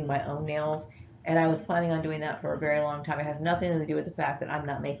things to do my own nails, and I was planning on doing that for a very long time. It has nothing to do with the fact that I'm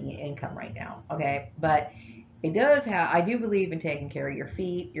not making an income right now. Okay, but it does have, I do believe in taking care of your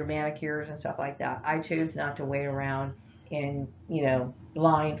feet, your manicures, and stuff like that. I choose not to wait around in,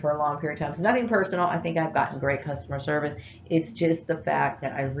 line for a long period of time. It's nothing personal. I think I've gotten great customer service. It's just the fact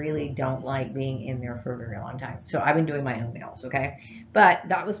that I really don't like being in there for a very long time. So I've been doing my own nails, okay? But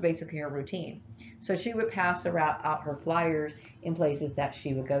that was basically her routine. So she would pass out her flyers in places that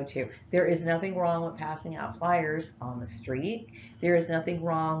she would go to. There is nothing wrong with passing out flyers on the street. There is nothing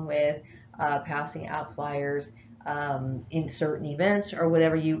wrong with passing out flyers in certain events or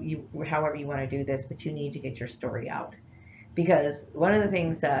whatever however you want to do this, but you need to get your story out. Because one of the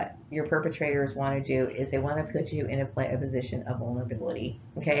things that your perpetrators want to do is they want to put you in a position of vulnerability,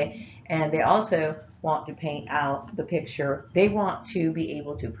 okay? And they also want to paint out the picture. They want to be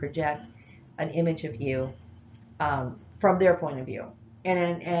able to project an image of you from their point of view.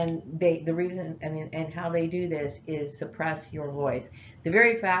 The reason and how they do this is suppress your voice. The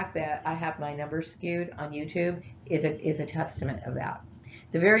very fact that I have my numbers skewed on YouTube is a testament of that.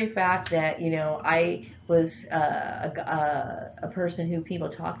 The very fact that I was a person who people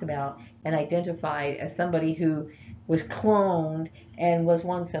talked about and identified as somebody who was cloned and was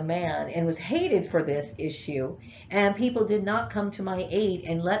once a man and was hated for this issue, and people did not come to my aid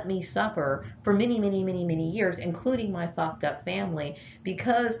and let me suffer for many, many, many, many years, including my fucked up family,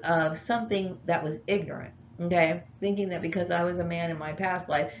 because of something that was ignorant. Okay, thinking that because I was a man in my past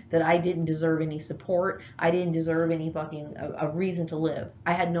life that I didn't deserve any support, I didn't deserve any fucking a reason to live.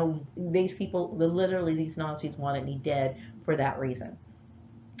 I had no. These people, literally, these Nazis wanted me dead for that reason.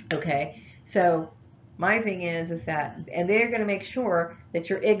 Okay, so my thing is that, and they're going to make sure that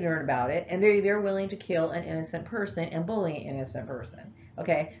you're ignorant about it, and they're willing to kill an innocent person and bully an innocent person.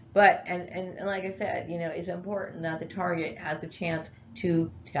 Okay, but and like I said, it's important that the target has a chance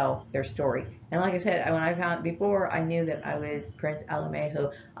to tell their story. And like I said, when I found before, I knew that I was Prince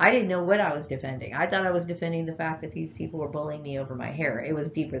Alamehu. I didn't know what I was defending. I thought I was defending the fact that these people were bullying me over my hair. It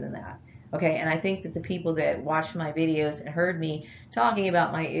was deeper than that. Okay, and I think that the people that watched my videos and heard me talking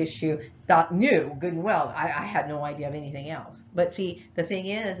about my issue knew good and well I had no idea of anything else. But see, the thing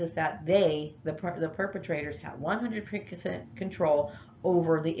is that the perpetrators have 100% control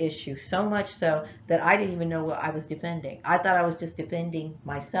over the issue, so much so that I didn't even know what I was defending. I thought I was just defending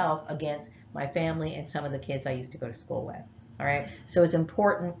myself against my family and some of the kids I used to go to school with. All right, so it's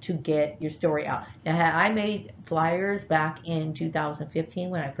important to get your story out. Now, had I made flyers back in 2015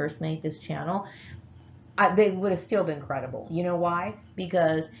 when I first made this channel, they would have still been credible. You know why?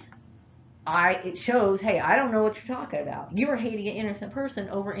 Because it shows, hey, I don't know what you're talking about. You are hating an innocent person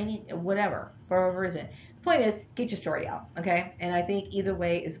over whatever, for whatever reason. The point is, get your story out, okay? And I think either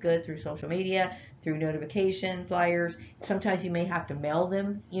way is good, through social media, through notification flyers. Sometimes you may have to mail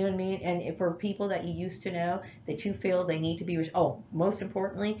them, you know what I mean? And for people that you used to know that you feel they need to be, most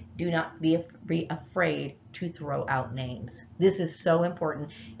importantly, do not be afraid to throw out names. This is so important.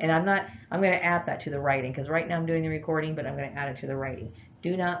 And I'm going to add that to the writing, because right now I'm doing the recording, but I'm going to add it to the writing.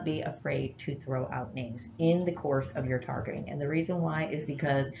 Do not be afraid to throw out names in the course of your targeting. And the reason why is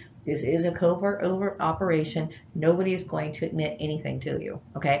because this is a covert operation. Nobody is going to admit anything to you,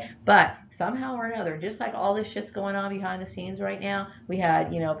 okay? But somehow or another, just like all this shit's going on behind the scenes right now, we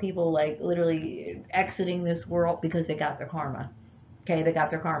had, people like literally exiting this world because they got their karma, okay? They got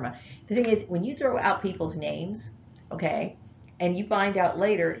their karma. The thing is, when you throw out people's names, okay, and you find out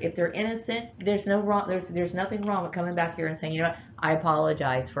later if they're innocent, there's no wrong. There's nothing wrong with coming back here and saying, you know what, I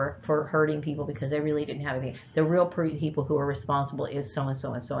apologize for hurting people because they really didn't have anything. The real people who are responsible is so and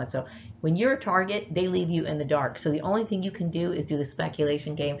so and so and so. When you're a target, they leave you in the dark. So the only thing you can do is do the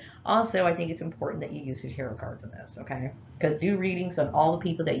speculation game. Also, I think it's important that you use your tarot cards in this, okay? Because do readings on all the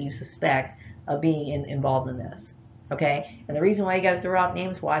people that you suspect of being involved in this, okay? And the reason why you got to throw out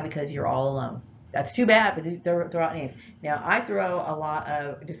names, why? Because you're all alone. That's too bad, but throw out names. Now,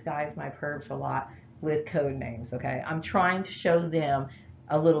 I disguise my perps a lot with code names, okay? I'm trying to show them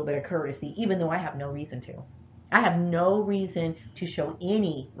a little bit of courtesy, even though I have no reason to. I have no reason to show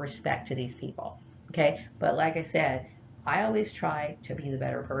any respect to these people, okay? But like I said, I always try to be the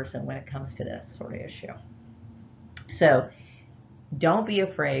better person when it comes to this sort of issue. So don't be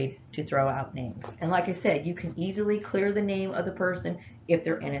afraid to throw out names. And like I said, you can easily clear the name of the person if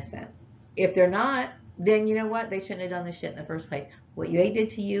they're innocent. If they're not, then you know what? They shouldn't have done this shit in the first place. What they did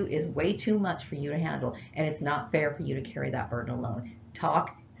to you is way too much for you to handle, and it's not fair for you to carry that burden alone.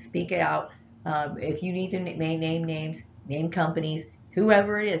 Talk, speak it out. If you need to name names, name companies,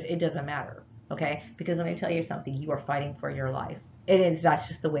 whoever it is, it doesn't matter, okay? Because let me tell you something, you are fighting for your life. That's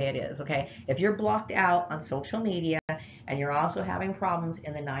just the way it is, okay? If you're blocked out on social media and you're also having problems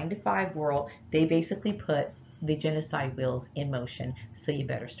in the 9-to-5 world, they basically put the genocide wheels in motion, so you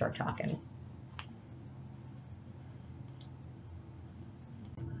better start talking.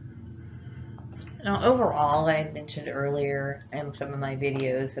 Now, overall, I mentioned earlier in some of my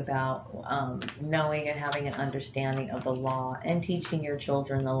videos about knowing and having an understanding of the law and teaching your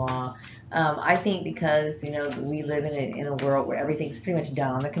children the law. I think because, we live in a world where everything's pretty much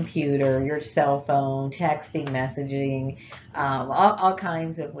done on the computer, your cell phone, texting, messaging, all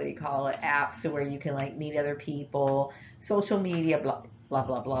kinds of, apps to where you can, meet other people, social media, blah, blah,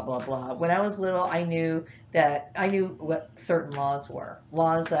 blah, blah, blah, blah. When I was little, I knew what certain laws were.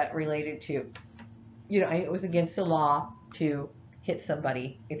 Laws that related to, it was against the law to hit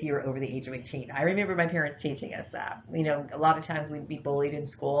somebody if you were over the age of 18. I remember my parents teaching us that. A lot of times we'd be bullied in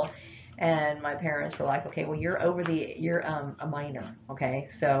school, and my parents were like, okay, well, you're a minor, okay?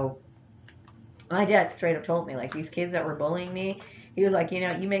 So my dad straight up told me, these kids that were bullying me, he was like,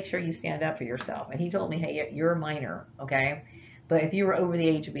 you make sure you stand up for yourself. And he told me, hey, you're a minor, okay? But if you were over the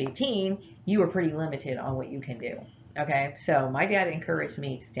age of 18, you were pretty limited on what you can do. Okay, so my dad encouraged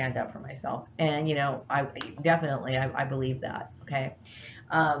me to stand up for myself, and I definitely I believe that. Okay,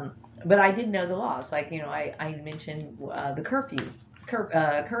 but I didn't know the laws. I mentioned the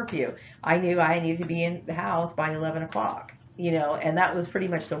curfew. I knew I needed to be in the house by 11 o'clock. And that was pretty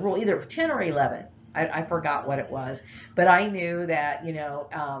much the rule, either 10 or 11. I forgot what it was, but I knew that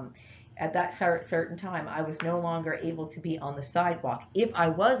at that certain time, I was no longer able to be on the sidewalk. If I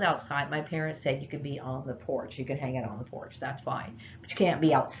was outside, my parents said you could be on the porch. You could hang out on the porch. That's fine. But you can't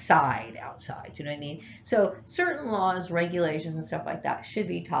be outside. You know what I mean? So certain laws, regulations, and stuff like that should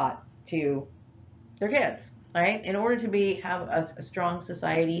be taught to their kids, right? In order to have a strong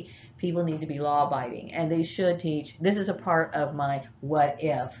society, people need to be law-abiding. And they should teach. This is a part of my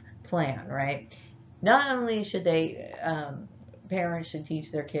what-if plan, right? Not only should they parents should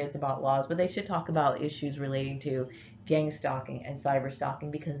teach their kids about laws, but they should talk about issues relating to gang stalking and cyber stalking,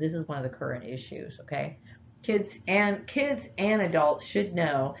 because this is one of the current issues, okay? Kids and adults should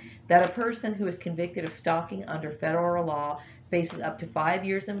know that a person who is convicted of stalking under federal law faces up to 5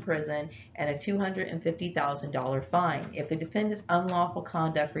 years in prison and a $250,000 fine. If the defendant's unlawful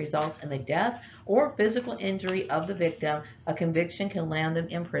conduct results in the death or physical injury of the victim, a conviction can land them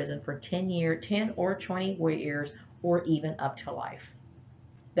in prison for 10 or 20 years, or even up to life.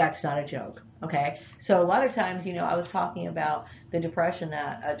 That's not a joke. Okay, so a lot of times, I was talking about the depression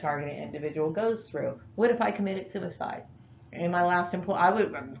that a targeted individual goes through. What if I committed suicide? In my last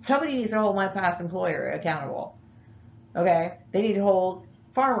somebody needs to hold my past employer accountable. Okay, they need to hold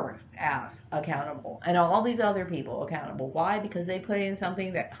farmer ass accountable and all these other people accountable. Why? Because they put in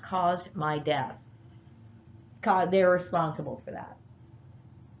something that caused my death. They're responsible for that.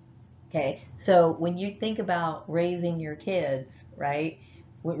 Okay, so when you think about raising your kids, right?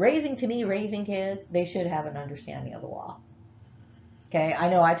 Raising kids, they should have an understanding of the law. Okay, I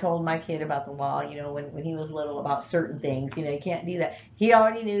know I told my kid about the law, when he was little, about certain things. You can't do that. He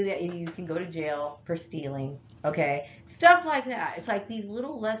already knew that you can go to jail for stealing. Okay, stuff like that. It's like these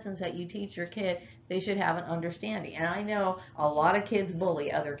little lessons that you teach your kid, they should have an understanding. And I know a lot of kids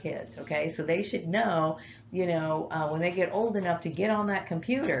bully other kids. Okay, so they should know, when they get old enough to get on that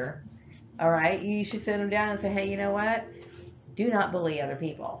computer, all right, you should sit them down and say, hey, you know what? Do not bully other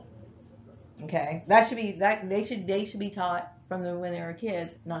people. Okay, that should be that they should be taught from when they were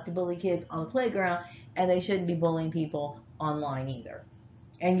kids not to bully kids on the playground, and they shouldn't be bullying people online either.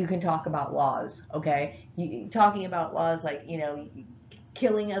 And you can talk about laws. Okay, talking about laws like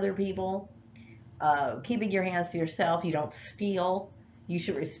killing other people, keeping your hands to yourself. You don't steal. You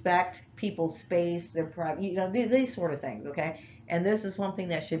should respect people's space, their private. These sort of things. Okay, and this is one thing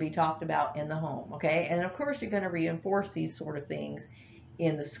that should be talked about in the home. Okay, and of course you're going to reinforce these sort of things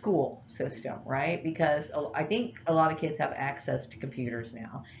in the school system, right? Because I think a lot of kids have access to computers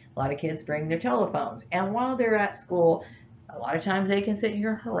now. A lot of kids bring their telephones, and while they're at school, a lot of times they can sit here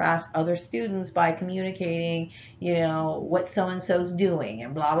and harass other students by communicating, what so-and-so's doing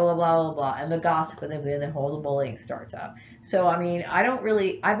and blah, blah, blah, blah, blah, and the gossip, and then the whole bullying starts up. So, I mean,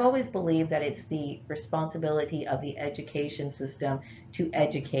 I've always believed that it's the responsibility of the education system to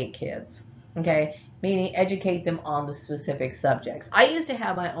educate kids, okay? Meaning educate them on the specific subjects. I used to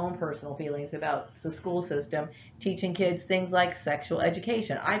have my own personal feelings about the school system teaching kids things like sexual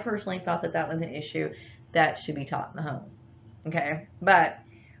education. I personally thought that was an issue that should be taught in the home. Okay, but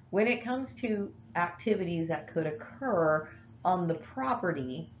when it comes to activities that could occur on the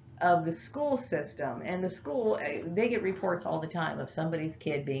property of the school system, and the school, they get reports all the time of somebody's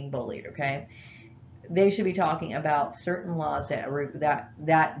kid being bullied. Okay, they should be talking about certain laws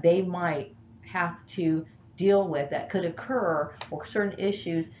that they might have to deal with that could occur, or certain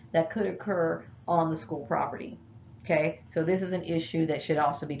issues that could occur on the school property. Okay, so this is an issue that should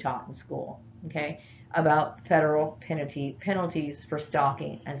also be taught in school. Okay, about federal penalties for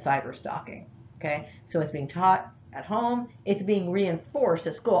stalking and cyber stalking. Okay, so it's being taught at home. It's being reinforced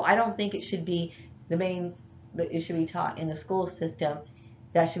at school. I don't think it should be it should be taught in the school system.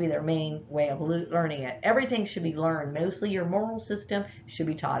 That should be their main way of learning it. Everything should be learned. Mostly your moral system should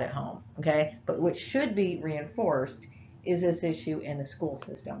be taught at home. Okay, but what should be reinforced is this issue in the school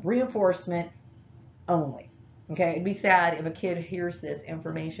system. Reinforcement only. Okay, it'd be sad if a kid hears this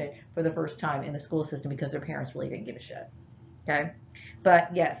information for the first time in the school system because their parents really didn't give a shit. Okay,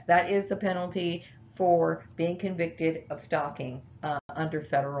 but yes, that is the penalty for being convicted of stalking under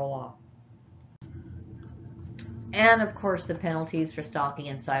federal law. And of course, the penalties for stalking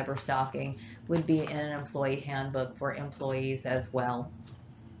and cyber stalking would be in an employee handbook for employees as well.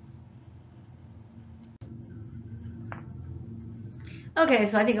 Okay,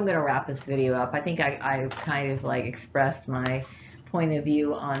 so I think I'm going to wrap this video up. I think I kind of like expressed my point of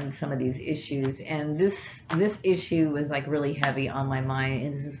view on some of these issues, and this issue was like really heavy on my mind,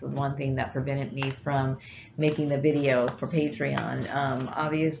 and this is one thing that prevented me from making the video for Patreon.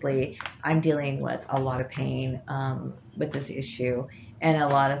 Obviously, I'm dealing with a lot of pain with this issue, and a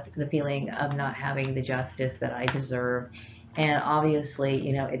lot of the feeling of not having the justice that I deserve, and obviously,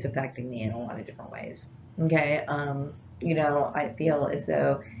 it's affecting me in a lot of different ways. Okay, I feel as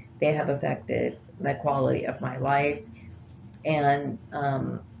though they have affected the quality of my life. And,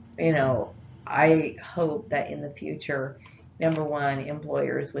 I hope that in the future, number one,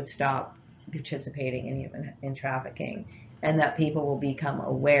 employers would stop participating in human trafficking, and that people will become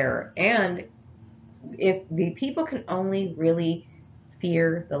aware. And if the people can only really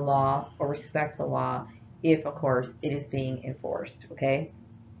fear the law or respect the law if, of course, it is being enforced, okay?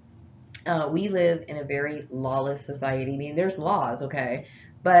 We live in a very lawless society. I mean, there's laws, okay,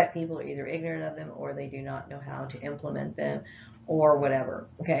 but people are either ignorant of them or they do not know how to implement them or whatever,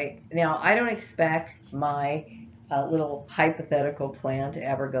 okay. Now, I don't expect my little hypothetical plan to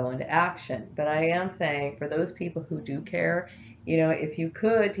ever go into action, but I am saying for those people who do care, if you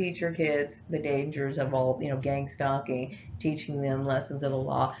could teach your kids the dangers of all, gang stalking, teaching them lessons of the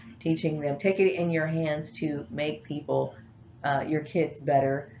law, teaching them, take it in your hands to make people, your kids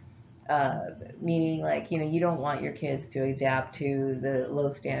better, uh, meaning like, you don't want your kids to adapt to the low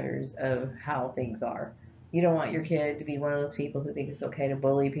standards of how things are. You don't want your kid to be one of those people who think it's okay to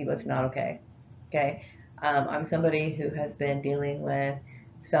bully people. It's not okay. Okay. I'm somebody who has been dealing with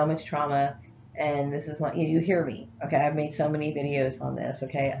so much trauma, and this is what you hear me. Okay. I've made so many videos on this.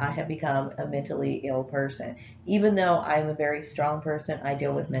 Okay. I have become a mentally ill person. Even though I'm a very strong person, I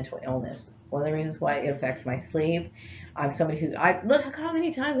deal with mental illness. One of the reasons why it affects my sleep. I'm somebody who, I look how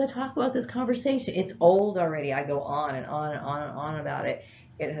many times I talk about this conversation. It's old already. I go on and on and on and on about it.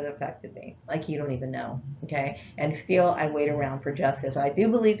 It has affected me like you don't even know. Okay. And still I wait around for justice. I do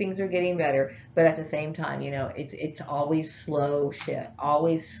believe things are getting better, but at the same time, it's always slow shit.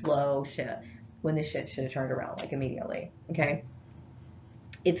 Always slow shit when the shit should have turned around like immediately. Okay.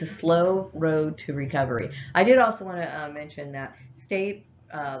 It's a slow road to recovery. I did also want to mention that state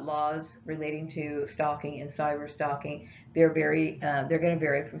laws relating to stalking and cyber stalking, they're going to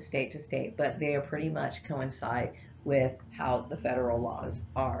vary from state to state, but they are pretty much coincide with how the federal laws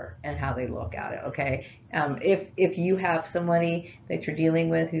are and how they look at it. Okay, if you have somebody that you're dealing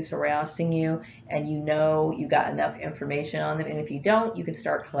with who's harassing you, and you got enough information on them, and if you don't, you can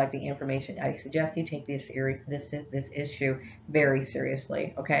start collecting information. I suggest you take this issue very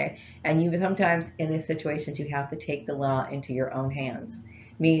seriously. Okay, and you sometimes in these situations you have to take the law into your own hands,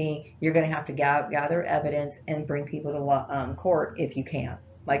 meaning you're going to have to gather evidence and bring people to court if you can.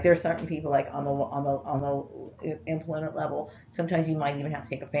 Like there's certain people like on the implement level. Sometimes you might even have to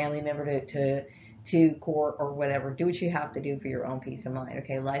take a family member to court or whatever. Do what you have to do for your own peace of mind.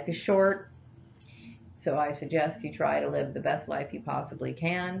 Okay, life is short, so I suggest you try to live the best life you possibly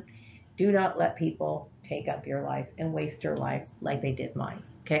can. Do not let people take up your life and waste your life like they did mine.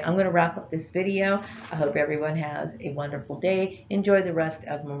 Okay, I'm going to wrap up this video. I hope everyone has a wonderful day. Enjoy the rest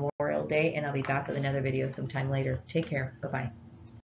of Memorial Day, and I'll be back with another video sometime later. Take care. Bye-bye.